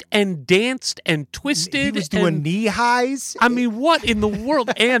jumped and danced and twisted. He was doing knee highs. I mean, what in the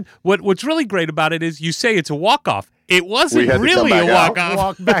world? And what's really great about it is you say it's a walk-off. It wasn't really a walk-off.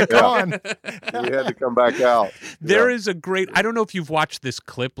 Walk back on. We had to come back out. There is a great, I don't know if you've watched this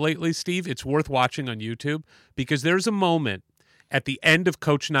clip lately, Steve. It's worth watching on YouTube because there's a moment at the end of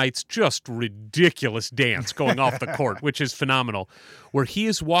Coach Knight's just ridiculous dance going off the court, which is phenomenal, where he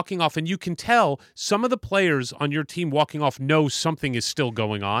is walking off, and you can tell some of the players on your team walking off know something is still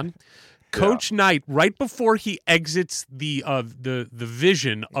going on. Coach Knight, right before he exits the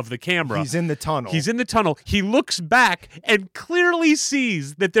vision of the camera, he's in the tunnel. He looks back and clearly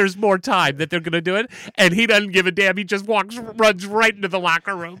sees that there's more time, that they're going to do it, and he doesn't give a damn. He just runs right into the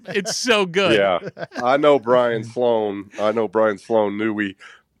locker room. It's so good. Yeah, I know Brian Sloan knew we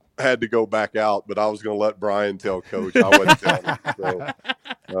had to go back out, but I was going to let Brian tell Coach. I wasn't telling him.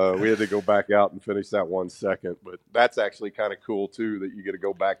 So we had to go back out and finish that 1 second. But that's actually kind of cool, too, that you get to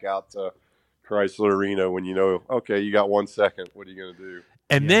go back out to Chrysler Arena when you know, okay, you got 1 second. What are you going to do?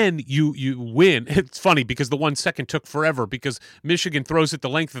 And then you win. It's funny because the 1 second took forever because Michigan throws it the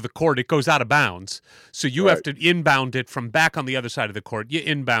length of the court. It goes out of bounds. So you have to inbound it from back on the other side of the court. You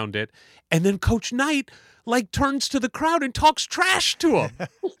inbound it. And then Coach Knight turns to the crowd and talks trash to him.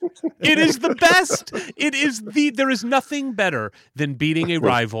 It is the best. There is nothing better than beating a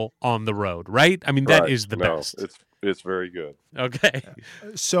rival on the road, right? I mean, that is the best. It's very good. Okay.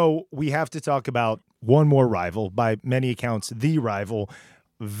 So we have to talk about one more rival, by many accounts, the rival.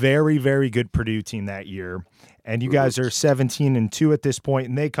 Very, very good Purdue team that year. And you guys are 17-2 at this point,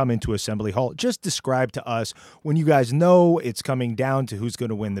 and they come into Assembly Hall. Just describe to us, when you guys know it's coming down to who's going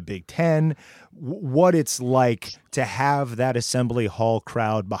to win the Big Ten, what it's like to have that Assembly Hall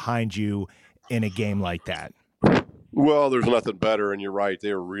crowd behind you in a game like that. Well, there's nothing better, and you're right.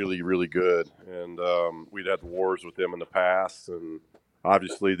 They were really, really good. And we'd had wars with them in the past, and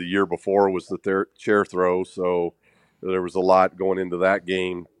obviously the year before was the chair throw, so there was a lot going into that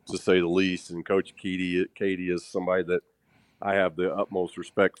game, to say the least. And Coach Katie is somebody that I have the utmost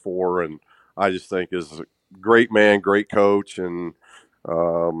respect for, and I just think is a great man, great coach. And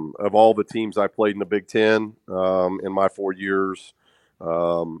of all the teams I played in the Big Ten in my 4 years,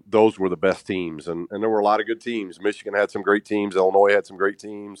 those were the best teams. And there were a lot of good teams. Michigan had some great teams. Illinois had some great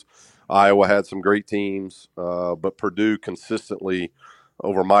teams. Iowa had some great teams. But Purdue consistently,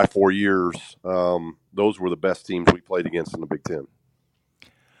 over my 4 years, those were the best teams we played against in the Big Ten.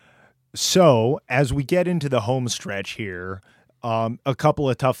 So as we get into the home stretch here, a couple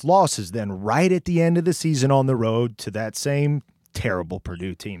of tough losses then right at the end of the season on the road to that same terrible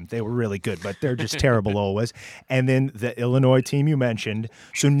Purdue team. They were really good, but they're just terrible always. And then the Illinois team you mentioned.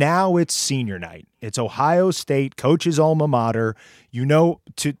 So now it's senior night. It's Ohio State, coach's alma mater. You know,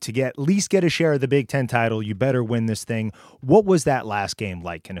 to at least get a share of the Big Ten title, you better win this thing. What was that last game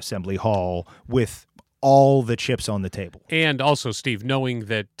like in Assembly Hall with all the chips on the table? And also, Steve, knowing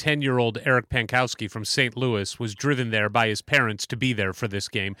that 10-year-old Eric Pankowski from St. Louis was driven there by his parents to be there for this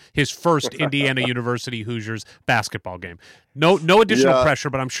game, his first Indiana University Hoosiers basketball game. No additional pressure,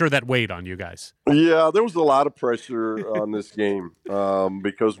 but I'm sure that weighed on you guys. Yeah, there was a lot of pressure on this game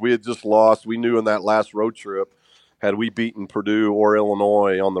because we had just lost. We knew in that last road trip, had we beaten Purdue or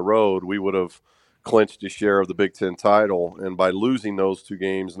Illinois on the road, we would have clinched a share of the Big Ten title. And by losing those two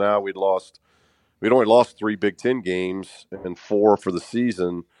games, now we'd only lost 3 Big Ten games and 4 for the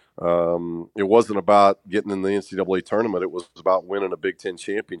season. It wasn't about getting in the NCAA tournament. It was about winning a Big Ten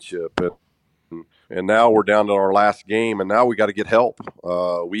championship. And now we're down to our last game, and now we got to get help.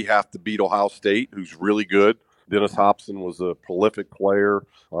 We have to beat Ohio State, who's really good. Dennis Hobson was a prolific player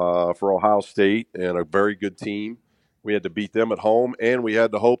for Ohio State and a very good team. we had to beat them at home, and we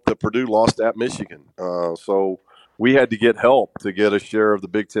had to hope that Purdue lost at Michigan. So we had to get help to get a share of the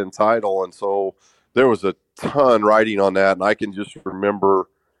Big Ten title, and so there was a ton riding on that. And I can just remember,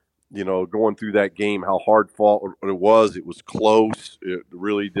 going through that game, how hard fought it was. It was close. It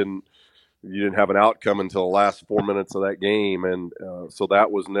really didn't. You didn't have an outcome until the last 4 minutes of that game, and so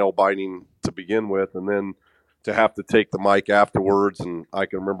that was nail biting to begin with. And then to have to take the mic afterwards, and I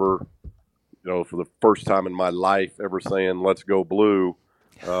can remember, for the first time in my life ever saying "Let's go Blue."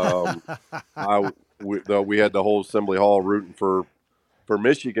 We had the whole assembly hall rooting for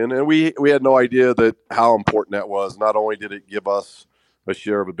Michigan, and we had no idea that how important that was. Not only did it give us a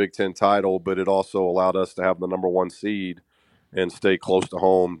share of a Big Ten title, but it also allowed us to have the number 1 seed and stay close to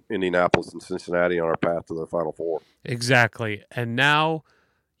home, Indianapolis and Cincinnati, on our path to the Final Four. Exactly. And now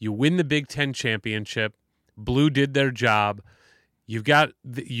you win the Big Ten championship. Blue did their job. You've got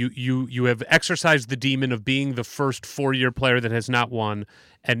you have exercised the demon of being the first 4-year player that has not won,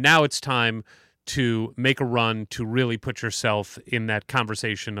 and now it's time to make a run to really put yourself in that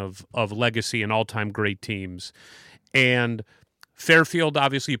conversation of legacy and all-time great teams. And Fairfield,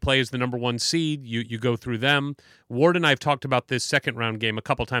 obviously, you play as the number 1 seed. You go through them. Ward and I have talked about this second-round game a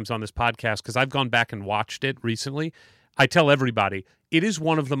couple times on this podcast because I've gone back and watched it recently. I tell everybody, it is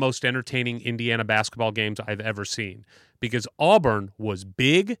one of the most entertaining Indiana basketball games I've ever seen because Auburn was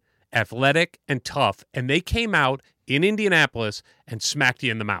big, athletic, and tough, and they came out in Indianapolis and smacked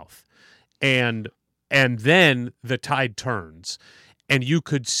you in the mouth. And then the tide turns, and you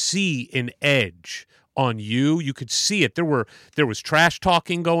could see an edge on you. You could see it. There was trash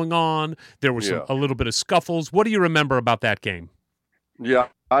talking going on. There was a little bit of scuffles. What do you remember about that game? Yeah,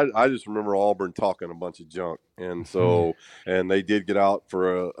 I just remember Auburn talking a bunch of junk, and so and they did get out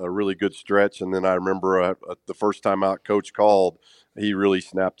for a really good stretch. And then I remember the first time out Coach called, he really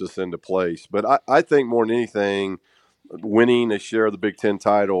snapped us into place. But I think more than anything, winning a share of the Big Ten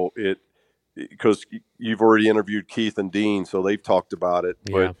title, because you've already interviewed Keith and Dean, so they've talked about it.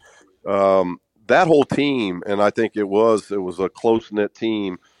 Yeah. But that whole team, and I think it was a close-knit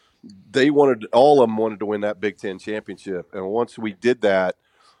team, all of them wanted to win that Big Ten championship. And once we did that,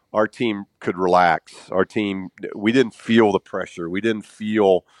 our team could relax. We didn't feel the pressure. We didn't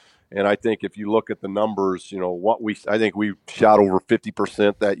feel, and I think if you look at the numbers, I think we shot over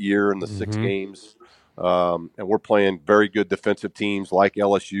 50% that year in the 6 games. And we're playing very good defensive teams like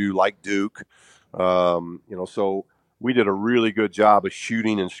LSU, like Duke. So we did a really good job of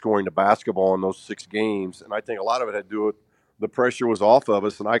shooting and scoring the basketball in those 6 games. And I think a lot of it had to do with the pressure was off of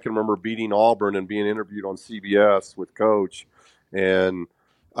us. And I can remember beating Auburn and being interviewed on CBS with Coach. And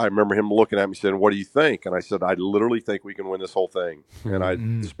I remember him looking at me saying, "What do you think?" And I said, "I literally think we can win this whole thing." And I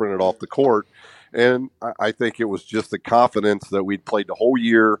sprinted off the court. And I think it was just the confidence that we'd played the whole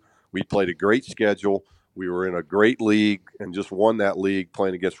year. We played a great schedule. We were in a great league and just won that league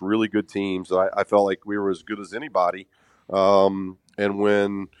playing against really good teams. I felt like we were as good as anybody. And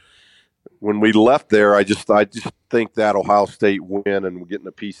when we left there, I just think that Ohio State win and getting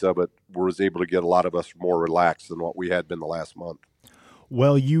a piece of it was able to get a lot of us more relaxed than what we had been the last month.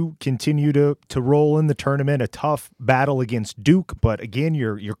 Well, you continue to roll in the tournament, a tough battle against Duke, but again,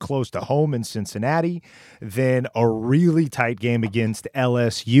 you're close to home in Cincinnati. Then a really tight game against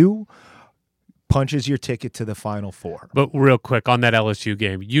LSU punches your ticket to the Final Four. But real quick on that LSU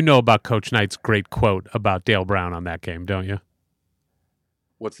game, you know about Coach Knight's great quote about Dale Brown on that game, don't you?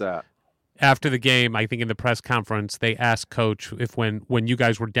 What's that? After the game, I think in the press conference, they asked Coach if when you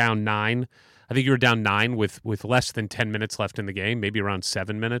guys were down 9, I think you were down 9 with less than 10 minutes left in the game, maybe around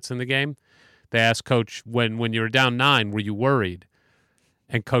 7 minutes in the game. They asked Coach, when you were down 9, were you worried?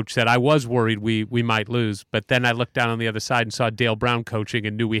 And Coach said, "I was worried we might lose, but then I looked down on the other side and saw Dale Brown coaching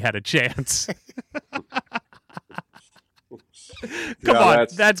and knew we had a chance." Come on,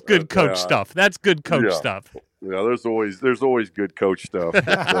 that's good coach stuff. That's good coach stuff. Yeah, there's always good coach stuff.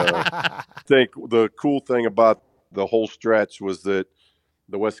 I think the cool thing about the whole stretch was that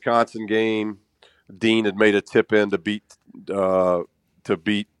the Wisconsin game, Dean had made a tip in to beat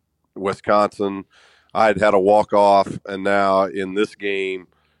Wisconsin. I had a walk-off, and now in this game,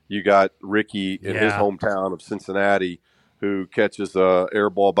 you got Ricky in his hometown of Cincinnati who catches a air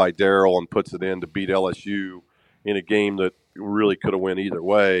ball by Darryl and puts it in to beat LSU in a game that really could have went either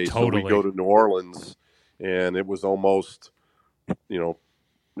way. Totally. So we go to New Orleans, and it was almost, to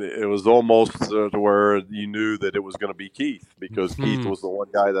where you knew that it was going to be Keith because Keith was the one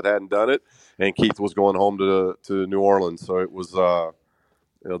guy that hadn't done it, and Keith was going home to New Orleans. So it was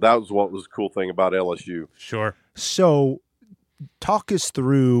that was what was the cool thing about LSU. Sure. So talk us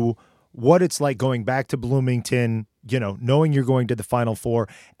through what it's like going back to Bloomington, knowing you're going to the Final Four,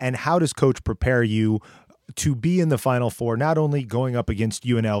 and how does Coach prepare you to be in the Final Four, not only going up against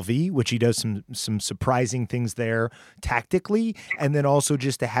UNLV, which he does some surprising things there tactically, and then also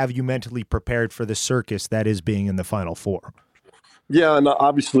just to have you mentally prepared for the circus that is being in the Final Four. Yeah, and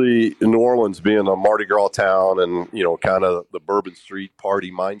obviously New Orleans being a Mardi Gras town and, kind of the Bourbon Street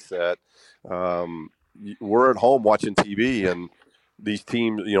party mindset, we're at home watching TV and these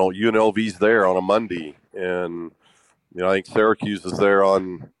teams, UNLV's there on a Monday and, I think Syracuse is there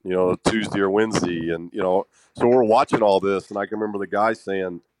on, Tuesday or Wednesday. And, so we're watching all this and I can remember the guy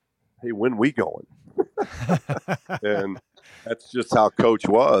saying, hey, when we going? And that's just how Coach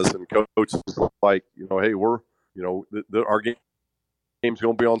was. And Coach was like, hey, we're, our game's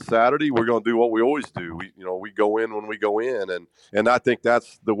going to be on Saturday. We're going to do what we always do. We go in when we go in, and I think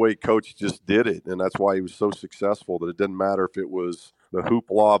that's the way Coach just did it, and that's why he was so successful. That it didn't matter if it was the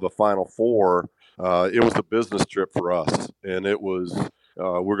hoopla of a Final Four. It was a business trip for us, and it was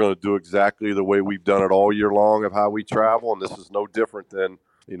we're going to do exactly the way we've done it all year long of how we travel, and this is no different than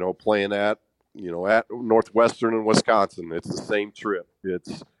playing at Northwestern and Wisconsin. It's the same trip.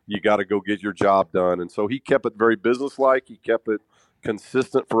 It's you got to go get your job done, and so he kept it very businesslike. He kept it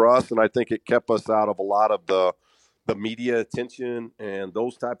consistent for us, and I think it kept us out of a lot of the media attention and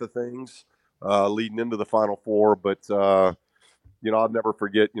those type of things leading into the Final Four. But I'll never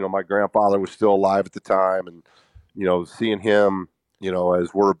forget. My grandfather was still alive at the time, and seeing him, as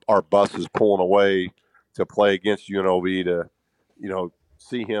our bus is pulling away to play against UNLV, to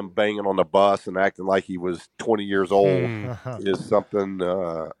see him banging on the bus and acting like he was 20 years old is something.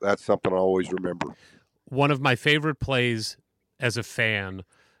 That's something I always remember. One of my favorite plays as a fan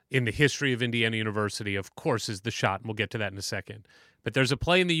in the history of Indiana University, of course, is the shot, and we'll get to that in a second. But there's a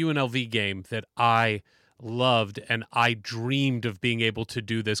play in the UNLV game that I loved, and I dreamed of being able to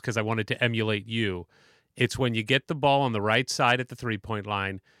do this because I wanted to emulate you. It's when you get the ball on the right side at the three-point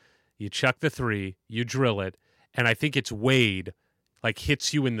line, you chuck the three, you drill it, and I think it's Wade,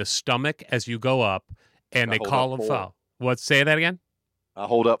 hits you in the stomach as you go up, and they call a foul. What? Say that again? I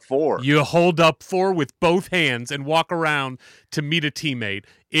hold up 4. You hold up 4 with both hands and walk around to meet a teammate.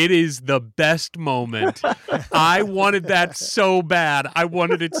 It is the best moment. I wanted that so bad. I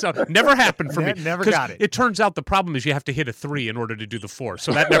wanted it so. Never happened for me. Never got it. It turns out the problem is you have to hit a 3 in order to do the 4.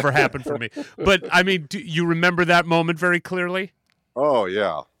 So that never happened for me. But I mean, do you remember that moment very clearly? Oh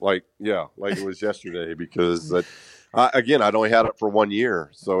yeah, like it was yesterday because again, I'd only had it for 1 year,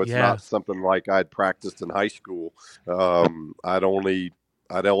 so it's not something like I'd practiced in high school. I'd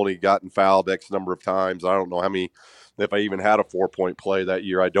only gotten fouled X number of times. I don't know how many, if I even had a 4-point play that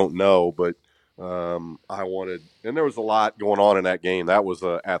year. I don't know, but I wanted, and there was a lot going on in that game. That was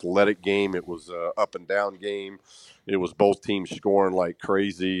an athletic game. It was an up and down game. It was both teams scoring like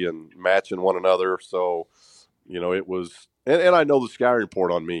crazy and matching one another. So, it was, and I know the scouting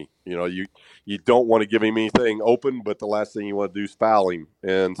report on me. You don't want to give him anything open, but the last thing you want to do is foul him.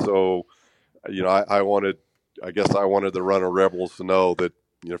 And so, I wanted the runner Rebels to know that,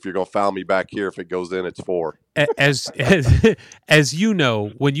 if you're going to foul me back here, if it goes in, it's 4. As you know,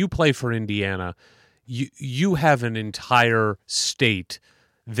 when you play for Indiana, you have an entire state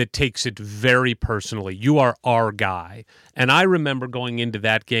that takes it very personally. You are our guy. And I remember going into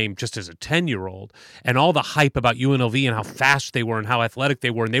that game just as a 10-year-old and all the hype about UNLV and how fast they were and how athletic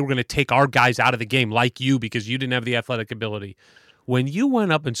they were, and they were going to take our guys out of the game like you because you didn't have the athletic ability. When you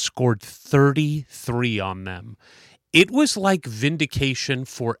went up and scored 33 on them, it was like vindication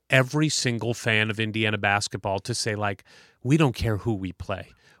for every single fan of Indiana basketball to say, we don't care who we play.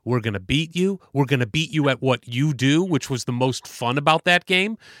 We're going to beat you. We're going to beat you at what you do, which was the most fun about that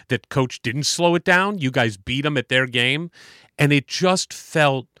game, that Coach didn't slow it down. You guys beat them at their game. And it just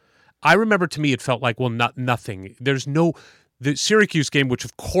felt, I remember to me, it felt like, nothing. The Syracuse game, which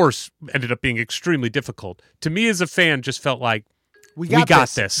of course ended up being extremely difficult, to me as a fan just felt like, We got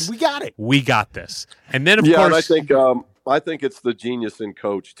this. We got it. We got this. And then, of course, and I think it's the genius in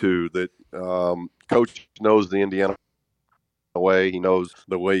Coach too. That Coach knows the Indiana way. He knows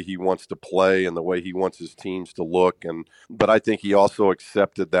the way he wants to play and the way he wants his teams to look. But I think he also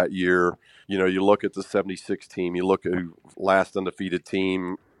accepted that year. You look at the 76 team. You look at who last undefeated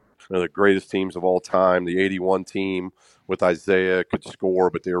team, the greatest teams of all time. The 81 team with Isaiah could score,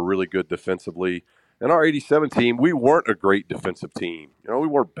 but they were really good defensively. And our 87 team, we weren't a great defensive team. We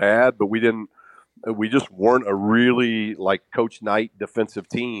weren't bad, but we just weren't a really like Coach Knight defensive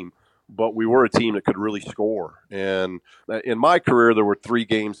team, but we were a team that could really score. And in my career, there were 3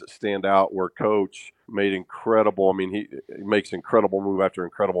 games that stand out where Coach made incredible. He makes incredible move after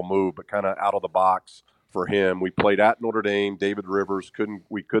incredible move, but kind of out of the box for him. We played at Notre Dame. David Rivers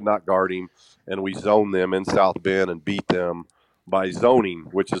we could not guard him, and we zoned them in South Bend and beat them. by zoning,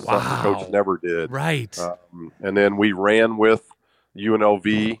 which is something Coach never did. Right. And then we ran with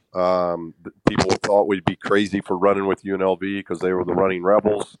UNLV. People thought we'd be crazy for running with UNLV because they were the running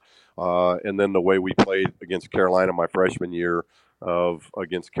Rebels. And then the way we played against Carolina my freshman year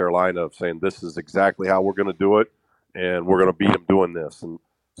against Carolina of saying this is exactly how we're going to do it, and we're going to beat them doing this. And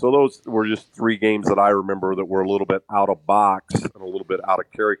so those were just 3 games that I remember that were a little bit out of box and a little bit out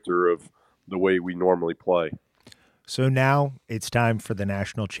of character of the way we normally play. So now it's time for the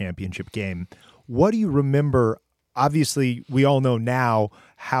national championship game. What do you remember? Obviously, we all know now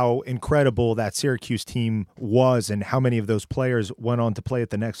how incredible that Syracuse team was and how many of those players went on to play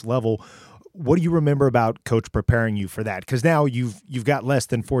at the next level. What do you remember about Coach preparing you for that? Because now you've got less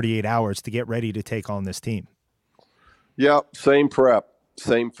than 48 hours to get ready to take on this team. Yeah, same prep,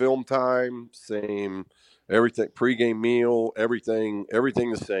 same film time, same everything, pregame meal, everything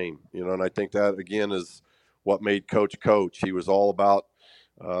the same. And I think that again is what made Coach. He was all about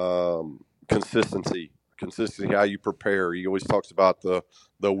consistency, how you prepare. He always talks about the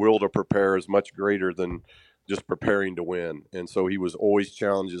will to prepare is much greater than just preparing to win. And so he was always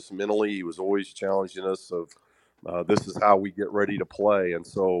challenging us mentally. He was always challenging us of this is how we get ready to play. And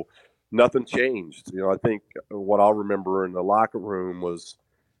so nothing changed. I think what I'll remember in the locker room was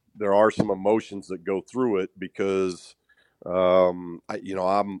there are some emotions that go through it because, I'm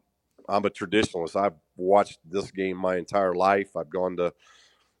a traditionalist. I've watched this game my entire life. I've gone to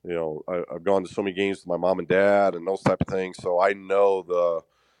I've gone to so many games with my mom and dad and those type of things. So I know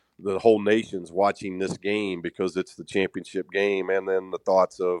the whole nation's watching this game because it's the championship game. And then the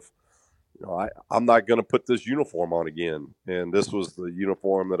thoughts of, I'm not going to put this uniform on again. And this was the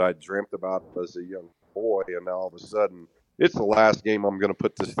uniform that I dreamt about as a young boy. And now all of a sudden it's the last game I'm going to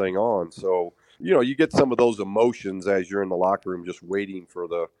put this thing on. So, you get some of those emotions as you're in the locker room, just waiting for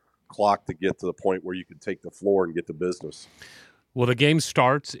the clock to get to the point where you can take the floor and get to business. Well, the game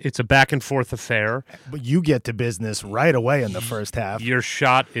starts. It's a back-and-forth affair. But you get to business right away in the first half. Your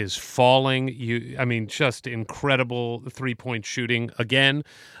shot is falling. Just incredible three-point shooting again.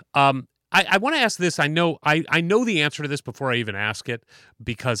 I want to ask this. I know the answer to this before I even ask it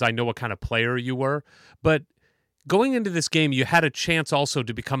because I know what kind of player you were. But going into this game, you had a chance also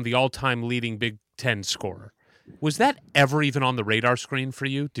to become the all-time leading Big Ten scorer. Was that ever even on the radar screen for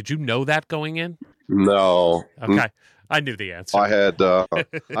you? Did you know that going in? No. Okay. I knew the answer. I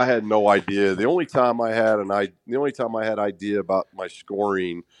had no idea. The only time I had idea about my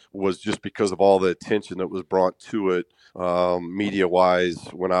scoring was just because of all the attention that was brought to it, media wise,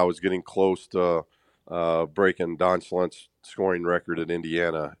 when I was getting close to breaking Don Schlunt's scoring record at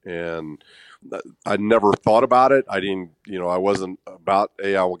Indiana, and I never thought about it. I didn't, I wasn't about,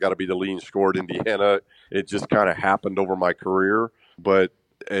 hey, I got to be the leading scorer at Indiana. It just kind of happened over my career, but.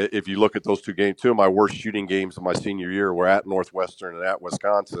 If you look at those 2 games, 2 of my worst shooting games of my senior year were at Northwestern and at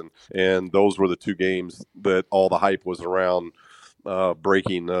Wisconsin, and those were the 2 games that all the hype was around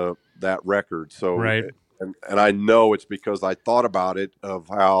breaking that record. So, right. And I know it's because I thought about it of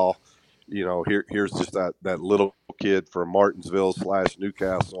how, here's just that little kid from Martinsville /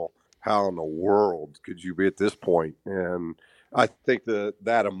 Newcastle. How in the world could you be at this point? And I think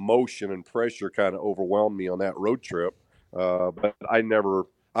that emotion and pressure kind of overwhelmed me on that road trip. But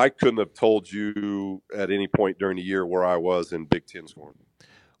I couldn't have told you at any point during the year where I was in Big Ten scoring.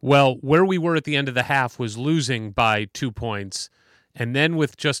 Well, where we were at the end of the half was losing by 2 points. And then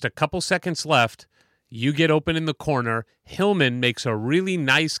with just a couple seconds left, you get open in the corner. Hillman makes a really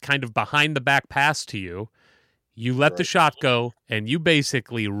nice kind of behind-the-back pass to you. You let the shot go, and you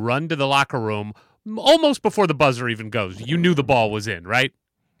basically run to the locker room almost before the buzzer even goes. You knew the ball was in, right?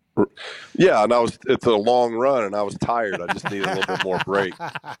 Yeah, and it's a long run, and I was tired. I just needed a little bit more break.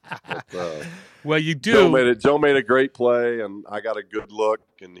 But, well, you do. Joe made a great play, and I got a good look,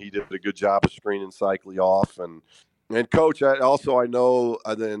 and he did a good job of screening Cycli off. And Coach, I know,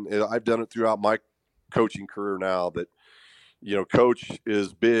 I've done it throughout my coaching career now that, Coach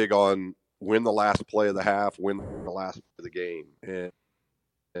is big on win the last play of the half, win the last play of the game.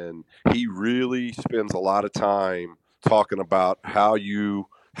 And he really spends a lot of time talking about how you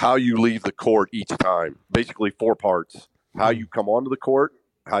leave the court each time. Basically 4 parts. How you come onto the court,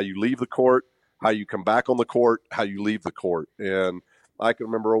 how you leave the court, how you come back on the court, how you leave the court. And I can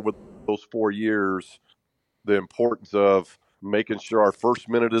remember over those 4 years the importance of making sure our first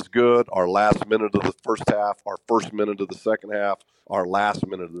minute is good, our last minute of the first half, our first minute of the second half, our last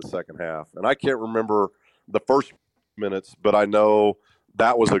minute of the second half. And I can't remember the first minutes, but I know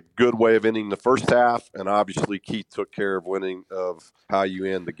that was a good way of ending the first half, and obviously Keith took care of winning of how you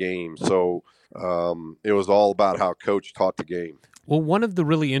end the game. So it was all about how Coach taught the game. Well, one of the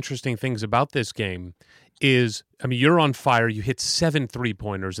really interesting things about this game is, I mean, you're on fire. You hit 7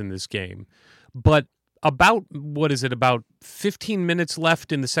 3-pointers in this game. But about 15 minutes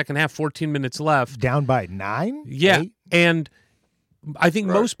left in the second half, 14 minutes left. Down by 9? Yeah. 8? And I think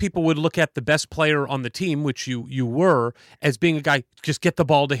most people would look at the best player on the team, which you were, as being a guy, just get the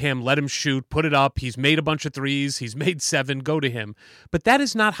ball to him, let him shoot, put it up. He's made a bunch of threes. He's made 7, go to him. But that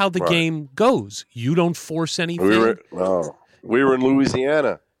is not how the game goes. You don't force anything. We were in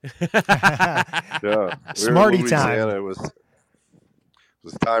Louisiana. Smarty time. It was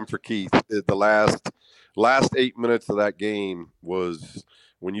time for Keith. The last 8 minutes of that game was,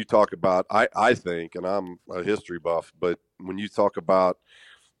 when you talk about, I think, and I'm a history buff, but when you talk about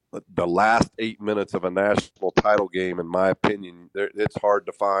the last 8 minutes of a national title game, in my opinion, it's hard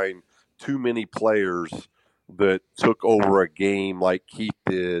to find too many players that took over a game like Keith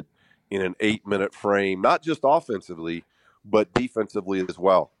did in an 8-minute frame, not just offensively, but defensively as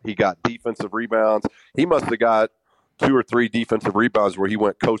well. He got defensive rebounds. He must have got 2 or 3 defensive rebounds where he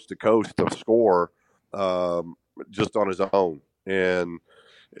went coast to coast to score just on his own. And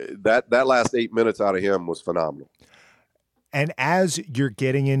that last 8 minutes out of him was phenomenal. And as you're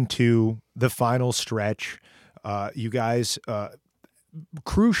getting into the final stretch, you guys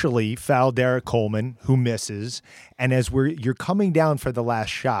crucially foul Derek Coleman, who misses. And as you're coming down for the last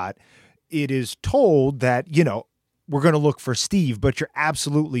shot, it is told that, we're going to look for Steve, but you're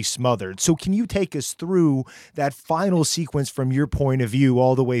absolutely smothered. So can you take us through that final sequence from your point of view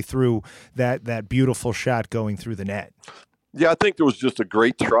all the way through that beautiful shot going through the net? Yeah, I think there was just a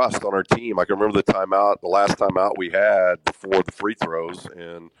great trust on our team. I can remember the last timeout we had before the free throws.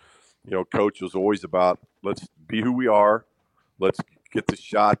 And, Coach was always about, let's be who we are. Let's get the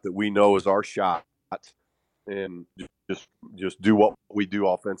shot that we know is our shot and just do what we do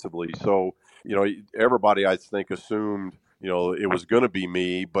offensively. So, everybody, I think, assumed, it was going to be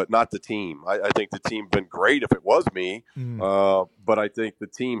me, but not the team. I think the team been great if it was me. But I think the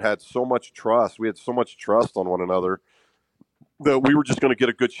team had so much trust. We had so much trust on one another that we were just going to get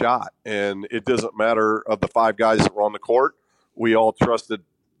a good shot. And it doesn't matter of the 5 guys that were on the court. We all trusted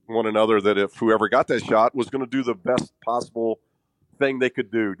one another that if whoever got that shot was going to do the best possible thing they could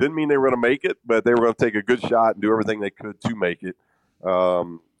do. Didn't mean they were going to make it, but they were going to take a good shot and do everything they could to make it.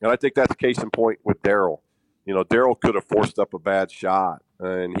 And I think that's a case in point with Daryl. Daryl could have forced up a bad shot,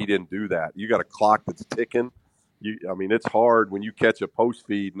 and he didn't do that. You got a clock that's ticking. It's hard when you catch a post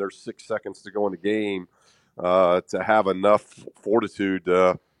feed and there's 6 seconds to go in the game to have enough fortitude.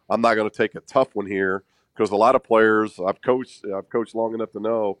 I'm not going to take a tough one here, because a lot of players I've coached long enough to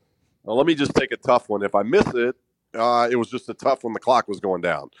know, let me just take a tough one. If I miss it, it was just a tough one. The clock was going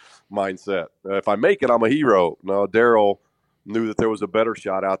down mindset. If I make it, I'm a hero. No, Daryl knew that there was a better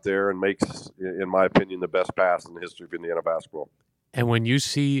shot out there and makes, in my opinion, the best pass in the history of Indiana basketball. And when you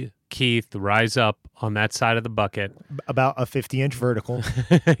see Keith rise up on that side of the bucket, about a 50-inch vertical,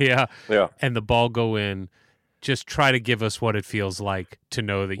 yeah, and the ball go in, just try to give us what it feels like to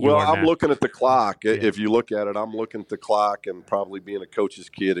know that you are. Well, I'm looking at the clock. Yeah. If you look at it, I'm looking at the clock, and probably being a coach's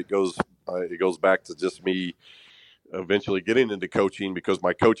kid, it goes back to just me eventually getting into coaching, because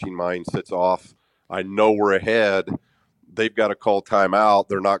my coaching mind sits off. I know we're ahead. They've got to call timeout.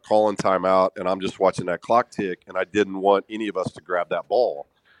 They're not calling timeout, and I'm just watching that clock tick, and I didn't want any of us to grab that ball.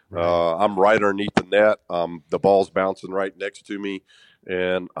 Right. I'm right underneath the net. The ball's bouncing right next to me,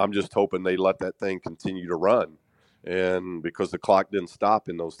 and I'm just hoping they let that thing continue to run, and because the clock didn't stop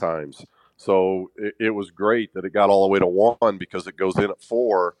in those times. So it was great that it got all the way to 1, because it goes in at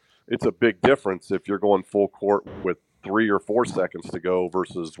 4. It's a big difference if you're going full court with 3 or 4 seconds to go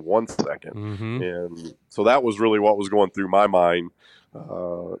versus 1 second. Mm-hmm. And so that was really what was going through my mind,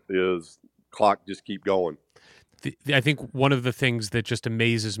 is clock, just keep going. I think one of the things that just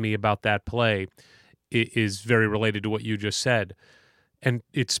amazes me about that play is very related to what you just said. And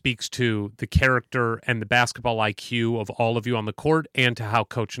it speaks to the character and the basketball IQ of all of you on the court, and to how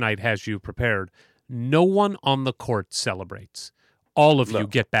Coach Knight has you prepared. No one on the court celebrates. All of you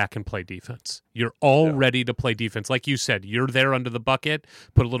get back and play defense. You're all ready to play defense. Like you said, you're there under the bucket,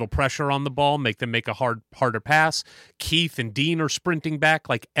 put a little pressure on the ball, make them make a harder pass. Keith and Dean are sprinting back.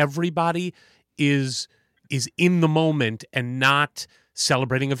 Like, everybody is in the moment and not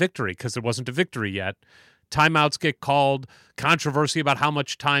celebrating a victory, because there wasn't a victory yet. Timeouts get called, controversy about how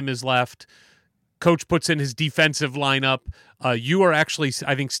much time is left. Coach puts in his defensive lineup. You are actually,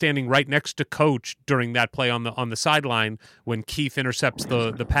 I think, standing right next to Coach during that play on the sideline when Keith intercepts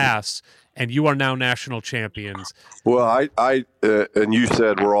the pass, and you are now national champions. Well, I and you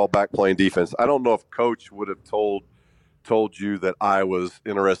said we're all back playing defense. I don't know if Coach would have told told you that I was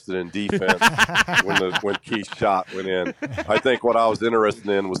interested in defense when Keith's shot went in. I think what I was interested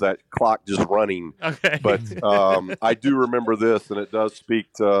in was that clock just running. Okay. But I do remember this, and it does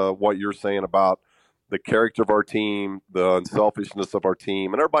speak to what you're saying about the character of our team, the unselfishness of our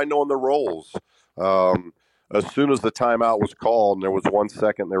team, and everybody knowing their roles. As soon as the timeout was called and there was 1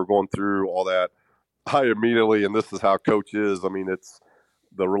 second, they were going through all that, I immediately, and this is how coach is, I mean, it's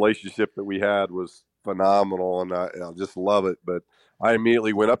the relationship that we had was phenomenal, and I just love it. But I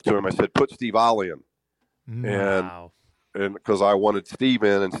immediately went up to him. I said, "Put Steve Ollie in," Wow. and because I wanted Steve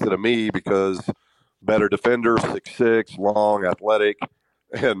in instead of me, because better defender, 6'6", long, athletic,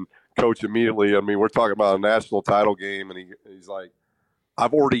 and coach immediately. I mean, we're talking about a national title game, and he's like,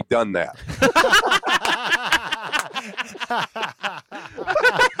 "I've already done that."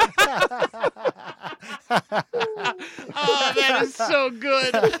 Oh, that is so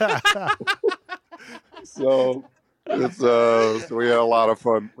good. So it's so we had a lot of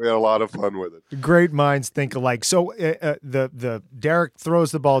fun. We had a lot of fun with it. Great minds think alike. So the Derek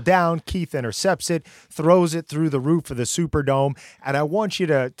throws the ball down, Keith intercepts it, throws it through the roof of the Superdome, and I want you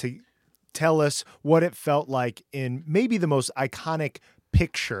to tell us what it felt like in maybe the most iconic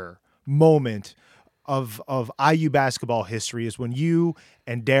picture moment of IU basketball history is when you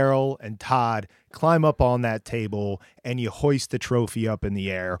and Daryl and Todd climb up on that table and you hoist the trophy up in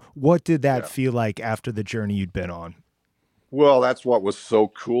the air. What did that feel like after the journey you'd been on? Well, that's what was so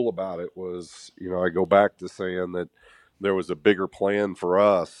cool about it was, I go back to saying that there was a bigger plan for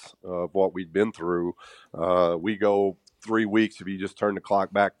us of what we'd been through. We go 3 weeks. If you just turn the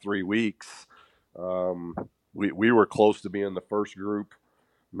clock back 3 weeks, we were close to being the first group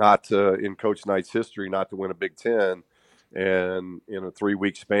not to, in Coach Knight's history, not to win a Big Ten. And in a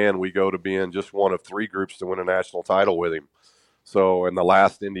 3-week span, we go to being just one of 3 groups to win a national title with him. So, in the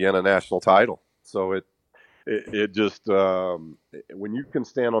last Indiana national title. So it just, when you can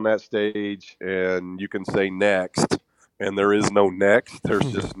stand on that stage and you can say next, and there is no next,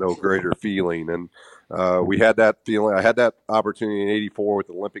 there's just no greater feeling. And we had that feeling. I had that opportunity in '84 with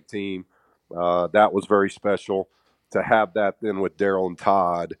the Olympic team. That was very special. To have that then with Daryl and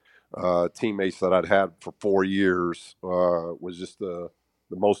Todd, teammates that I'd had for 4 years, was just the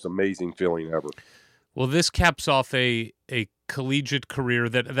most amazing feeling ever. Well, this caps off a collegiate career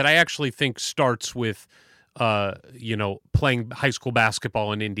that I actually think starts with, playing high school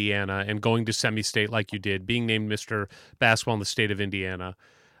basketball in Indiana and going to semi-state like you did, being named Mr. Basketball in the state of Indiana.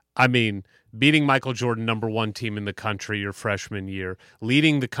 I mean, beating Michael Jordan, #1 team in the country your freshman year,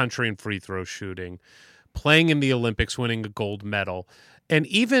 leading the country in free throw shooting, playing in the Olympics, winning a gold medal. And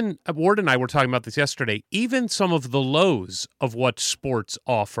even, Ward and I were talking about this yesterday, even some of the lows of what sports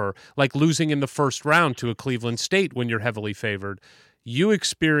offer, like losing in the first round to a Cleveland State when you're heavily favored, you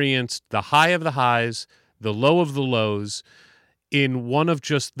experienced the high of the highs, the low of the lows, in one of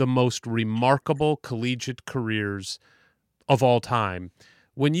just the most remarkable collegiate careers of all time.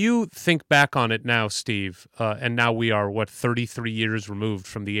 When you think back on it now, Steve, and now we are, 33 years removed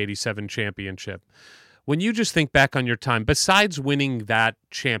from the '87 championship, when you just think back on your time, besides winning that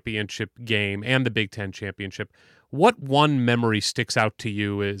championship game and the Big Ten championship, what one memory sticks out to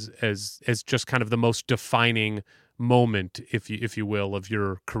you as just kind of the most defining moment, if you will, of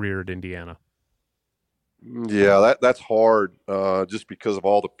your career at Indiana? Yeah, that's hard, just because of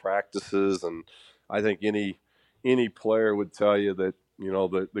all the practices, and I think any player would tell you that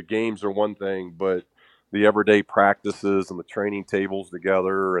the games are one thing, but the everyday practices and the training tables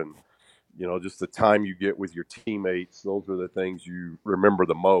together, and just the time you get with your teammates, those are the things you remember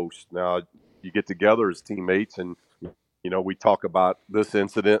the most. Now, you get together as teammates and, we talk about this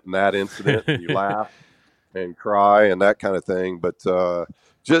incident and that incident, and you laugh and cry and that kind of thing. But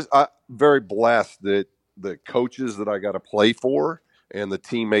I'm very blessed that the coaches that I got to play for and the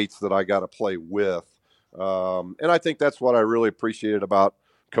teammates that I got to play with. And I think that's what I really appreciated about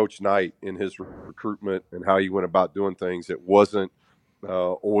Coach Knight in his recruitment and how he went about doing things. It wasn't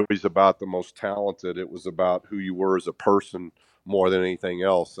always about the most talented. It was about who you were as a person more than anything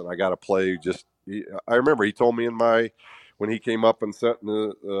else. And I got to play I remember he told me when he came up and sat in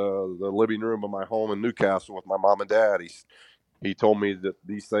the living room of my home in Newcastle with my mom and dad, he told me that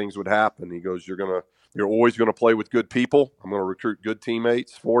these things would happen. He goes, you're always going to play with good people. I'm going to recruit good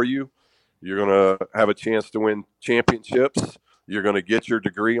teammates for you. You're going to have a chance to win championships. You're going to get your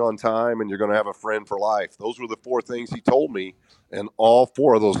degree on time, and you're going to have a friend for life. Those were the 4 things he told me, and all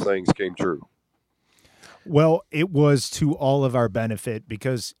 4 of those things came true. Well, it was to all of our benefit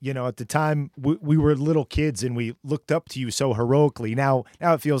because, at the time we were little kids and we looked up to you so heroically. Now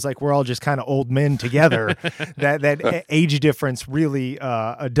it feels like we're all just kind of old men together. that age difference really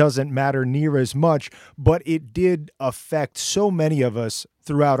doesn't matter near as much, but it did affect so many of us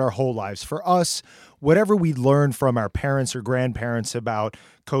throughout our whole lives. For us, whatever we learned from our parents or grandparents about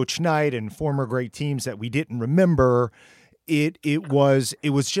Coach Knight and former great teams that we didn't remember, it was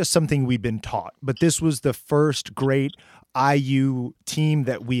just something we've been taught. But this was the first great IU team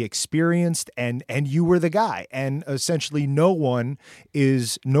that we experienced, and you were the guy. And essentially no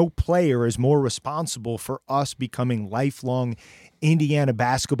player is more responsible for us becoming lifelong Indiana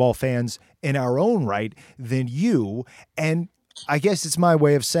basketball fans in our own right than you. And I guess it's my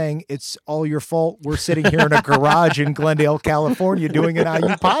way of saying it's all your fault. We're sitting here in a garage in Glendale, California, doing an IU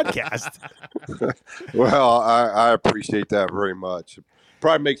podcast. Well, I appreciate that very much. It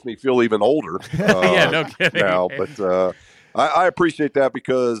probably makes me feel even older. Yeah, no kidding. Now, but I appreciate that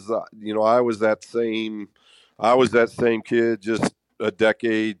because I was that same kid just a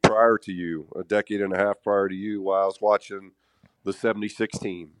decade prior to you, a decade and a half prior to you, while I was watching the 76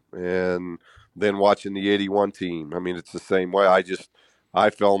 team and then watching the 81 team. I mean, it's the same way. I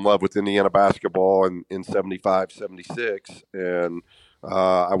fell in love with Indiana basketball in 75, 76, and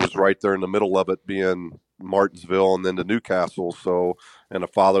I was right there in the middle of it, being Martinsville and then to Newcastle, and a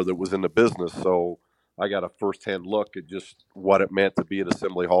father that was in the business. So I got a firsthand look at just what it meant to be at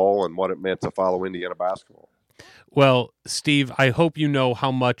Assembly Hall and what it meant to follow Indiana basketball. Well, Steve, I hope you know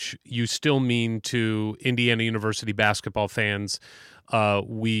how much you still mean to Indiana University basketball fans.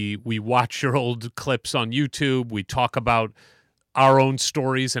 We watch your old clips on YouTube. We talk about our own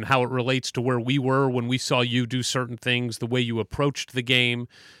stories and how it relates to where we were when we saw you do certain things, the way you approached the game,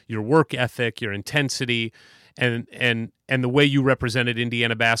 your work ethic, your intensity, and the way you represented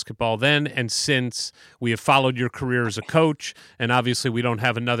Indiana basketball then and since. We have followed your career as a coach, and obviously we don't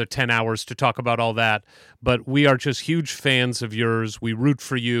have another 10 hours to talk about all that, but we are just huge fans of yours. We root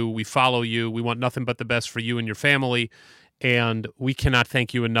for you. We follow you. We want nothing but the best for you and your family. And we cannot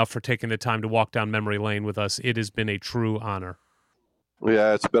thank you enough for taking the time to walk down memory lane with us. It has been a true honor.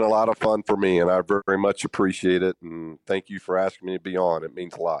 Yeah, it's been a lot of fun for me, and I very much appreciate it. And thank you for asking me to be on. It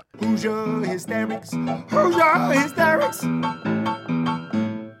means a lot. Hoosier Hysterics. Hoosier Hysterics.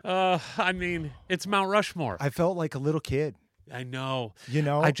 I mean, it's Mount Rushmore. I felt like a little kid. I know.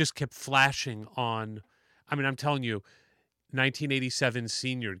 I just kept flashing on. I mean, I'm telling you, 1987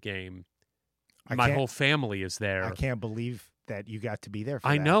 senior game. My whole family is there. I can't believe that you got to be there for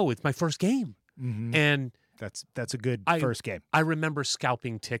I that. know. It's my first game. Mm-hmm. And that's a good first game. I remember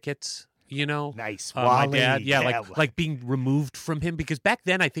scalping tickets, Nice. My dad, like being removed from him, because back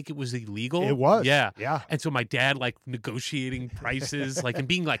then I think it was illegal. It was. Yeah. Yeah. And so my dad negotiating prices, and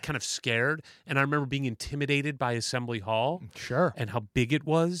being kind of scared. And I remember being intimidated by Assembly Hall. Sure. And how big it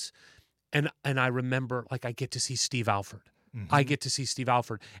was. And I remember I get to see Steve Alford. Mm-hmm. I get to see Steve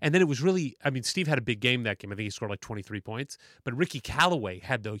Alford. And then it was really, Steve had a big game that game. I think he scored 23 points. But Ricky Callaway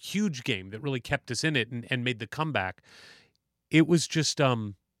had the huge game that really kept us in it and made the comeback. It was just,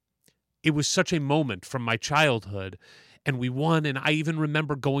 it was such a moment from my childhood. And we won. And I even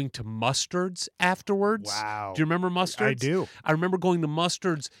remember going to Mustard's afterwards. Wow. Do you remember Mustard's? I do. I remember going to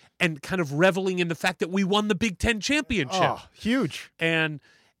Mustard's and kind of reveling in the fact that we won the Big Ten championship. Oh, huge. And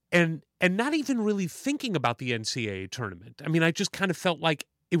not even really thinking about the NCAA tournament. I just kind of felt like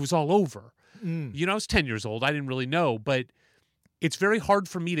it was all over. I was 10 years old. I didn't really know, but it's very hard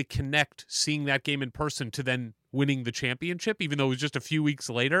for me to connect seeing that game in person to then winning the championship, even though it was just a few weeks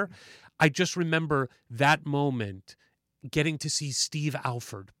later. I just remember that moment, getting to see Steve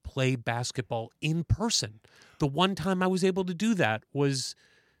Alford play basketball in person. The one time I was able to do that was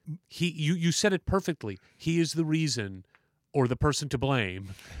you said it perfectly. He is the reason, or the person to blame,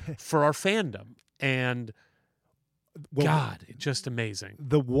 for our fandom. And God, it's just amazing.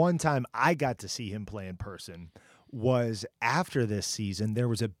 The one time I got to see him play in person was after this season. There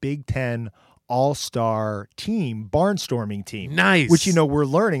was a Big Ten all-star team, barnstorming team. Nice. Which, we're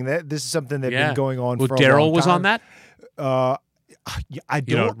learning that this is something that's been going on for a long time. Daryl was on that?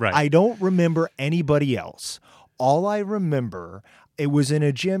 I don't remember anybody else. All I remember, it was in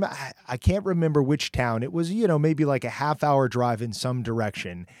a gym. I can't remember which town. It was, maybe like a half-hour drive in some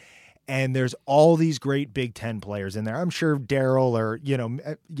direction. And there's all these great Big Ten players in there. I'm sure Daryl or,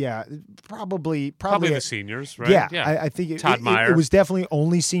 probably the seniors, right? Yeah. I think Todd Meyer. It was definitely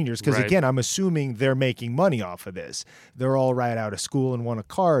only seniors because, Right. again, I'm assuming they're making money off of this. They're all right out of school and want a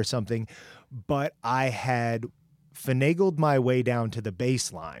car or something. But I had finagled my way down to the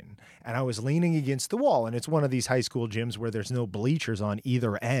baseline, and I was leaning against the wall. And it's one of these high school gyms where there's no bleachers on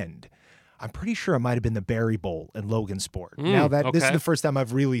either end. I'm pretty sure it might have been the Berry Bowl in Logansport. Now this is the first time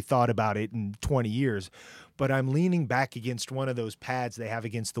I've really thought about it in 20 years, but I'm leaning back against one of those pads they have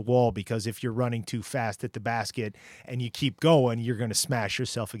against the wall, because if you're running too fast at the basket and you keep going, you're going to smash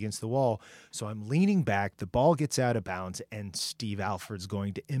yourself against the wall. So I'm leaning back, the ball gets out of bounds, and Steve Alford's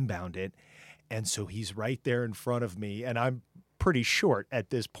going to inbound it. And so he's right there in front of me, and I'm pretty short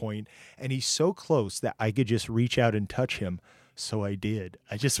at this point, and he's so close that I could just reach out and touch him. So I did.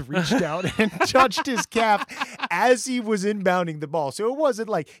 I just reached out and touched his calf as he was inbounding the ball. So it wasn't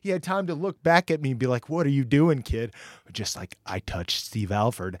like he had time to look back at me and be like, what are you doing, kid? Just like, I touched Steve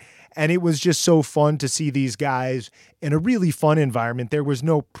Alford. And it was just so fun to see these guys in a really fun environment. There was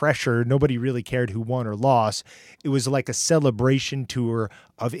no pressure. Nobody really cared who won or lost. It was like a celebration tour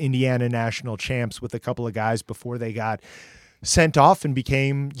of Indiana national champs with a couple of guys before they got sent off and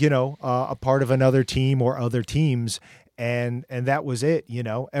became, a part of another team or other teams. And that was it,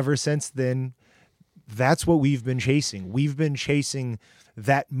 Ever since then, that's what we've been chasing. We've been chasing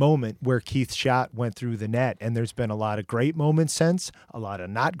that moment where Keith's shot went through the net. And there's been a lot of great moments since, a lot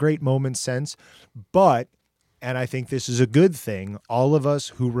of not great moments since. But, and I think this is a good thing, all of us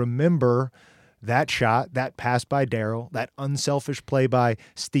who remember that shot, that pass by Daryl, that unselfish play by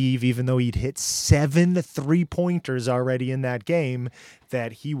Steve, even though he'd hit 7 3-pointers already in that game,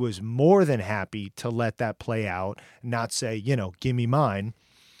 that he was more than happy to let that play out, not say, give me mine.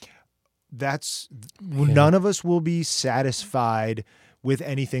 None of us will be satisfied with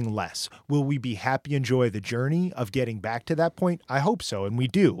anything less. Will we be happy, enjoy the journey of getting back to that point? I hope so, and we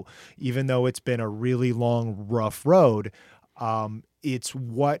do, even though it's been a really long, rough road. It's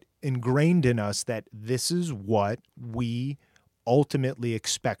what ingrained in us that this is what we ultimately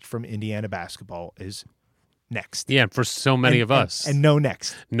expect from Indiana basketball is next. Yeah, for so many of us. And no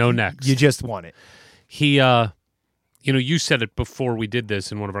next. No next. You just want it. You said it before we did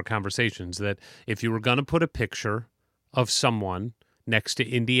this in one of our conversations, that if you were going to put a picture of someone next to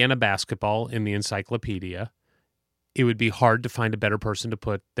Indiana basketball in the encyclopedia, it would be hard to find a better person to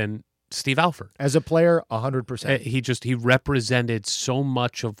put than Steve Alford. As a player, 100%. He represented so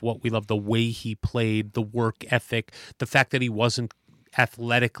much of what we love, the way he played, the work ethic, the fact that he wasn't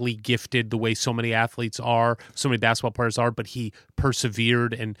athletically gifted the way so many athletes are, so many basketball players are, but he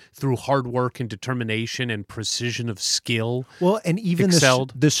persevered and through hard work and determination and precision of skill. Well, and even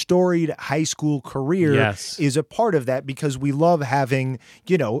the storied high school career is a part of that, because we love having,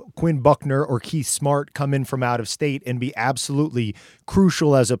 Quinn Buckner or Keith Smart come in from out of state and be absolutely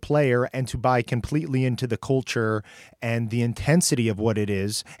crucial as a player and to buy completely into the culture and the intensity of what it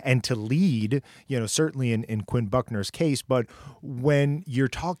is and to lead, certainly in Quinn Buckner's case. But when you're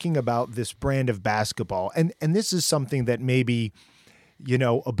talking about this brand of basketball, and this is something that maybe,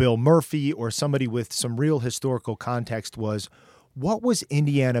 a Bill Murphy or somebody with some real historical context what was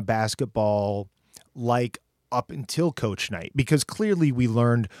Indiana basketball like up until Coach Knight? Because clearly we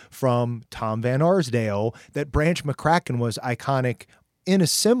learned from Tom Van Arsdale that Branch McCracken was iconic in a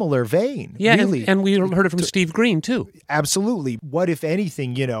similar vein. Yeah, really. And we heard it from Steve Green, too. Absolutely. What, if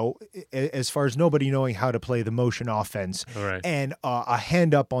anything, as far as nobody knowing how to play the motion offense and a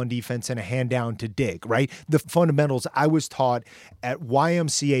hand up on defense and a hand down to dig, right? The fundamentals I was taught at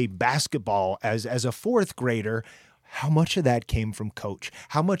YMCA basketball as a fourth grader. How much of that came from Coach?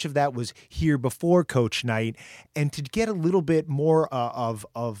 How much of that was here before Coach Knight? And to get a little bit more of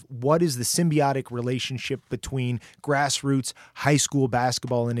what is the symbiotic relationship between grassroots high school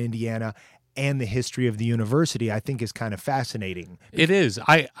basketball in Indiana and the history of the university, I think is kind of fascinating. It is.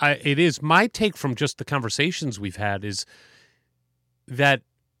 It is. My take from just the conversations we've had is that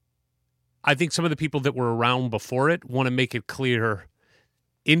I think some of the people that were around before it want to make it clear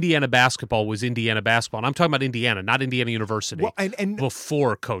Indiana basketball was Indiana basketball. And I'm talking about Indiana, not Indiana University. Well, and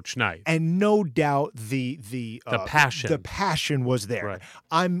before Coach Knight. And no doubt the passion. The passion was there. Right.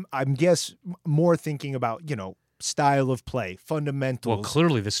 I'm more thinking about, style of play, fundamentals. Well,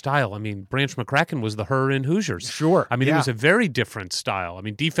 clearly the style. I mean, Branch McCracken was the her in Hoosiers. Sure. I mean, it was a very different style. I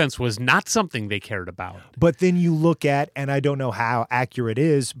mean, defense was not something they cared about. But then you look at, and I don't know how accurate it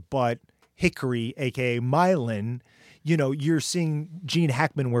is, but Hickory, a.k.a. Milan, you're seeing Gene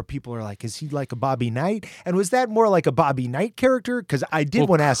Hackman where people are like, is he like a Bobby Knight? And was that more like a Bobby Knight character? Because I did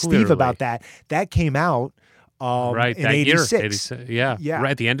want to ask Steve about that. That came out right, in that 86. Year. Yeah.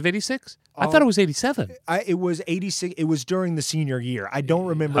 Right at the end of 86? I thought it was 87. It was 86. It was during the senior year. I don't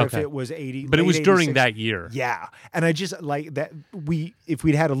remember if it was 80. But it was 86. during that year. Yeah. And I just like that if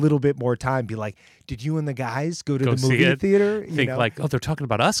we'd had a little bit more time, be like, did you and the guys go to the movie theater? Think like, they're talking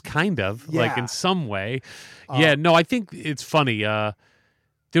about us kind of, like in some way. Yeah, no, I think it's funny.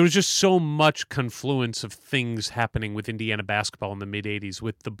 There was just so much confluence of things happening with Indiana basketball in the mid-'80s,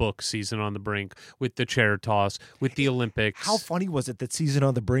 with the book Season on the Brink, with the chair toss, with the Olympics. How funny was it that Season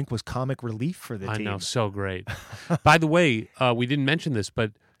on the Brink was comic relief for the team? I know, so great. By the way, we didn't mention this,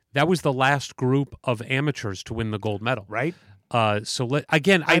 but that was the last group of amateurs to win the gold medal. Right? I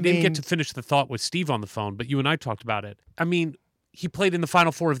didn't get to finish the thought with Steve on the phone, but you and I talked about it. I mean, he played in the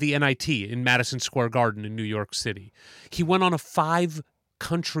Final Four of the NIT in Madison Square Garden in New York City. He went on a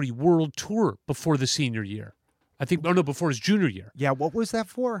 5-country world tour before the senior year. Before his junior year. Yeah, what was that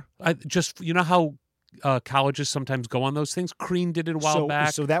for? You know how colleges sometimes go on those things? Crean did it a while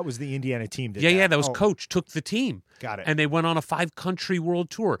back. So that was the Indiana team. That was Coach took the team. Got it. And they went on a 5-country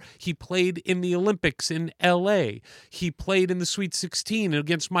world tour. He played in the Olympics in L.A. He played in the Sweet 16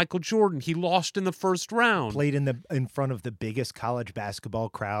 against Michael Jordan. He lost in the first round. Played in front of the biggest college basketball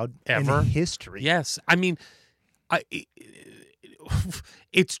crowd ever in history. Yes. I mean,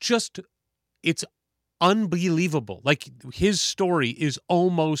 it's unbelievable. Like, his story is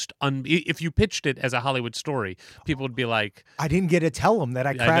almost if you pitched it as a Hollywood story, people would be like, I didn't get to tell him that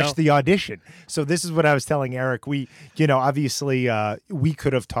I crashed the audition. So this is what I was telling Eric. We, obviously we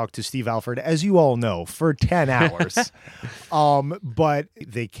could have talked to Steve Alford, as you all know, for 10 hours. But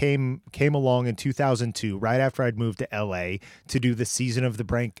they came along in 2002, right after I'd moved to LA, to do the Season of the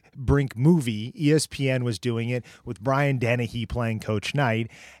Brink movie. ESPN was doing it with Brian Dennehy playing Coach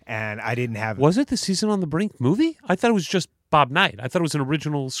Knight, and I didn't have... Was it the Season on the Brink movie? I thought it was just Bob Knight. I thought it was an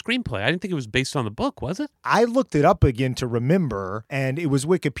original screenplay. I didn't think it was based on the book, was it? I looked it up again to remember, and it was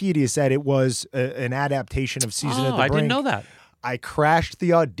Wikipedia said it was an adaptation of Season of the Brink. I didn't know that. I crashed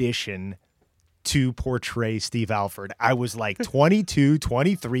the audition to portray Steve Alford. I was like 22,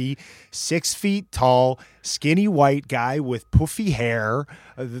 23, 6 feet tall, skinny white guy with puffy hair,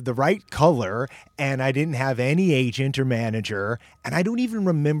 the right color, and I didn't have any agent or manager, and I don't even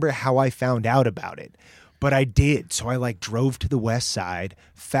remember how I found out about it. But I did. So I drove to the west side,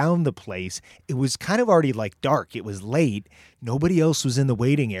 found the place. It was kind of already dark. It was late. Nobody else was in the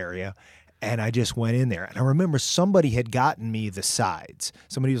waiting area. And I just went in there. And I remember somebody had gotten me the sides.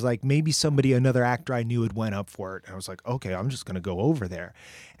 Somebody was like, maybe another actor I knew had went up for it. And I was like, okay, I'm just going to go over there.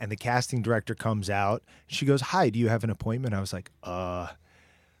 And the casting director comes out. She goes, hi, do you have an appointment? I was like, I'm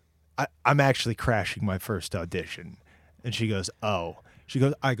actually crashing my first audition. And she goes, oh.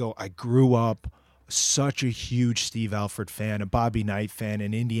 I grew up such a huge Steve Alford fan, a Bobby Knight fan,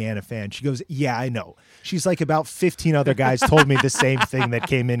 an Indiana fan. She goes, yeah, I know. She's like, about 15 other guys told me the same thing that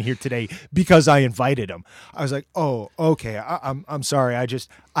came in here today because I invited them. I was like, oh, okay. I'm sorry.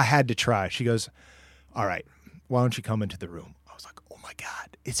 I had to try. She goes, all right, why don't you come into the room? I was like, oh my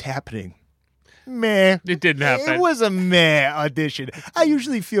God, it's happening. Meh. It didn't happen. It was a meh audition. I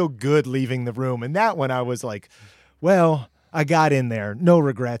usually feel good leaving the room. And that one I was like, well, I got in there, no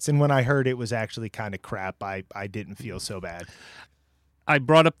regrets. And when I heard it was actually kind of crap, I didn't feel so bad. I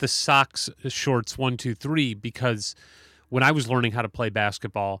brought up the socks shorts 1, 2, 3 because when I was learning how to play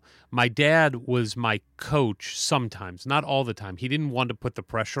basketball, my dad was my coach sometimes, not all the time. He didn't want to put the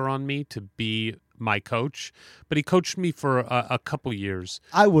pressure on me to be my coach, but he coached me for a couple years.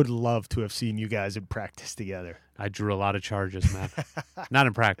 I would love to have seen you guys in practice together. I drew a lot of charges, man. Not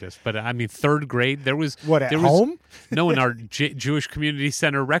in practice, but I mean, 3rd grade, there was... What, at home? No, in our Jewish Community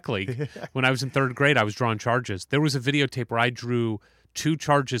Center rec league. When I was in 3rd grade, I was drawing charges. There was a videotape where I drew 2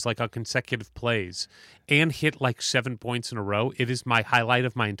 charges on consecutive plays and hit 7 points in a row. It is my highlight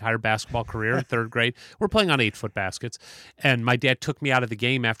of my entire basketball career in 3rd grade. We're playing on 8-foot baskets. And my dad took me out of the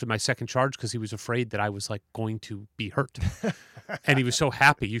game after my second charge because he was afraid that I was going to be hurt. And he was so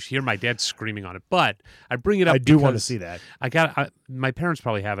happy. You should hear my dad screaming on it. But I bring it up. I do want to see that. My parents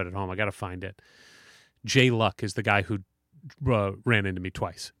probably have it at home. I got to find it. Jay Luck is the guy who ran into me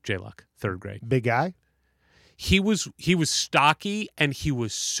twice. Jay Luck, 3rd grade. Big guy? He was stocky and he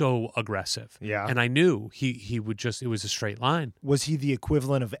was so aggressive. Yeah. And I knew he would it was a straight line. Was he the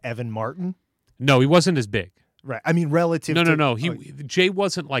equivalent of Evan Martin? No, he wasn't as big. Right. I mean, relative to... No. Jay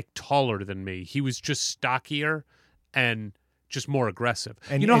wasn't taller than me. He was just stockier and just more aggressive.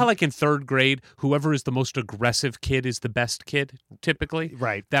 And you know how in 3rd grade, whoever is the most aggressive kid is the best kid, typically?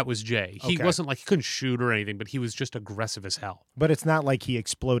 Right. That was Jay. He wasn't he couldn't shoot or anything, but he was just aggressive as hell. But it's not like he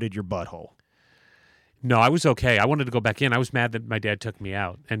exploded your butthole. No, I was okay. I wanted to go back in. I was mad that my dad took me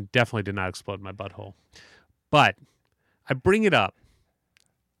out and definitely did not explode my butthole. But I bring it up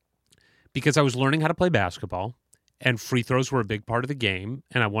because I was learning how to play basketball and free throws were a big part of the game,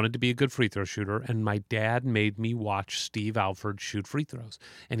 and I wanted to be a good free throw shooter, and my dad made me watch Steve Alford shoot free throws.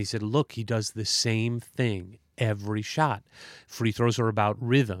 And he said, look, he does the same thing every shot. Free throws are about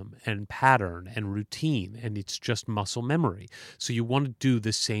rhythm and pattern and routine, and it's just muscle memory. So you want to do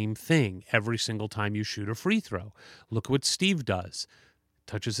the same thing every single time you shoot a free throw. Look what Steve does.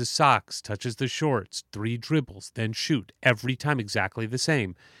 Touches his socks, touches the shorts, 3 dribbles, then shoot. Every time exactly the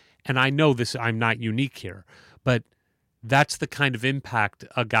same. And I know this, I'm not unique here, but that's the kind of impact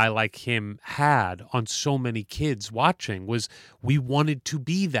a guy like him had on so many kids watching. Was we wanted to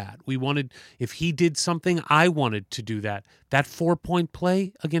be that. We wanted, if he did something, I wanted to do that. That 4-point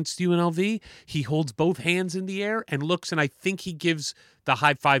play against UNLV, he holds both hands in the air and looks, and I think he gives the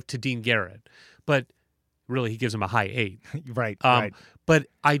high five to Dean Garrett. But really, he gives him a high 8. Right, right. But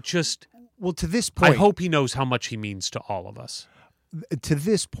I just... Well, to this point... I hope he knows how much he means to all of us. To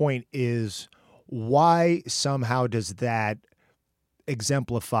this point is... Why somehow does that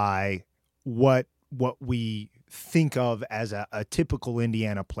exemplify what we think of as a typical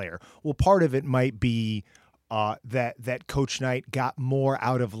Indiana player? Well, part of it might be that Coach Knight got more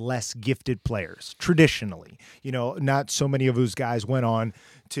out of less gifted players traditionally. You know, not so many of those guys went on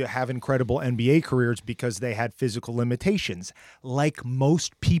to have incredible NBA careers because they had physical limitations, like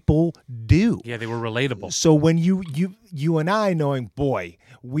most people do. Yeah, they were relatable. So when you and I knowing, boy,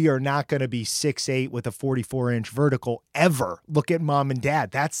 we are not going to be 6'8" with a 44-inch vertical ever. Look at mom and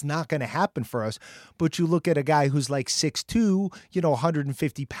dad. That's not going to happen for us. But you look at a guy who's like 6'2",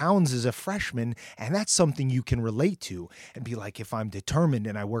 150 pounds as a freshman, and that's something you can relate to and be like, if I'm determined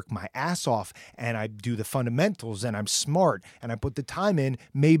and I work my ass off and I do the fundamentals and I'm smart and I put the time in,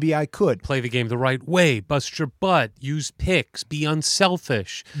 maybe I could. Play the game the right way, bust your butt, use picks, be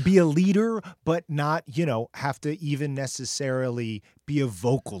unselfish. Be a leader, but not, have to even necessarily be a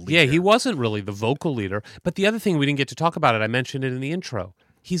vocal leader. Yeah, he wasn't really the vocal leader. But the other thing we didn't get to talk about it, I mentioned it in the intro.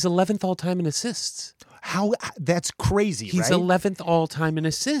 He's 11th all-time in assists. How? That's crazy, He's right? 11th all-time in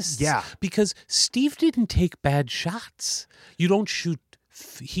assists. Yeah. Because Steve didn't take bad shots. You don't shoot.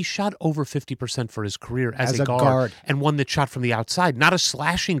 He shot over 50% for his career as a guard and won the shot from the outside, not a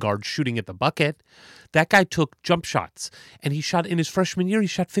slashing guard shooting at the bucket. That guy took jump shots, and he shot in his freshman year, he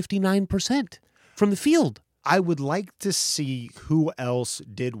shot 59% from the field. I would like to see who else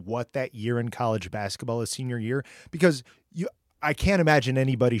did what that year in college basketball, his senior year, because I can't imagine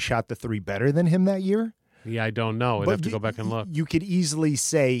anybody shot the 3 better than him that year. Yeah, I don't know. I'd have to go back and look. You could easily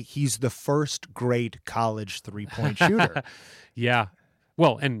say he's the first great college 3-point shooter. Yeah.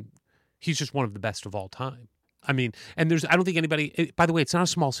 Well, and he's just one of the best of all time. I mean, and I don't think anybody, by the way, it's not a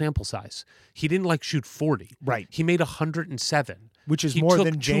small sample size. He didn't shoot 40. Right. He made 107. Which is more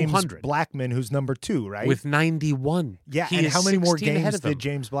than James Blackman, who's number 2, right? With 91. Yeah, and how many more games did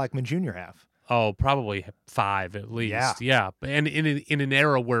James Blackman Jr. have? Oh, probably 5 at least. Yeah. And in an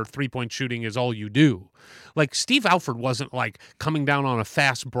era where 3-point shooting is all you do. Like Steve ALFORD wasn't coming down on a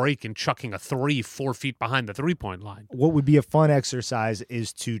fast break and chucking a 3 4 feet behind the 3-point line. What would be a fun exercise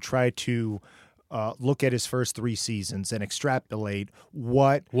is to try to look at his first 3 seasons and extrapolate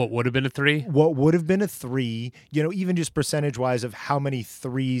what would have been a 3? What would have been a 3, even just percentage-wise of how many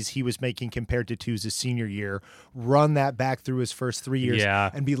 3s he was making compared to 2s his senior year, run that back through his first 3 years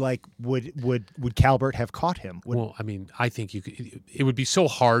and be like, would Calbert have caught him? Well, I mean, I think it would be so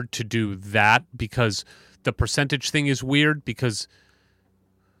hard to do that because the percentage thing is weird because,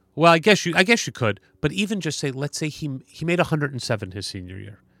 well, I guess you could, but even just say, let's say he made 107 his senior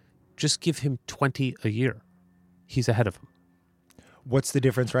year. Just give him 20 a year. He's ahead of him. What's the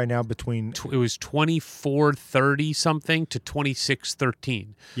difference right now between... It was 24-30 something to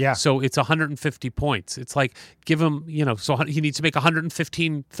 26-13. Yeah. So it's 150 points. It's like, give him, so he needs to make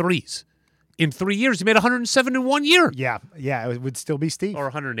 115 threes. In 3 years, he made 107 in 1 year. Yeah, it would still be Steve. Or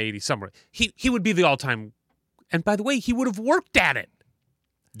 180 somewhere. He would be the all-time... And by the way, he would have worked at it.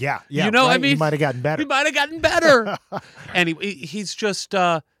 Yeah. Right? I mean... He might have gotten better. He might have gotten better. And he's just...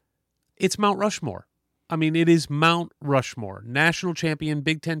 It's Mount Rushmore. I mean, it is Mount Rushmore. National champion,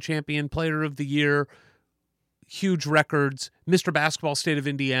 Big Ten champion, player of the year, huge records, Mr. Basketball State of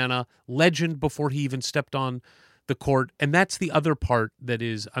Indiana, legend before he even stepped on the court. And that's the other part that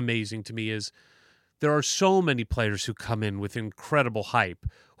is amazing to me is there are so many players who come in with incredible hype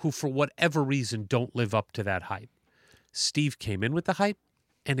who, for whatever reason, don't live up to that hype. Steve came in with the hype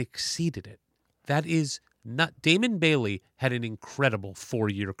and exceeded it. That is... Damon Bailey had an incredible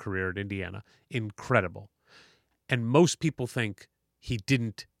 4-year career at Indiana. Incredible. And most people think he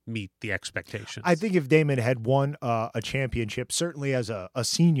didn't meet the expectations. I think if Damon had won a championship, certainly as a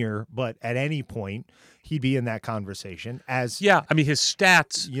senior, but at any point, he'd be in that conversation. Yeah, I mean, his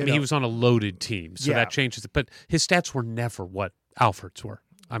stats, he was on a loaded team, so that changes it. But his stats were never what ALFORD's were.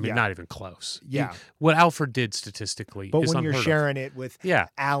 I mean, Yeah. not even close. Yeah. What Alford did statistically But is when you're unheard of. sharing it with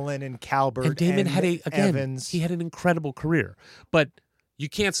Allen and Calbert And Damon had Evans. he had an incredible career. But you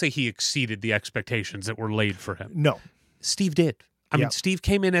can't say he exceeded the expectations that were laid for him. No. Steve did. I mean, Steve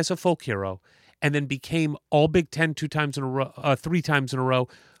came in as a folk hero and then became all Big Ten 3 times in a row.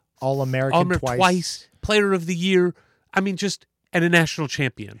 All-American twice. Player of the Year. I mean, and a national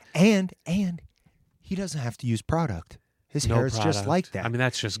champion. And he doesn't have to use product. His hair is just like that. I mean,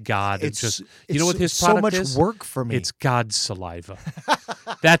 that's just God. It's you know what his product is? So much work for me. It's God's saliva.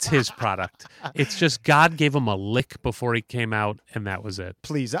 That's his product. It's just God gave him a lick before he came out, and that was it.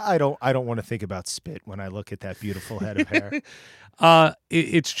 Please, I don't want to think about spit when I look at that beautiful head of hair.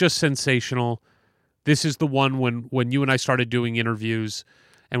 It's just sensational. This is the one when you and I started doing interviews,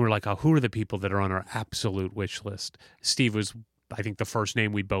 and we're like, oh, who are the people that are on our absolute wish list? Steve was, I think, the first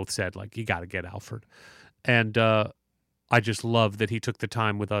name we both said, like, you got to get ALFORD. And I just love that he took the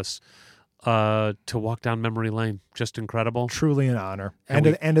time with us to walk down memory lane. Just incredible. Truly an honor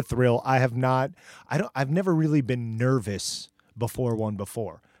and a thrill. I've never really been nervous before one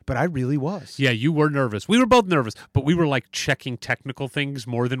before, but I really was. Yeah, you were nervous. We were both nervous, but we were like checking technical things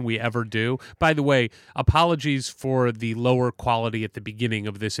more than we ever do. By the way, apologies for the lower quality at the beginning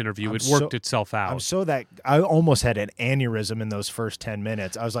of this interview. It worked itself out. I almost had an aneurysm in those first 10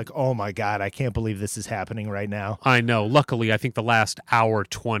 minutes. I was like, oh my God, I can't believe this is happening right now. I know. Luckily, I think the last hour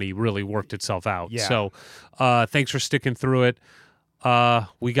 20 really worked itself out. Yeah. So thanks for sticking through it.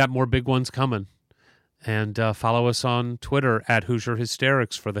 We got more big ones coming. And follow us on Twitter at Hoosier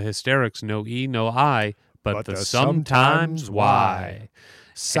Hysterics for the hysterics. No E, no I, but the sometimes why.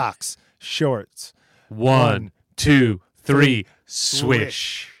 Socks, shorts. 1, 2, 3,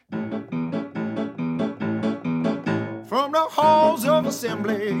 swish. From the halls of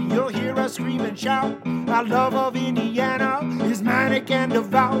assembly, you'll hear us scream and shout. Our love of Indiana is manic and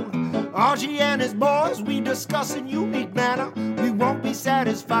devout. Archie and his boys, we discuss in unique manner. We won't be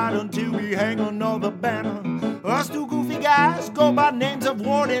satisfied until we hang another banner. Us two goofy guys go by names of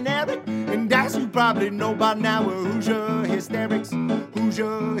Ward and Eric. And as you probably know by now, we're Hoosier Hysterics.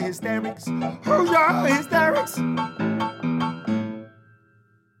 Hoosier Hysterics. Hoosier Hysterics.